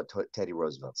reminds me of what Teddy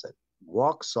Roosevelt said.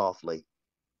 Walk softly,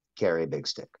 carry a big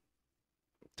stick.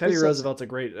 Teddy It's that simple. Roosevelt's a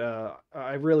great.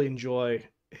 I really enjoy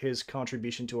his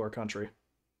contribution to our country.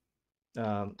 It's a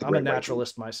I'm a great way to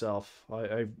naturalist myself. I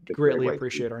it's a great greatly way to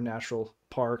appreciate our natural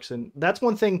parks, and that's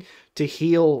one thing to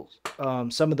heal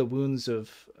some of the wounds of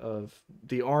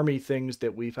the army things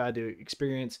that we've had to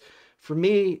experience. For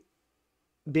me,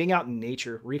 being out in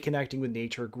nature, reconnecting with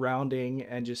nature, grounding,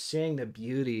 and just seeing the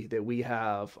beauty that we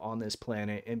have on this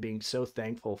planet, and being so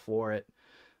thankful for it.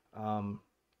 Um,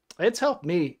 it's helped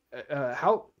me.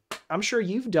 How I'm sure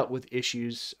you've dealt with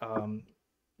issues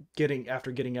getting out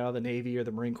of the Navy or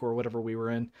the Marine Corps, whatever we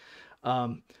were in.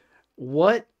 Um,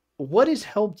 what what has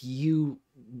helped you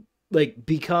like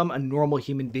become a normal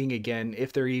human being again,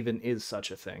 if there even is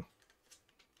such a thing?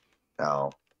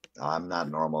 No, I'm not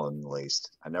normal in the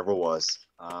least. I never was.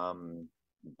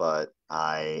 But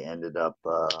I ended up,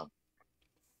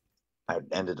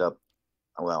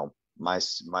 well, my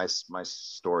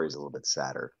story is a little bit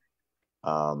sadder.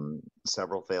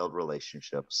 Several failed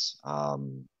relationships.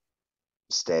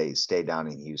 Stay down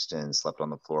in Houston, slept on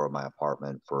the floor of my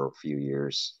apartment for a few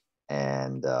years,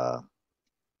 and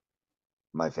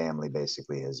my family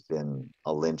basically has been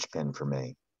a linchpin for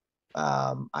me.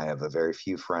 I have a very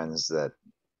few friends that,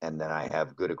 and then I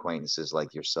have good acquaintances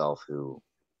like yourself who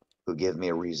give me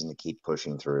a reason to keep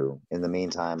pushing through. In the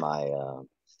meantime,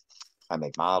 I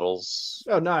make models,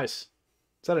 Oh, nice.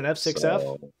 Is that an F6F?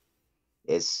 so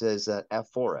it says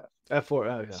F4F. F4.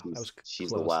 Oh, yeah, that She's was she's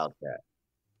the close. Wildcat,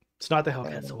 It's not the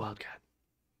Hellcat, it's the and Wildcat.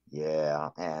 yeah,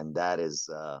 and that is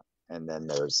and then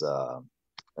there's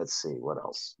let's see what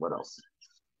else. What else?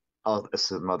 Oh,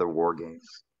 some other war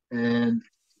games, and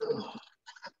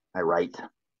I write.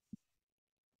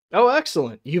 Oh,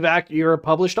 excellent. You're a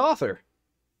published author.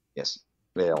 Yes,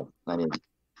 well, I mean,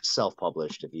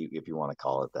 self-published if you want to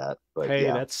call it that, but Hey,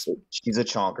 yeah, that's she's a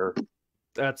chonker.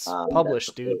 that's That's the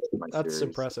published, dude. first of my That's series,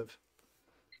 impressive.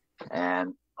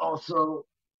 and also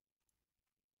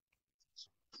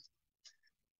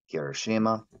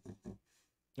Hiroshima,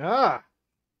 Ah,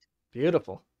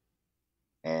 beautiful.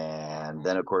 and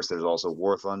then of course there's also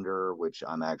War Thunder, which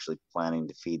I'm actually planning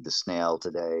to feed the snail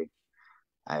today.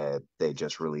 They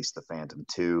just released the Phantom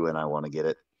 2, and I want to get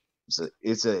it.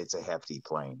 It's a hefty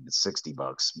plane. It's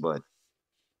 $60, but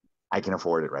I can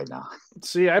afford it right now.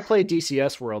 See, I play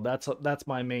DCS World. That's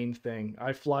my main thing.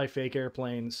 I fly fake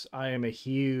airplanes. I am a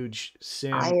huge I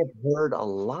sim. have heard a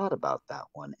lot about that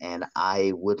one, and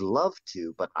I would love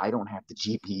to, but I don't have the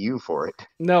GPU for it.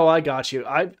 No, I got you.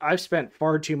 I've spent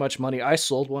far too much money. I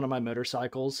sold one of my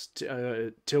motorcycles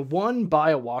to one,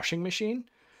 buy a washing machine,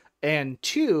 and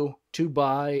two, to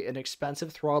buy an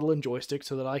expensive throttle and joystick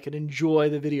so that I could enjoy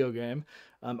the video game.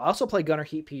 I also play Gunner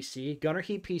Heat PC. Gunner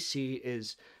Heat PC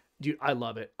is, dude, I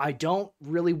love it. I don't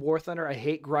really War Thunder. I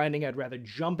hate grinding. I'd rather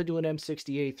jump into an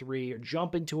M60A3 or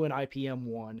jump into an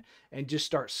IPM1 and just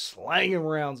start slanging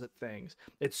rounds at things.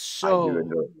 It's I do so,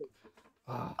 enjoy.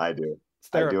 uh, I do. it's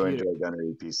I do therapeutic. enjoy Gunner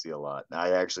EPC a lot.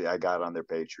 I got on their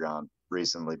Patreon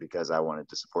recently because I wanted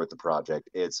to support the project.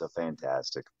 It's a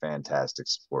fantastic, fantastic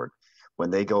sport. When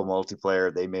they go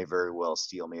multiplayer, they may very well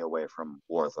steal me away from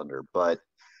War Thunder, but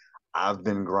I've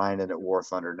been grinding at War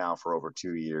Thunder now for over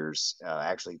 2 years.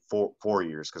 Actually, 4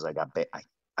 years because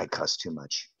I cuss too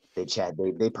much. They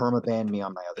perma banned me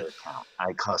on my other account.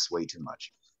 I cuss way too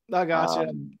much. I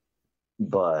gotcha.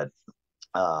 But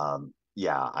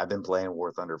yeah, I've been playing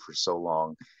War Thunder for so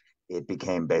long, it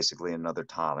became basically another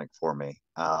tonic for me.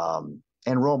 And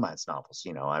romance novels,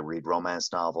 I read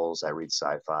romance novels, I read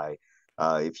sci-fi.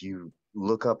 If you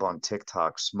look up on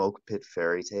TikTok, Smoke Pit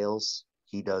Fairy Tales,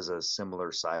 he does a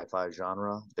similar sci-fi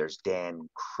genre. There's Dan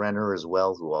Krenner as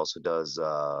well, who also does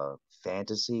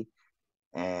fantasy.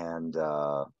 And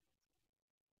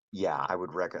yeah, I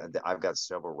would recommend. I've got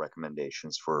several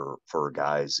recommendations for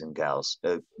guys and gals.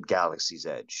 Galaxy's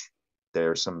Edge.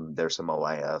 There's some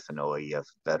OIF and OEF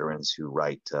veterans who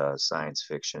write science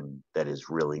fiction that is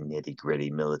really nitty gritty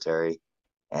military,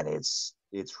 and it's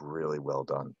really well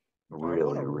done. I want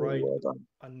Really, to really write well done.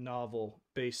 a novel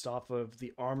based off of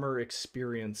the armor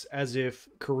experience as if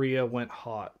Korea went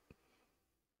hot.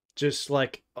 Just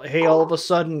like, hey, all of a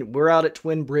sudden we're out at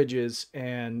Twin Bridges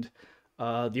and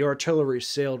the artillery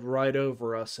sailed right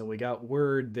over us, and we got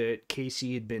word that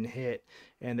Casey had been hit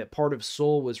and that part of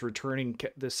Seoul was returning.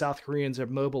 The South Koreans have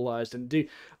mobilized. And dude,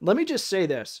 let me just say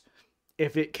this.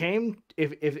 if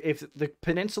the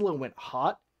peninsula went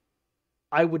hot,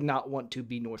 I would not want to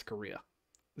be North Korea.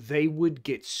 They would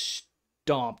get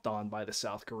stomped on by the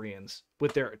South Koreans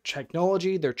with their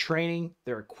technology, their training,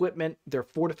 their equipment, their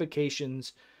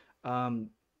fortifications.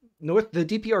 Um, the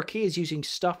DPRK is using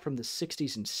stuff from the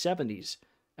 60s and 70s,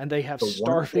 and they have The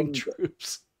one starving thing,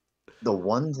 troops. the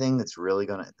one thing that's really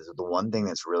gonna, the one thing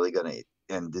that's really gonna,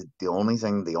 and the only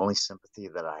thing, the only sympathy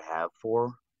that I have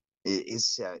for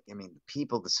is, I mean, the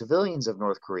people, the civilians of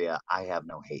North Korea, I have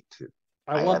no hate to.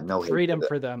 I I have want no hate for freedom them.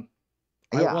 for them.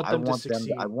 I Yeah, want them to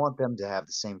succeed. I want them to have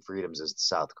the same freedoms as the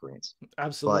South Koreans.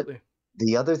 But Absolutely.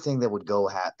 the other thing that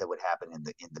that would happen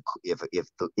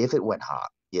if it went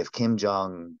hot, if Kim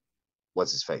Jong,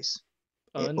 what's his face,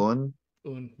 Un,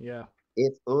 Un, yeah.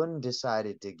 if Un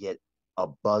decided to get a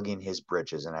bug in his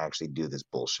britches and actually do this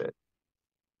bullshit,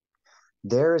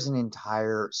 there is an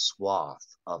entire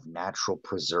swath of natural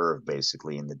preserve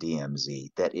basically in the DMZ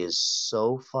that is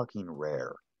so fucking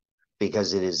rare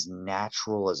because it is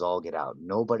natural as all get out.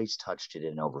 Nobody's touched it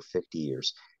in over 50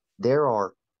 years. There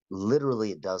are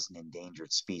literally a dozen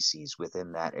endangered species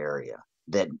within that area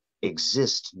that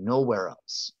exist nowhere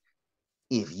else.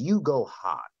 If you go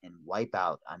hot and wipe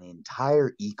out an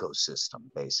entire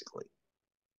ecosystem, basically,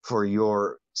 for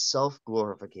your self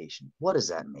glorification, what does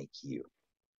that make you?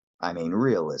 I mean,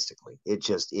 realistically,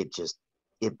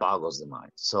 it boggles the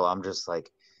mind. So I'm just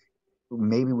like,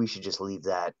 maybe we should just leave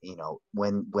that,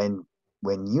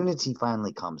 when unity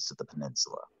finally comes to the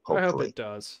peninsula, I hope hopefully it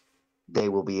does. they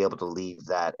will be able to leave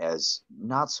that as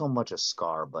not so much a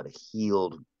scar but a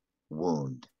healed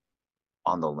wound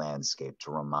on the landscape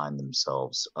to remind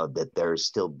themselves that there's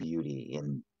still beauty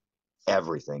in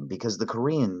everything, because the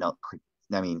Korean,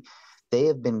 I mean, they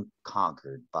have been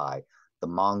conquered by the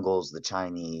Mongols, the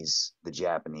Chinese, the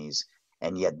Japanese,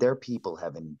 and yet their people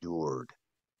have endured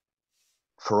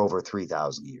for over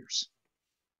 3,000 years.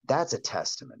 That's a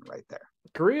testament right there.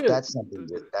 Korea, That's it's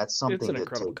something an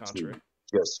incredible to country.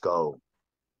 just go.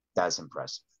 That's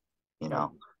impressive. You Um,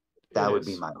 know, it that would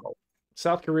be is. my hope.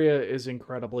 South Korea is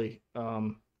incredibly.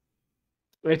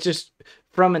 It's just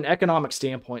from an economic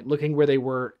standpoint, looking where they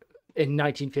were in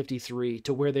 1953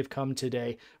 to where they've come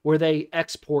today, where they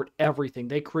export everything,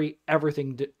 they create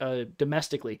everything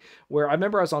domestically. Where I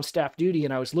remember I was on staff duty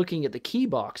and I was looking at the key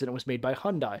box and it was made by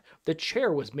Hyundai. The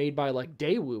chair was made by like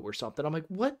Daewoo or something. I'm like,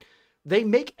 what? They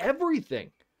make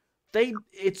everything.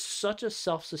 It's such a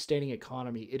self-sustaining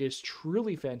economy. It is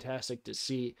truly fantastic to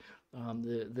see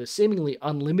the seemingly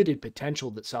unlimited potential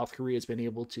that South Korea has been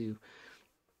able to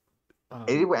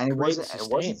And create and it wasn't,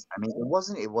 sustain. I mean,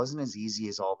 it wasn't as easy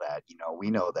as all that. We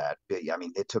know that. But, I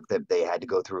mean, they had to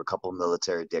go through a couple of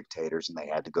military dictators and they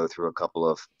had to go through a couple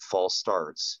of false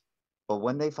starts. But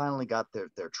when they finally got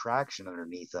their traction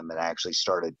underneath them and actually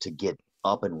started to get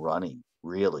up and running,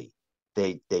 really,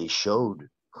 they showed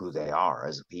who they are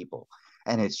as a people.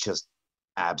 And it's just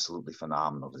absolutely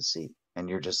phenomenal to see. And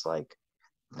you're just like,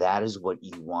 that is what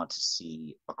you want to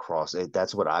see across it.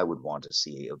 That's what I would want to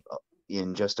see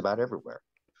in just about everywhere.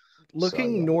 So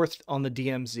Looking yeah, north on the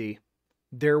DMZ,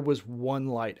 there was one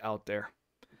light out there.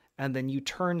 And then you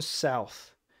turn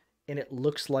south, and it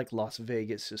looks like Las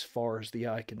Vegas as far as the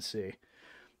eye can see.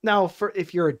 Now, for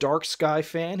if you're a dark sky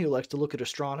fan who likes to look at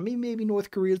astronomy, maybe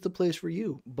North Korea is the place for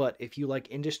you. But if you like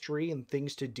industry and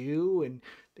things to do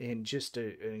and just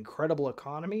an incredible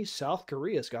economy, South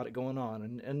Korea's got it going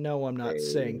on. And no, I'm not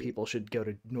saying they, people should go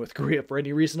to North Korea for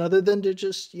any reason other than to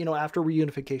just, after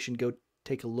reunification, go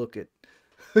take a look at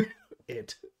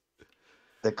it.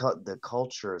 the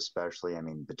culture, especially, I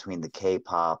mean, between the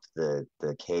K-pop, the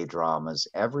K-dramas,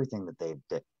 everything that they've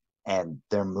did, and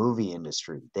their movie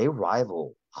industry, they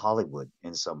rival Hollywood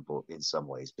in some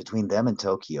ways. Between them and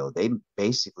Tokyo, they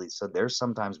basically, so there's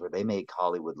sometimes where they make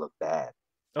Hollywood look bad.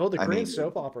 Oh, the I Korean mean,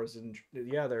 soap operas, and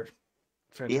yeah, they're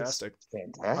it's fantastic.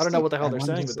 I don't know fantastic, what the hell and they're I'm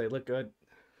saying, but just they look good.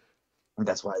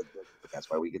 that's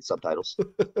why we get subtitles.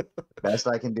 Best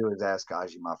I can do is ask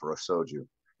Ajima for a soju,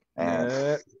 and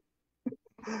Nah.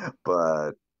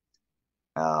 but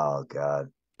oh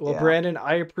god, Well, yeah. Brandon,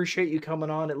 I appreciate you coming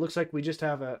on. It looks like we just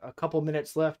have a couple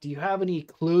minutes left. Do you have any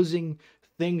closing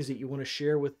things that you want to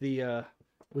share with the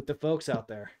folks out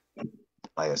there?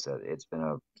 Like I said, it's been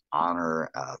an honor.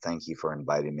 Thank you for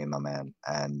inviting me, my man.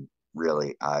 And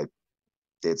really,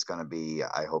 it's going to be.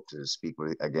 I hope to speak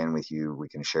again with you. We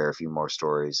can share a few more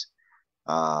stories.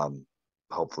 Um,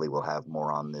 Hopefully, we'll have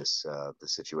more on this the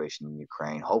situation in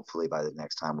Ukraine. Hopefully, by the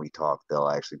next time we talk, they'll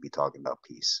actually be talking about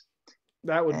peace,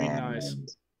 That would be nice. and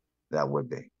that would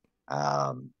be.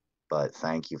 Um, but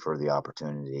thank you for the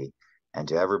opportunity, and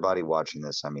to everybody watching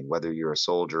this. I mean, whether you're a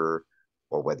soldier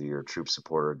or whether you're a troop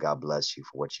supporter, God bless you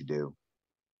for what you do.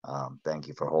 Thank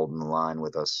you for holding the line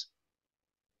with us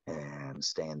and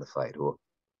stay in the fight.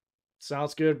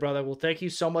 Sounds good, brother. Well, thank you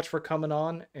so much for coming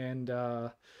on, and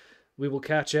we will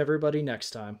catch everybody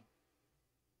next time.